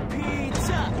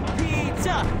 Pizza!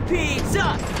 Pizza!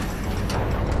 Pizza!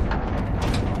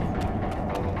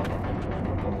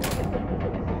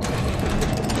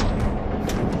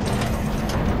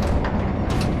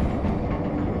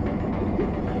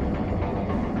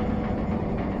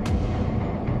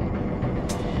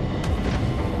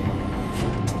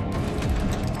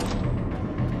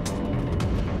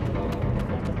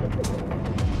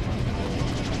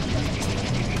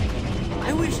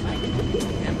 I wish I could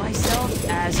present myself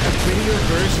as a prettier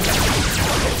version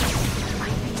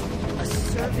of a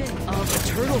servant of a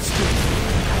turtle stream.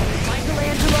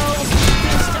 Michelangelo,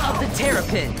 Fist of the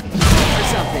Terrapin. Or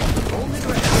something.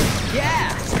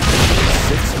 Yeah!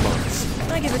 6 months.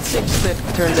 I give it 6 that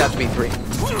turns out to be 3.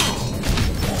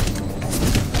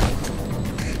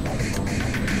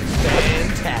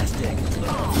 Fantastic.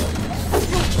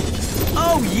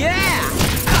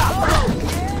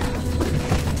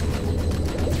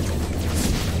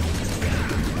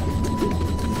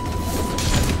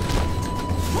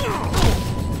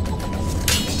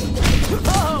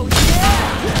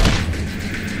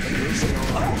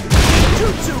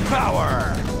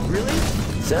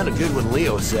 Sounded good when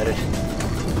Leo said it.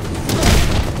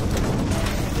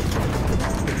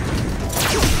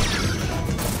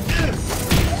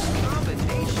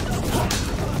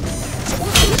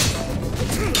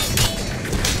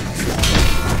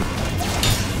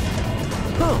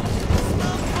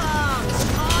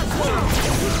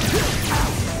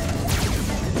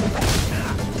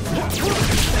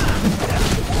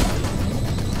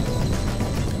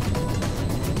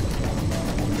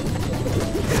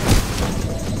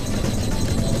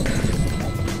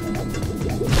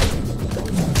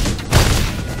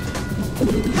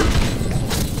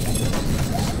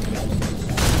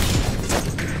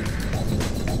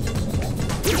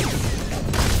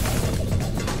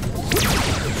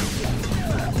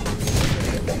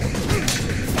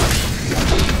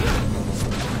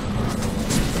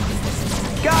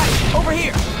 Over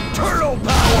here! Turtle power!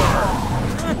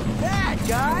 Not bad,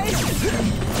 guys!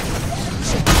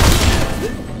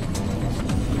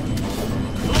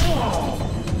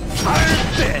 Iron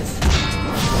Fist!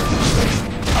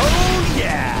 Oh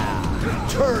yeah!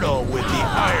 Turtle with the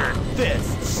Iron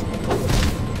Fists!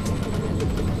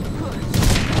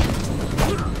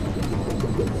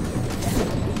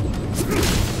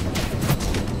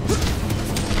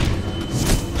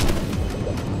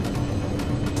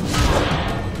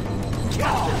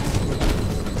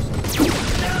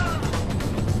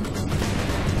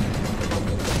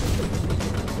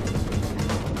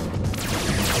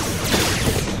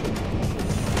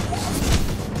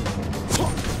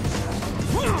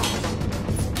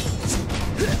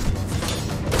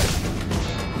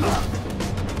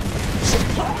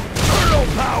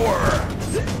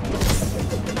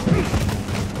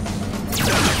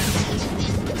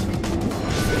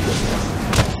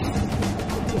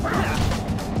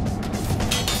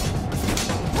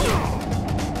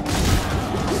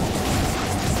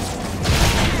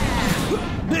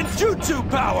 Ninjutsu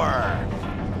power!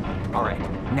 Alright,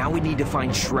 now we need to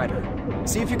find Shredder.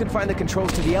 See if you can find the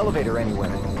controls to the elevator anywhere.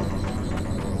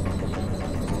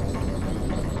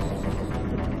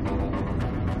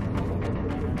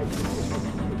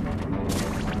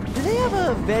 Do they have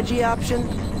a veggie option?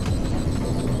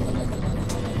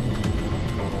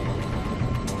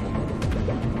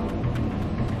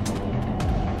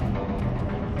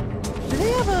 Do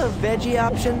they have a veggie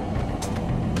option?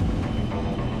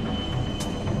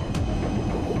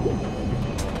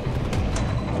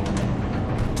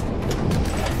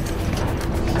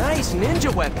 Nice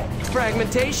ninja weapon.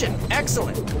 Fragmentation.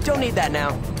 Excellent. Don't need that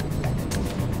now.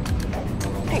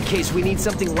 In case we need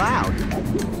something loud.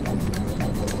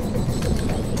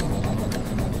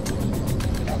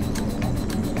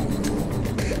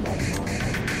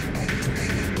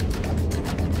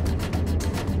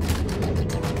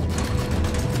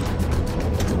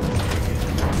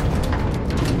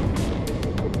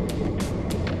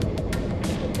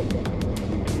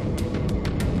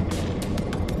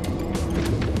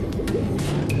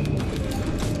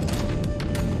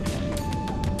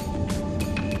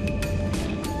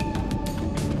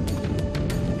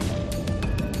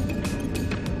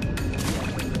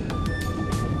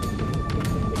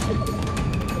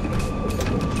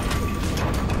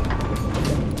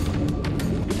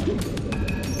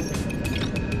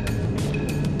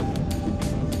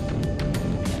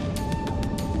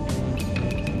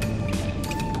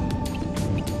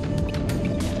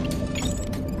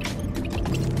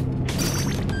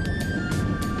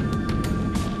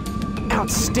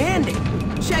 Outstanding!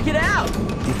 Check it out!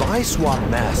 If I swap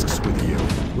masks with you,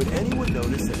 would anyone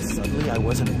notice that suddenly I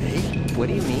wasn't me? What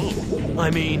do you mean? I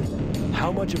mean,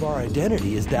 how much of our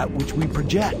identity is that which we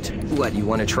project? What, you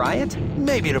want to try it?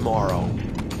 Maybe tomorrow.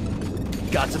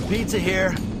 Got some pizza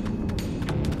here.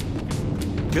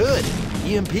 Good.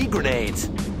 EMP grenades.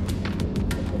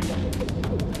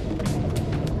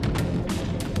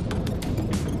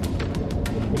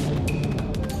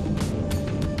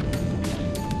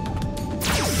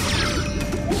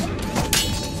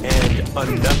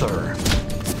 Another.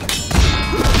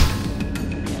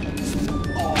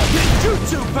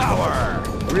 Ninjutsu power!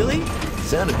 Really?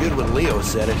 Sounded good when Leo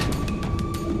said it.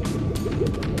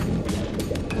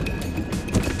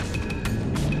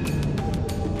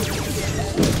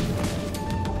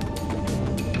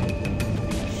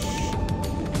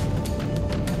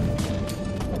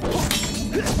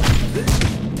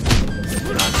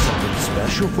 Got something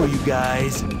special for you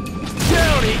guys.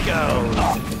 Down he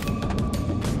goes!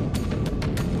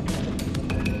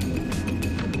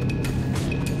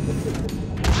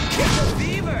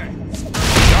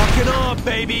 Off,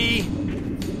 baby!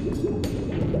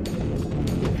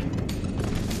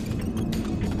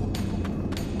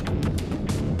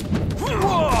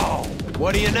 Whoa!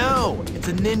 What do you know? It's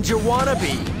a ninja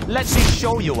wannabe. Let me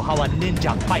show you how a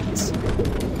ninja fights.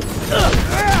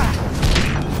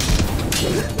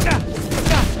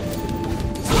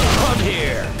 Come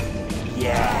here.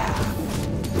 Yeah.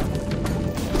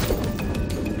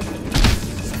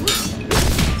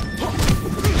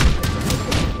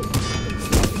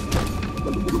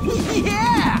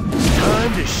 Yeah!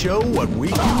 Time to show what we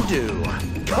can do.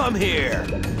 Come here.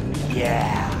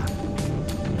 Yeah.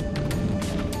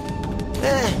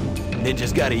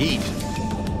 Ninjas gotta eat.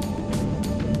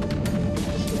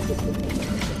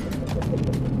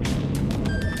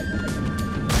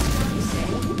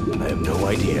 I have no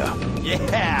idea.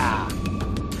 Yeah.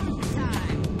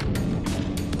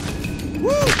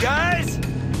 Woo, guys!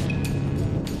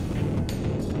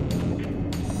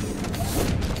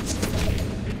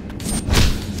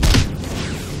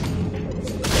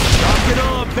 Rock it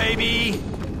on, baby!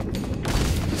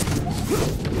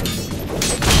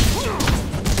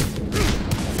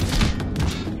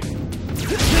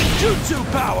 Jutsu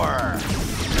power!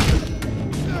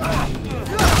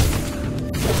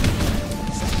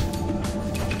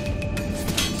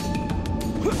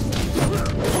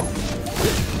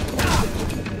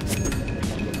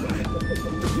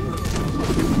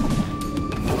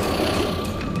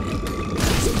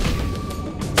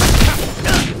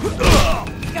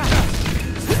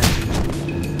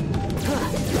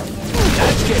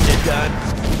 That's getting it done.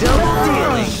 Double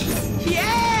dealing.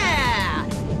 Yeah!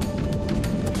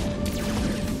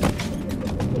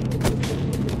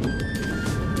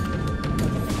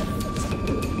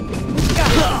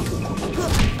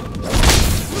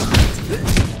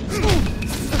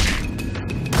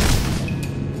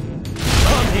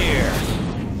 Come here.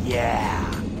 Yeah.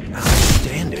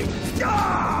 Outstanding.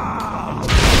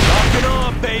 Rock it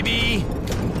on, baby!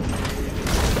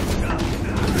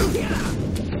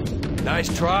 Nice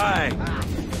try.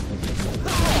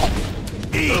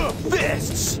 Eat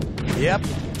fists! Yep.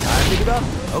 Time to get up?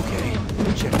 Okay.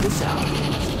 Check this out.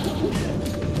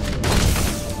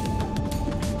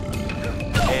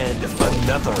 And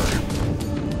another.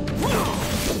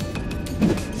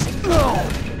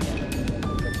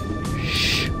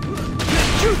 Shh.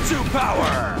 Jutsu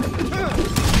power!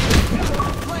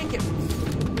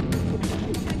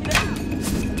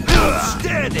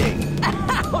 Outstanding!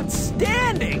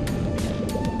 Outstanding!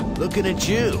 Looking at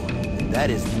you. That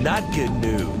is not good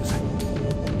news.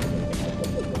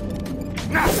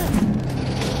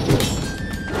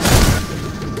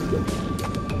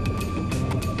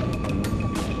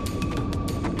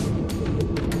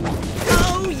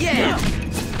 Oh, yeah!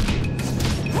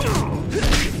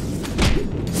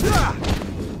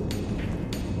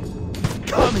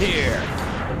 Come here.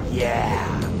 Yeah.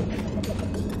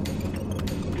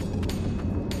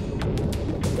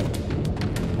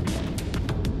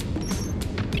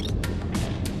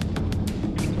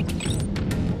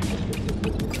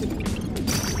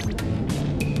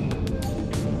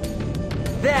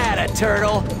 That a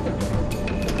turtle.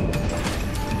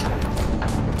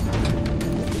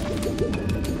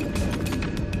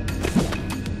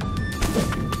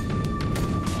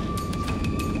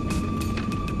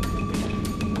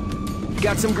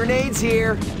 Got some grenades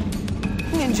here.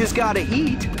 Ninjas gotta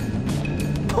eat.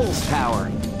 Pulse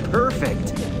power.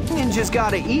 Perfect. Ninjas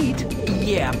gotta eat.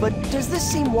 Yeah, but does this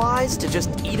seem wise to just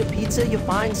eat a pizza you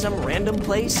find some random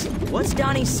place? What's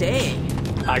Donnie saying?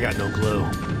 I got no clue.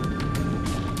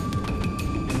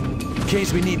 In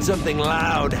case we need something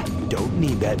loud. Don't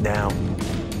need that now.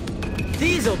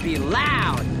 These'll be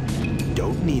loud!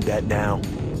 Don't need that now.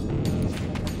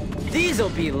 These'll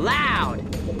be loud!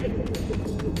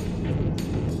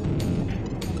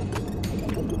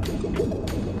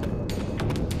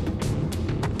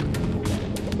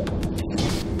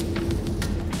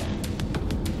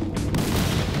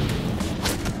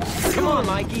 Come on,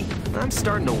 Mikey. I'm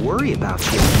starting to worry about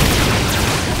you.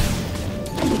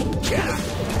 Yeah.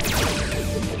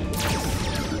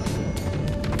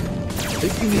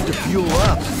 Think you need to fuel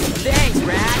up. Thanks,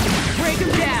 Rat! Break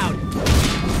him down!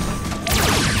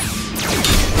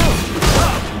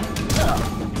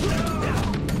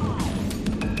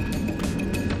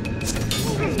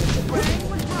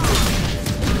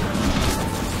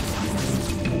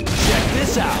 Check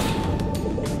this out.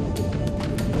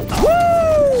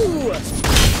 Woo!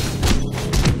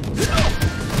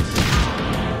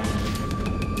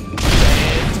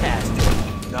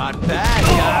 Fantastic. Not bad,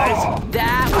 guys.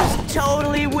 That was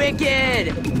totally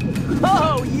wicked!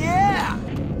 Oh, yeah!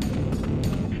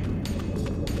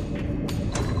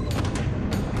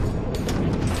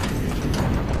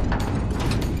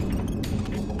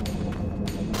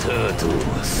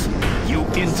 Turtles, you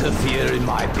interfere in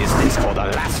my business for the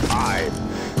last time.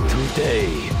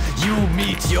 Today, You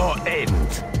meet your end.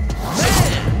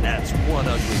 Man, that's one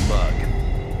ugly mug.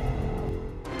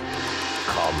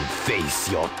 Come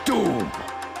face your doom.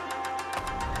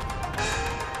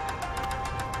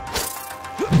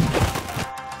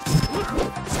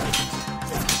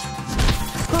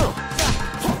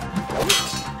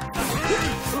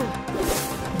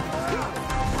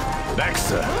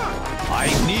 Baxter, I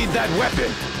need that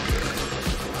weapon.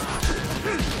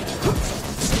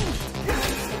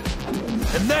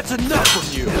 And that's enough from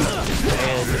you!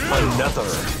 And another.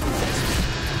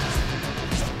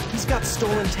 He's got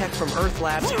stolen tech from Earth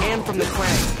Labs and from the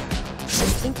Krang. I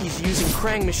think he's using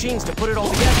Krang machines to put it all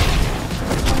together.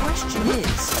 The question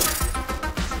is,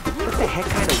 what the heck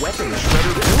kind of weapon is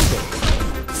Shredder building?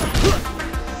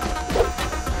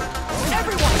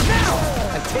 Everyone, now!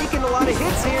 I'm taking a lot of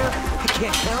hits here. I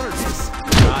can't counter this.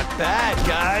 Not bad,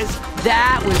 guys.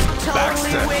 That was totally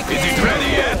Baxter, wicked. is he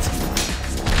ready yet?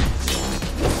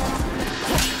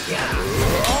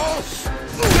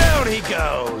 Down he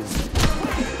goes!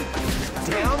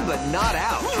 Down but not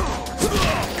out.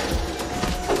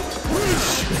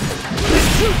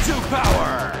 Jutsu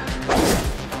power!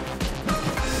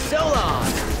 So long!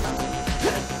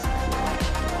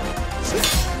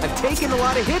 I've taken a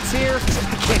lot of hits here. I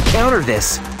can't counter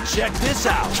this. Check this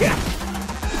out!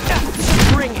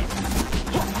 Bring it!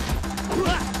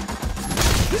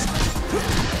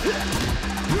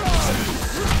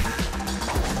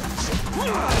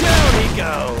 Down he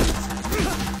goes!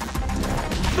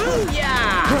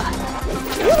 Booyah!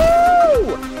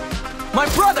 Woo! My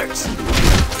brothers!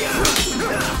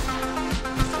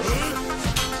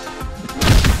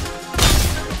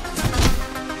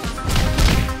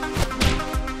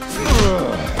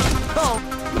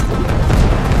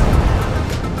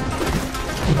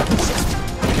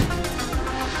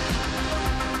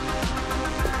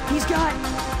 He's got...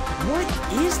 What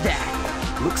is that?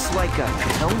 Looks like a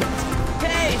helmet.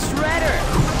 Hey, Shredder!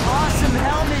 Awesome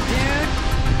helmet, dude!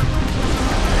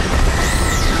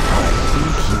 I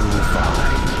think you will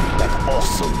find that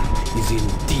awesome is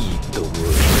indeed the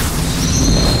word.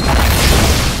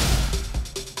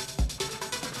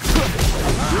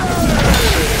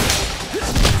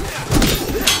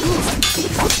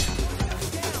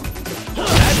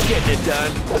 That's getting it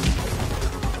done.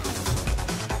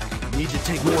 Need to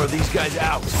take more of these guys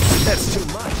out. That's too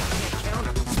much.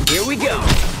 Here we go. I'm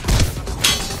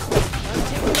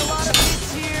taking a lot of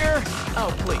hits here.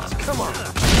 Oh, please, come on.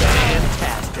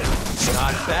 Fantastic.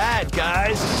 Not bad,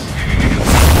 guys.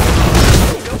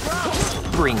 No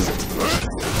problem. Bring it.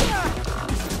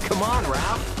 Come on,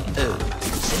 Ralph.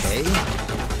 Okay.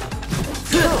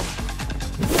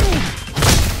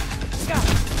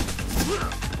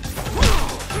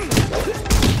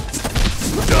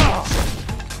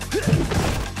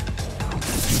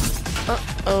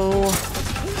 Uh-oh.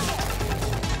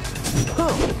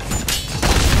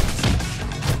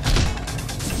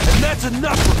 And that's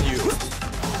enough from you!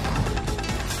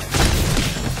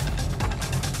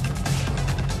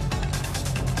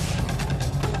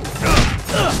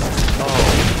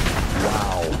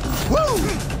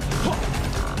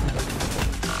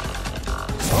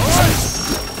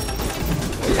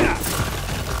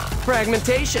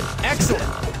 Fragmentation. Excellent.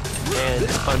 And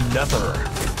another.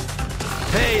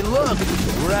 Hey, look!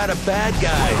 We're out of bad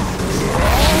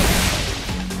guys.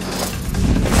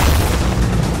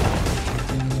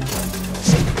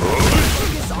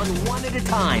 Focus on one at a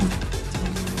time.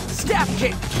 Step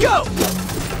kick, go!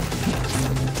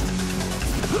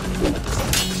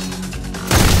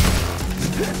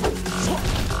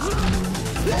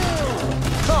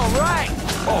 All right.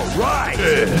 All right!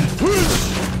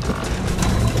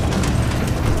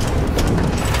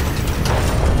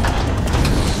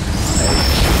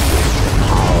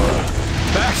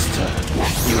 Baxter,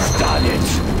 you've done it!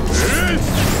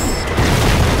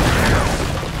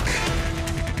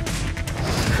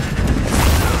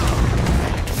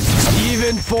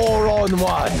 Even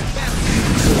 4-on-1!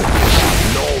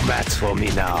 No match for me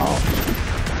now.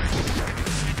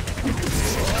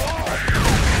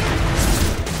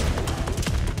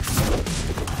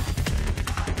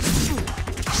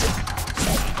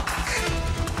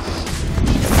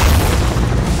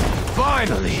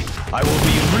 Finally, I will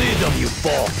be rid of you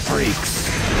four freaks.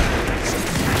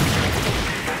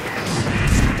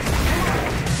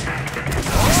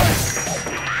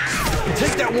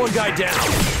 Take that one guy down.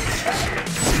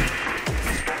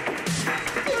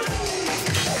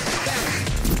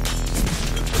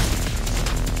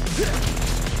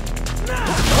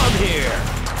 Come here.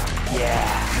 Yeah.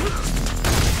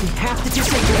 We have to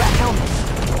disable that helmet.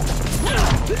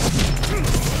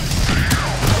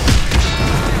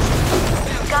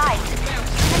 Guys,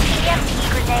 the TMNT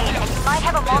grenade, and you might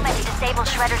have a moment to disable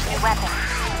Shredder's new weapon.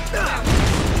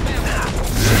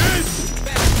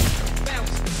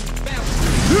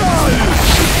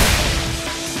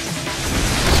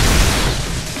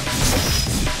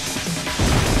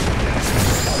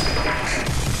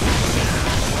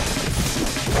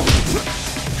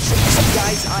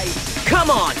 Guys, come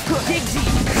on! Digsy!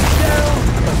 Down,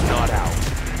 but not out.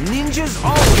 Ninjas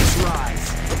always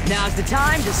rise! Now's the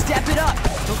time to step it up.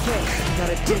 Okay,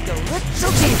 gotta dig a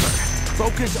little deeper.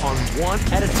 Focus on one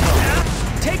at a time.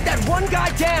 Take that one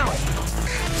guy down!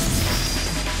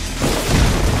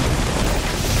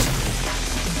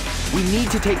 We need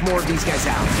to take more of these guys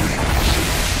out.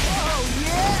 Oh,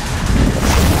 yeah!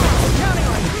 I'm counting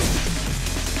on you!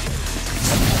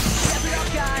 Step it up,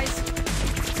 guys.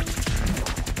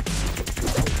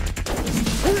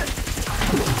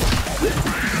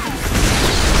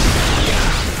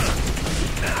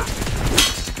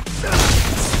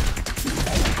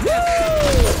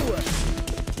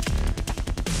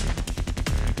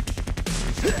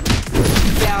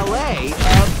 Ballet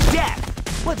of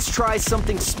death! Let's try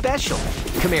something special.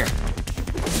 Come here.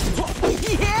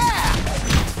 Yeah!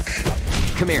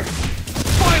 Come here.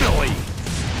 Finally!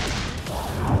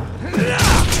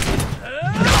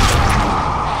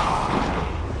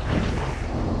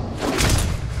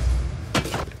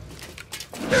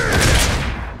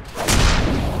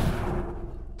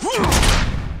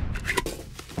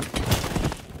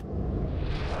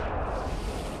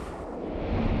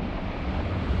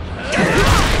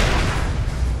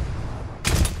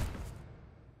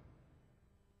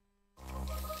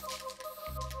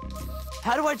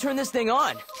 How do I turn this thing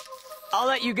on? I'll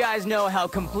let you guys know how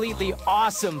completely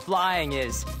awesome flying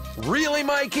is. Really,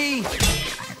 Mikey?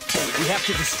 We have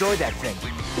to destroy that thing.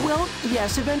 Well,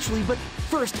 yes, eventually, but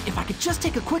first, if I could just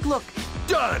take a quick look.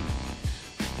 Done!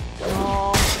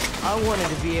 Oh, I wanted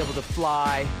to be able to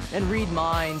fly and read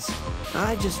minds.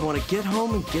 I just want to get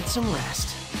home and get some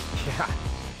rest. Yeah,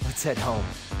 let's head home.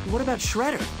 What about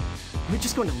Shredder? We're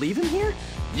just going to leave him here?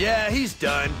 Yeah, he's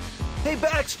done. Hey,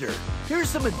 Baxter, here's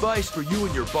some advice for you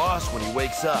and your boss when he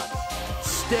wakes up.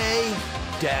 Stay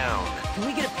down. Can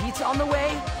we get a pizza on the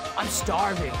way? I'm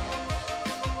starving.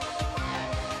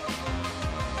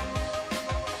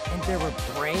 And there were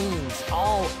brains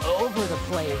all over the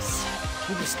place.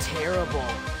 It was terrible.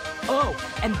 Oh,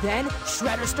 and then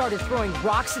Shredder started throwing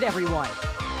rocks at everyone.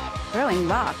 Throwing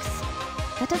rocks?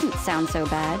 That doesn't sound so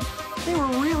bad. They were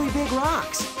really big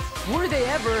rocks. Were they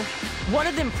ever? One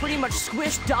of them pretty much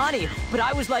squished Donnie, but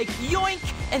I was like, yoink,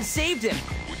 and saved him.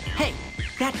 Hey,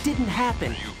 that didn't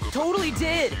happen. Totally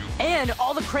did. And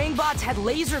all the crane bots had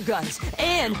laser guns,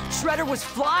 and Shredder was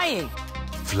flying.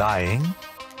 Flying?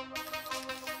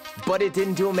 But it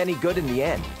didn't do him any good in the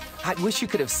end. I wish you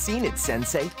could have seen it,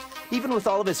 Sensei. Even with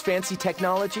all of his fancy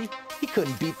technology, he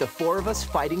couldn't beat the four of us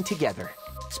fighting together.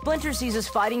 Splinter sees us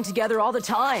fighting together all the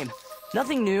time.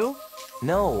 Nothing new.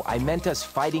 No, I meant us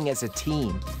fighting as a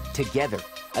team, together,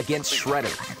 against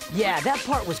Shredder. Yeah, that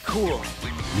part was cool.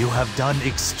 You have done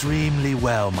extremely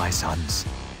well, my sons.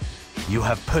 You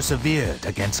have persevered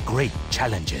against great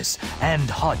challenges and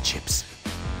hardships.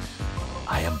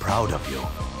 I am proud of you.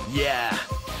 Yeah,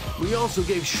 we also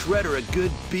gave Shredder a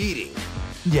good beating.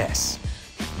 Yes,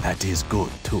 that is good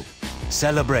too.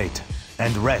 Celebrate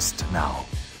and rest now.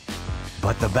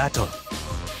 But the battle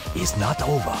is not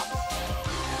over.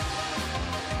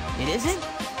 It isn't?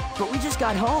 But we just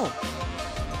got home.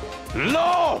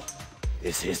 No!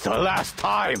 This is the last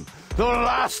time! The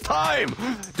last time!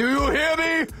 Do you hear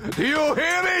me? Do you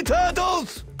hear me,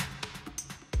 Turtles?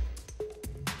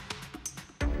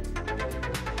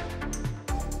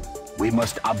 We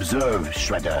must observe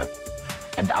Shredder,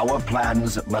 and our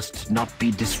plans must not be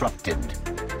disrupted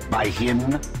by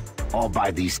him or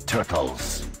by these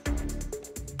turtles.